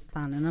to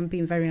understand, and I'm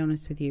being very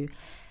honest with you,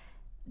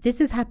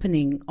 this is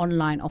happening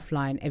online,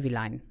 offline, every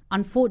line.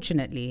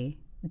 Unfortunately,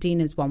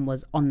 Dina's one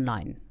was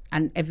online,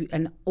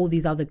 and all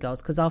these other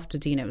girls, because after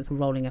Dina it was a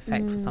rolling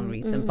effect for some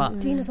reason, but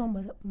Dina's one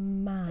was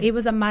mad. It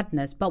was a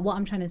madness. But what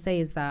I'm trying to say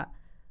is that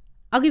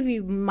I'll give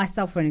you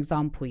myself for an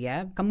example,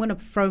 I'm going to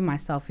throw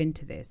myself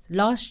into this.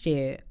 Last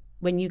year,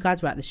 when you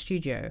guys were at the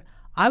studio,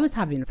 I was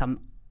having some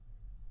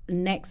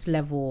next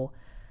level...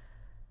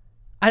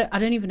 I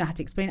don't even know how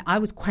to explain it. I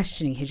was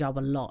questioning hijab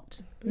a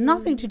lot.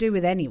 Nothing to do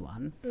with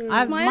anyone.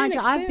 I've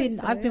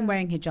been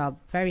wearing hijab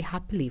very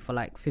happily for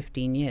like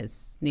 15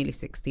 years, nearly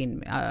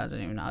 16. I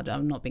don't even know.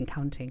 I've not been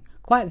counting.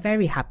 Quite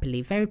very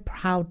happily, very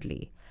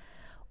proudly.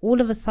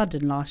 All of a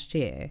sudden last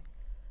year,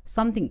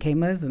 something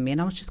came over me and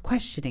I was just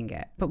questioning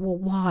it. But well,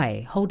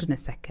 why? Hold on a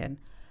second.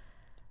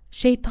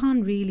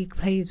 Shaitan really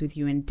plays with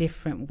you in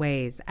different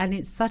ways. And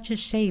it's such a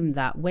shame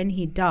that when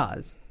he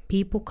does,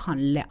 people can't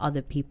let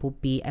other people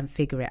be and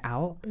figure it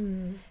out.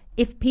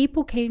 If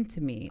people came to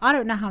me, I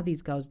don't know how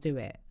these girls do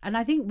it. And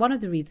I think one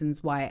of the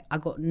reasons why I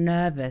got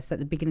nervous at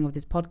the beginning of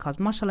this podcast,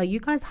 mashallah, you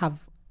guys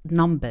have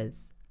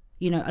numbers.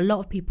 You know, a lot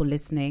of people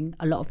listening,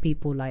 a lot of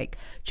people like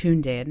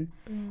tuned in.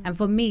 And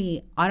for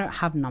me, I don't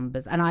have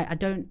numbers and I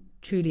don't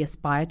truly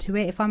aspire to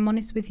it, if I'm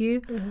honest with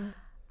you.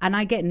 And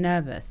I get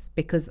nervous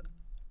because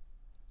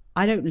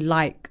I don't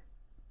like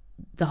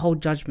the whole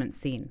judgment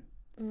scene.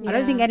 I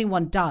don't think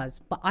anyone does,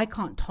 but I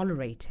can't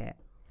tolerate it.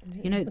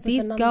 You know,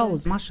 these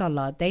girls,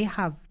 mashallah, they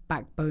have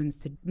backbones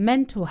to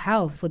mental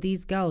health. For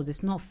these girls,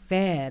 it's not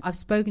fair. I've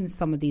spoken to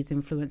some of these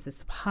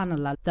influencers,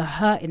 subhanallah, the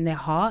hurt in their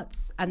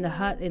hearts looks and the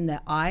hurt in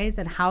their eyes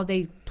and how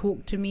they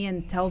talk to me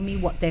and tell me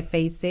what they're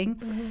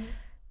facing.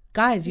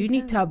 Guys, you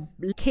need to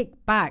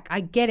kick back. I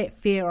get it,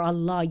 fear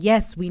Allah.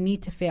 Yes, we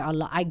need to fear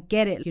Allah. I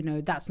get it, you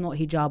know, that's not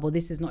hijab, or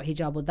this is not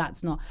hijab, or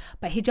that's not.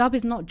 But hijab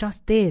is not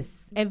just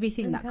this.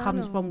 Everything that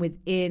comes from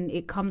within,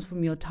 it comes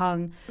from your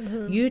tongue.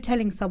 You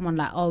telling someone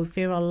like, oh,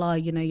 fear Allah,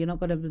 you know, you're not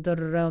going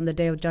to on the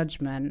day of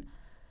judgment.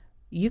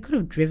 You could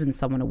have driven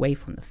someone away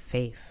from the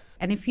faith.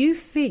 And if you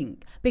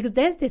think, because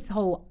there's this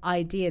whole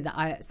idea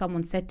that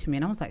someone said to me,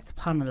 and I was like,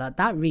 subhanAllah,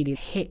 that really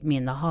hit me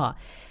in the heart.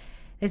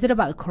 They said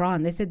about the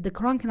Quran, they said the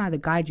Quran can either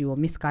guide you or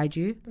misguide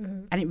you.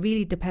 And it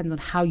really depends on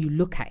how you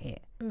look at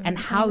it and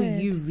how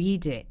you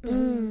read it.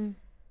 And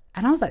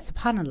I was like,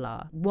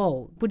 subhanAllah,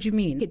 whoa, what do you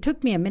mean? It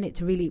took me a minute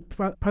to really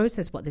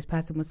process what this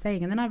person was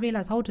saying. And then I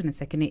realized, hold on a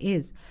second, it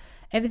is.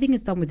 Everything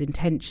is done with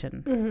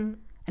intention.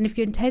 And if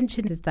your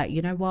intention is that,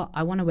 you know what,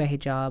 I want to wear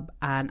hijab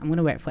and I'm going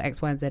to wear it for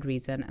X, Y, and Z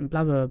reason and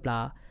blah, blah, blah,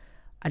 blah,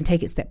 and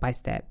take it step by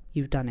step,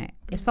 you've done it.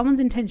 If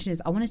someone's intention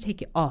is, I want to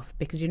take it off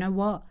because you know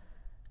what,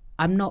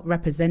 I'm not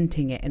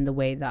representing it in the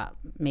way that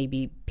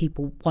maybe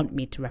people want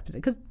me to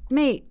represent. Because,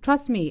 mate,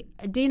 trust me,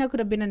 Adina could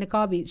have been a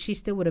niqabi. She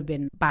still would have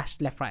been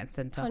bashed left, right, and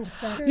centre.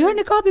 100%. You're a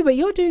niqabi, but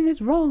you're doing this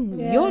wrong.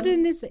 Yeah. You're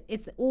doing this.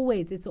 It's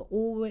always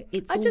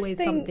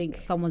something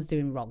someone's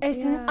doing wrong.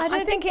 I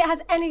don't think it has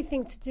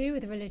anything to do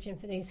with religion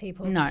for these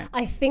people. No.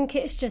 I think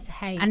it's just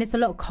hate. And it's a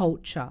lot of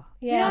culture.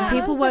 Yeah. And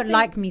people won't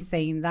like me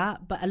saying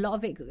that, but a lot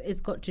of it is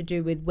got to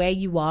do with where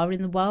you are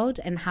in the world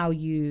and how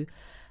you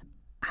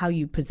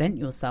present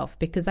yourself.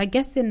 Because I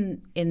guess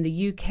in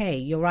the UK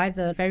you're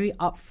either very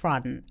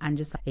upfront and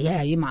just like,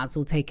 yeah, you might as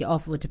well take it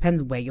off. Well, it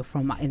depends on where you're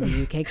from in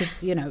the UK,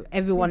 because you know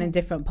everyone in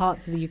different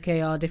parts of the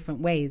UK are different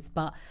ways.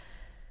 But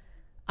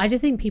I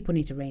just think people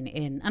need to rein it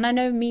in. And I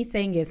know me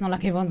saying it's not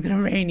like everyone's going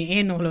to rein it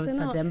in all of a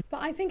sudden.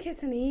 But I think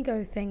it's an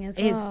ego thing as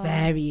well. It's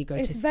very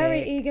egotistic. It's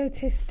very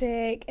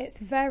egotistic. It's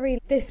very,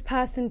 this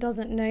person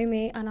doesn't know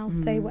me and I'll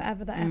say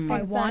whatever the F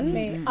I want.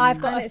 I've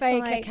got a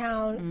fake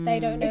account. They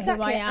don't know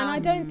who I am. And I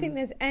don't think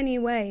there's any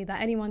way that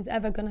anyone's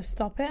ever going to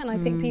stop it. And I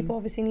think people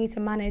obviously need to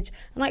manage.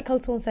 And like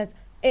Kulthum says,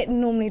 it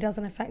normally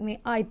doesn't affect me.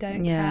 I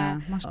don't care.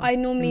 I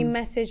normally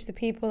message the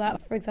people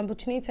that, for example,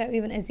 Chinita or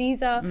even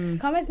Aziza.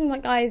 Come message them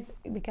like, guys,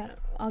 we get.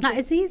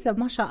 Aziza,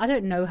 mashallah, I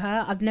don't know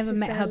her. I've never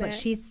met her, but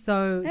she's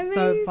so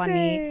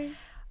funny.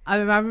 I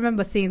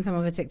remember seeing some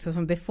of her TikToks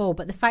from before,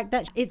 but the fact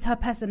that it's her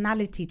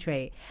personality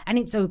trait and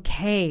it's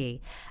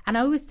okay. And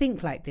I always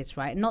think like this,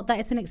 right? Not that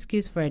it's an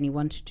excuse for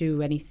anyone to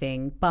do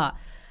anything, but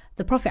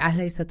the Prophet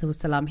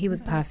ﷺ, he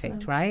was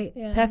perfect, right?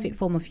 Yeah. Perfect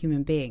form of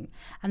human being.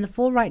 And the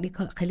four rightly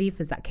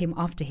Khalifas that came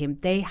after him,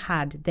 they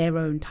had their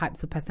own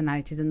types of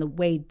personalities and the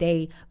way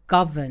they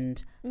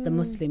governed the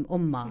Muslim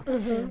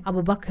Ummah.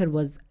 Abu Bakr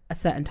was a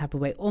certain type of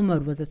way. Umar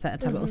was a certain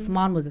type of way.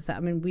 Uthman was a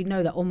certain... I mean, we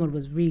know that Umar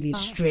was really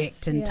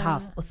strict and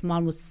tough.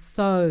 Uthman was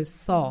so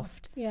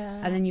soft.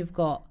 Yeah. And then you've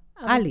got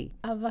Ali.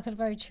 Abu Bakr,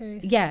 very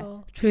truthful. Yeah,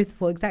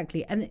 truthful,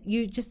 exactly. And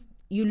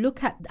you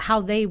look at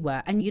how they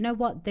were, and you know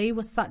what? They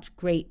were such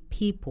great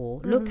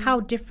people. Look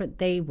how different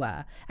they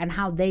were and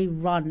how they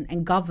run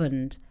and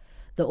governed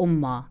the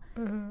Ummah.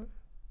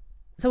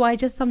 So I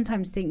just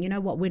sometimes think, you know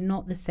what? We're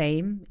not the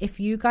same. If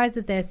you guys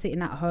are there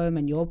sitting at home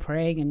and you're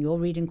praying and you're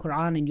reading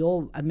Quran and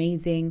you're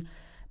amazing,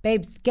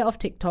 babes, get off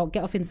TikTok,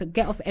 get off Instagram,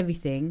 get off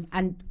everything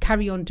and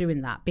carry on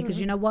doing that. Because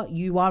you know what?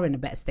 You are in a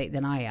better state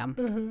than I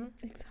am.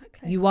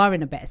 Exactly. You are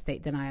in a better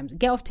state than I am.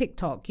 Get off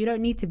TikTok. You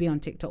don't need to be on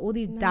TikTok. All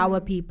these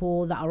dawah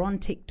people that are on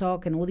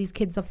TikTok and all these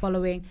kids are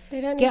following,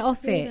 get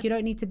off it. You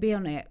don't need to be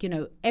on it. You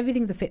know,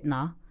 everything's a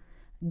fitna.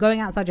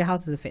 Going outside your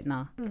house is a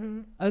fitna.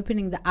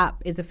 Opening the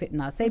app is a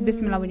fitna. Say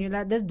Bismillah when you're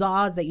like, there's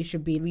du'as that you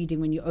should be reading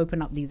when you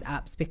open up these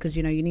apps, because,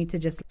 you know, you need to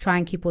just try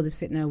and keep all this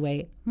fitna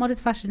away. Modest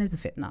fashion is a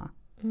fitna.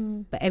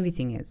 But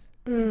everything is.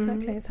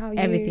 Exactly. It's how you,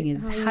 everything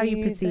is how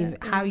you perceive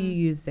it, how you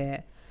use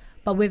it.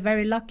 But we're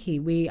very lucky.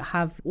 We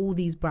have all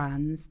these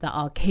brands that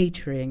are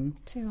catering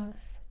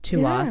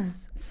to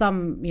us.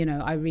 Some, you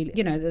know, I really,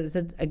 you know, there's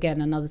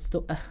again another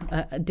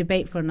a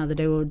debate for another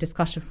day or a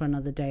discussion for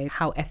another day.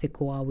 How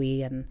ethical are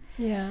we? And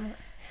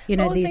you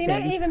know, also, these you know,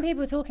 things. Even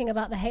people talking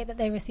about the hate that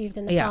they received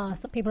in the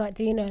past, people like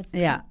Dina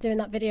doing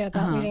that video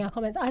about reading our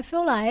comments. I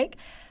feel like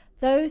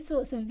those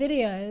sorts of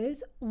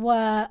videos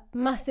were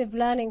massive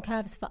learning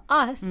curves for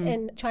us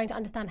in trying to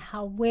understand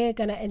how we're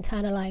going to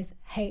internalize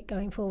hate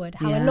going forward,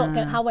 how we're not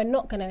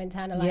going to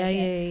internalize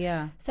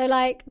it. So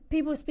like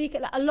people speak,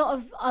 like, a lot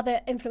of other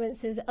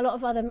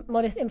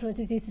modest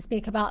influencers used to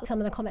speak about some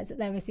of the comments that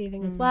they're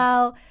receiving as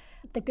well,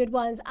 the good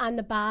ones and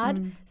the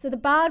bad. So the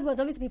bad ones,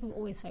 obviously people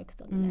always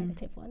focus on the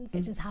negative ones,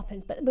 it just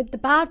happens, but with the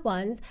bad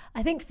ones,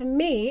 I think for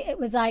me it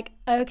was like,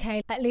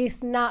 okay, at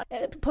least now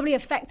it probably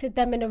affected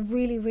them in a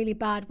really, really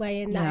bad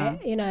way in that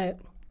it, you know,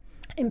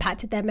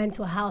 impacted their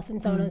mental health and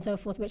so on and so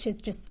forth, which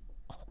is just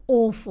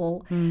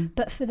awful.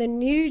 But for the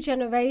new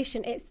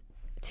generation, it's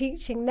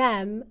teaching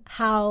them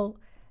how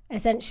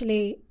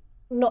essentially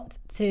not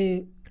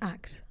to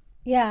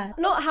Yeah,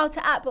 not how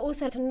to act, but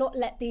also to not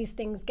let these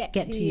things get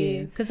to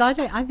you. Because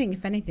I think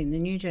if anything, the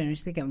new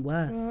generation, they're getting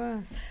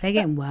worse. They're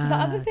getting worse. The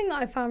other thing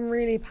that I found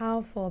really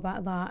powerful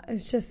about that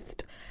is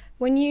just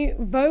when you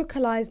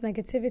vocalize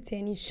negativity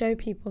and you show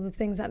people the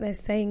things that they're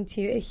saying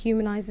to you, it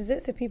humanizes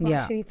it. So people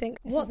actually think,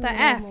 what the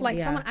F? Like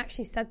someone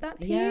actually said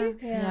that to you?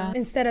 Yeah.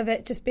 Instead of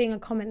it just being a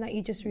comment that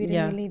you just read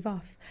and you leave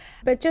off.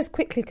 But just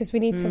quickly, because we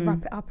need to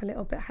wrap it up a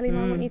little bit.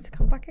 Halima, I want you to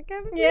come back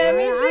again. Yeah,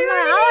 me too.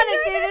 I want to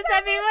do this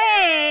every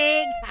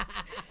week.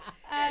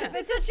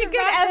 It's such a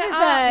good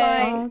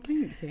episode.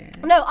 Thank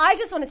you. No, I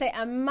just want to say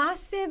a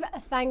massive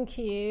thank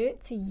you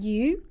to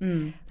you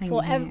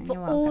for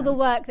all the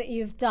work that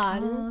you've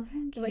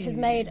done, which has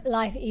made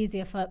life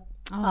easier for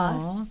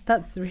us.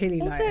 That's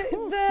really also nice.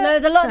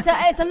 There's a lot.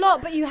 It's a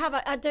lot, but you have.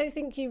 I don't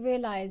think you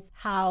realise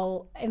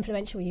how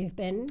influential you've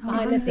been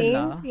behind the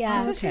scenes. Yeah,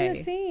 especially in the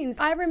scenes.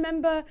 I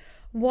remember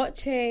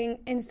watching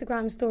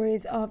Instagram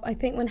stories of, I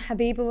think when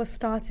Habiba was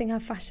starting her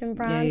fashion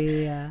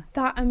brand,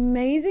 that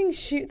amazing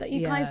shoot that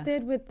you guys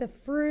did with the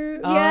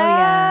fruit,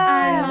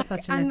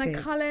 and the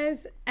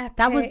colours, epic.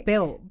 That was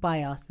built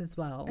by us as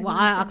well. Well,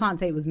 I can't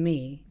say it was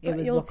me. It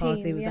was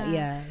Wakas. It was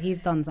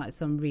he's done like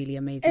some really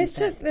amazing. It's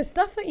just the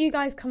stuff that you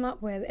guys come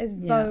up with is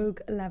Vogue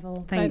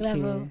level. Thank you.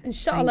 Level.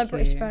 Inshallah,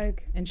 British Vogue.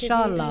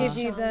 Inshallah, give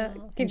you the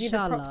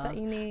props that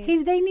you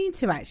need. They need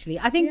to actually.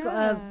 I think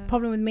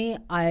problem with me,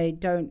 I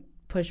don't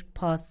push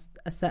past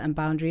a certain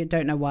boundary. I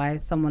don't know why.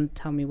 Someone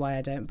tell me why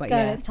I don't. But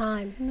it's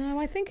time. No,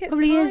 I think it's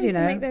probably time is, you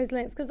know, to make those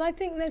links, because I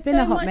think there's been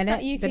so a hot much minute,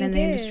 that you been can in give.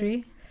 the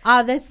industry.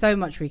 There's so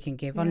much we can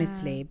give,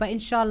 honestly. But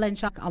inshallah,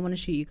 I want to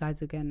shoot you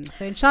guys again.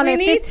 So inshallah, we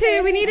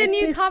need a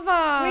new cover.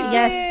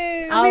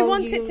 Yes, and we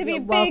want it to be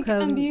big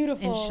and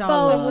beautiful.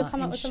 Inshallah, so we'll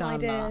come up with some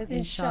ideas.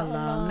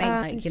 Inshallah,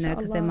 make that,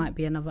 because there might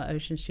be another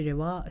Ocean Studio.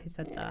 What? Who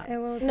said that? It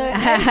will.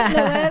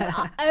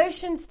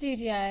 Ocean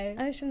Studio.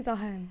 Ocean's our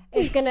home.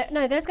 There's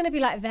gonna be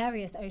like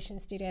various Ocean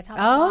Studios.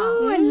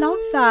 I love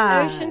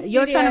that. Ocean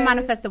You're trying to Studios.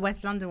 manifest the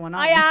West London one,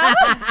 aren't you? I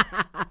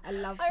am. I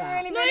love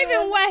that. Not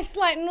even West,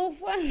 like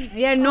Northwest.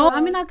 Yeah, no. I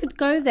mean, I could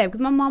go there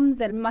because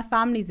my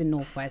family's in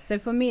Northwest. So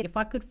for me, if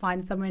I could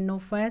find somewhere in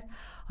Northwest,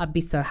 I'd be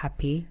so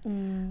happy.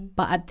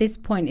 But at this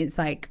point, it's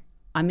like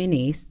I'm in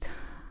East.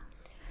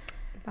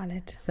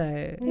 Valid.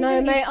 So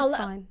no, mate,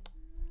 fine.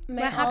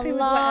 We're happy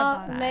with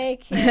whatever.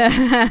 Make it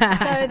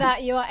so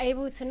that you are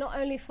able to not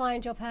only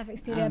find your perfect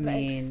studio, but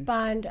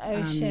expand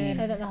Ocean,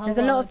 so that the whole there's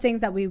a lot of things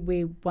that we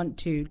want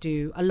to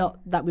do, a lot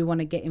that we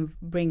want to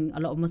bring a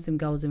lot of Muslim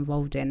girls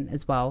involved in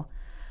as well.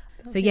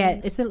 So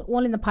it's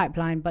all in the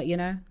pipeline, but you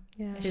know.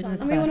 Yeah,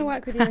 and we want to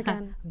work with you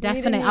again.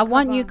 Definitely. I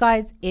want you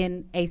guys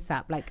in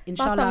ASAP. Like,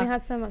 inshallah. Last time we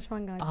had so much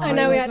fun, guys. I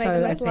know we had so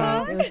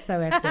epic. It was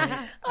so epic.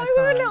 We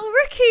were little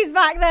rookies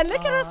back then.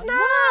 Look at us now.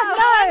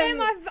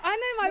 I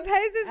know my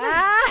poses.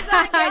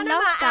 I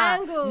love that.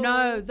 Angles.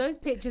 No, those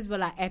pictures were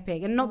like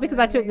epic, and not because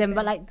I took them,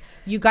 but like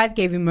you guys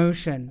gave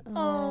emotion.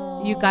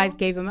 You guys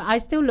gave them. I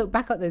still look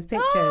back at those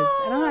pictures,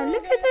 and I'm like,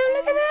 look at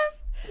them.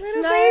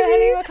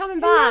 Haley, we're coming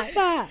back.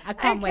 I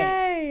can't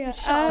wait.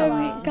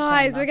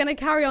 Guys, we're going to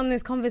carry on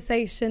this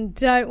conversation.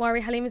 Don't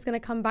worry, Halima's going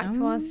to come back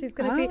to us. She's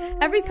going to be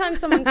every time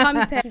someone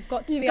comes here. You've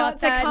got to be our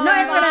third. Not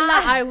even gonna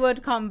lie, I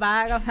would come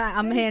back.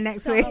 I'm here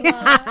next week.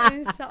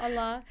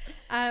 Inshallah.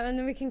 And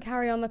then we can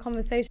carry on the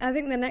conversation. I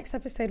think the next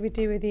episode we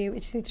do with you, we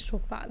just need to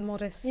talk about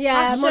modest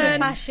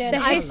fashion. The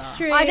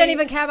history. I don't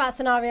even care about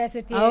scenarios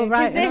with you. Oh,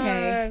 right.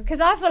 Because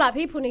I feel like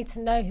people need to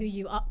know who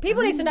you are.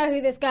 People need to know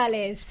who this girl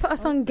is. Put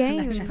us on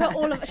game.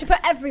 She put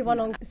everyone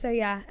on. So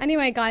yeah.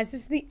 Anyway, guys,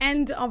 this is the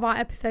end of our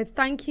episode.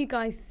 Thank you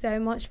guys so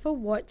much for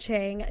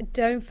watching.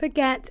 Don't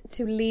forget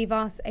to leave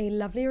us a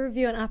lovely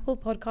review on Apple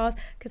Podcasts,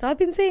 because I've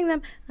been seeing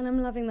them and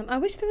I'm loving them. I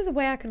wish there was a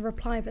way I could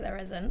reply, but there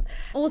isn't.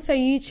 Also,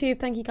 YouTube,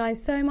 thank you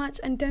guys so much.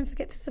 And don't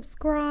forget to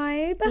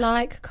subscribe,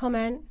 like,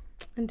 comment,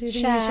 and do the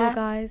usual,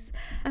 guys.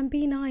 And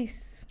be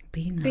nice.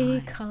 Be nice.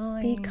 Be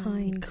kind. Be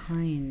kind. Be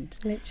kind.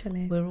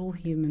 Literally. We're all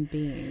human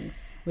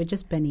beings. We're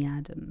just Benny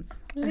Adams.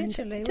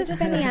 Literally. Just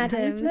Benny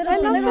Adams. Little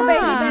baby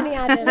Benny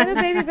Adams. Little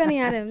baby Benny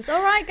Adams.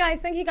 All right,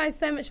 guys. Thank you guys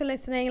so much for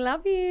listening.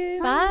 Love you.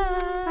 Bye.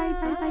 Bye,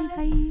 bye, bye,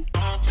 bye.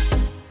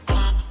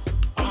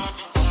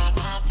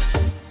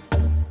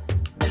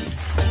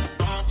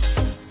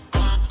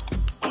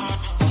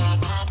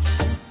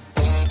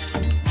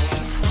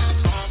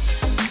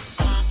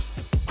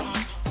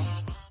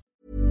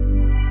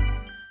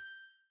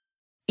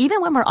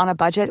 Even when we're on a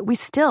budget, we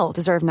still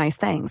deserve nice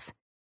things.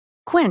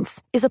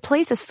 Quince is a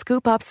place to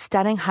scoop up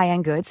stunning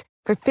high-end goods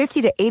for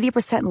 50 to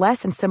 80%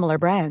 less than similar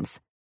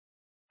brands.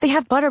 They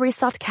have buttery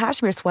soft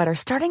cashmere sweaters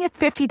starting at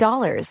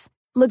 $50,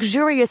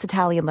 luxurious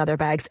Italian leather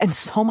bags, and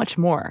so much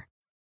more.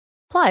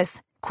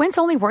 Plus, Quince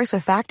only works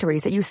with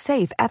factories that use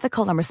safe,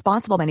 ethical, and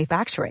responsible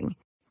manufacturing.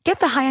 Get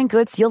the high-end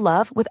goods you'll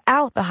love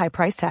without the high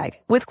price tag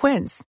with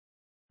Quince.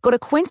 Go to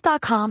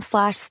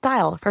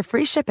quince.com/style for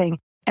free shipping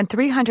and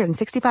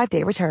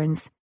 365-day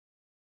returns.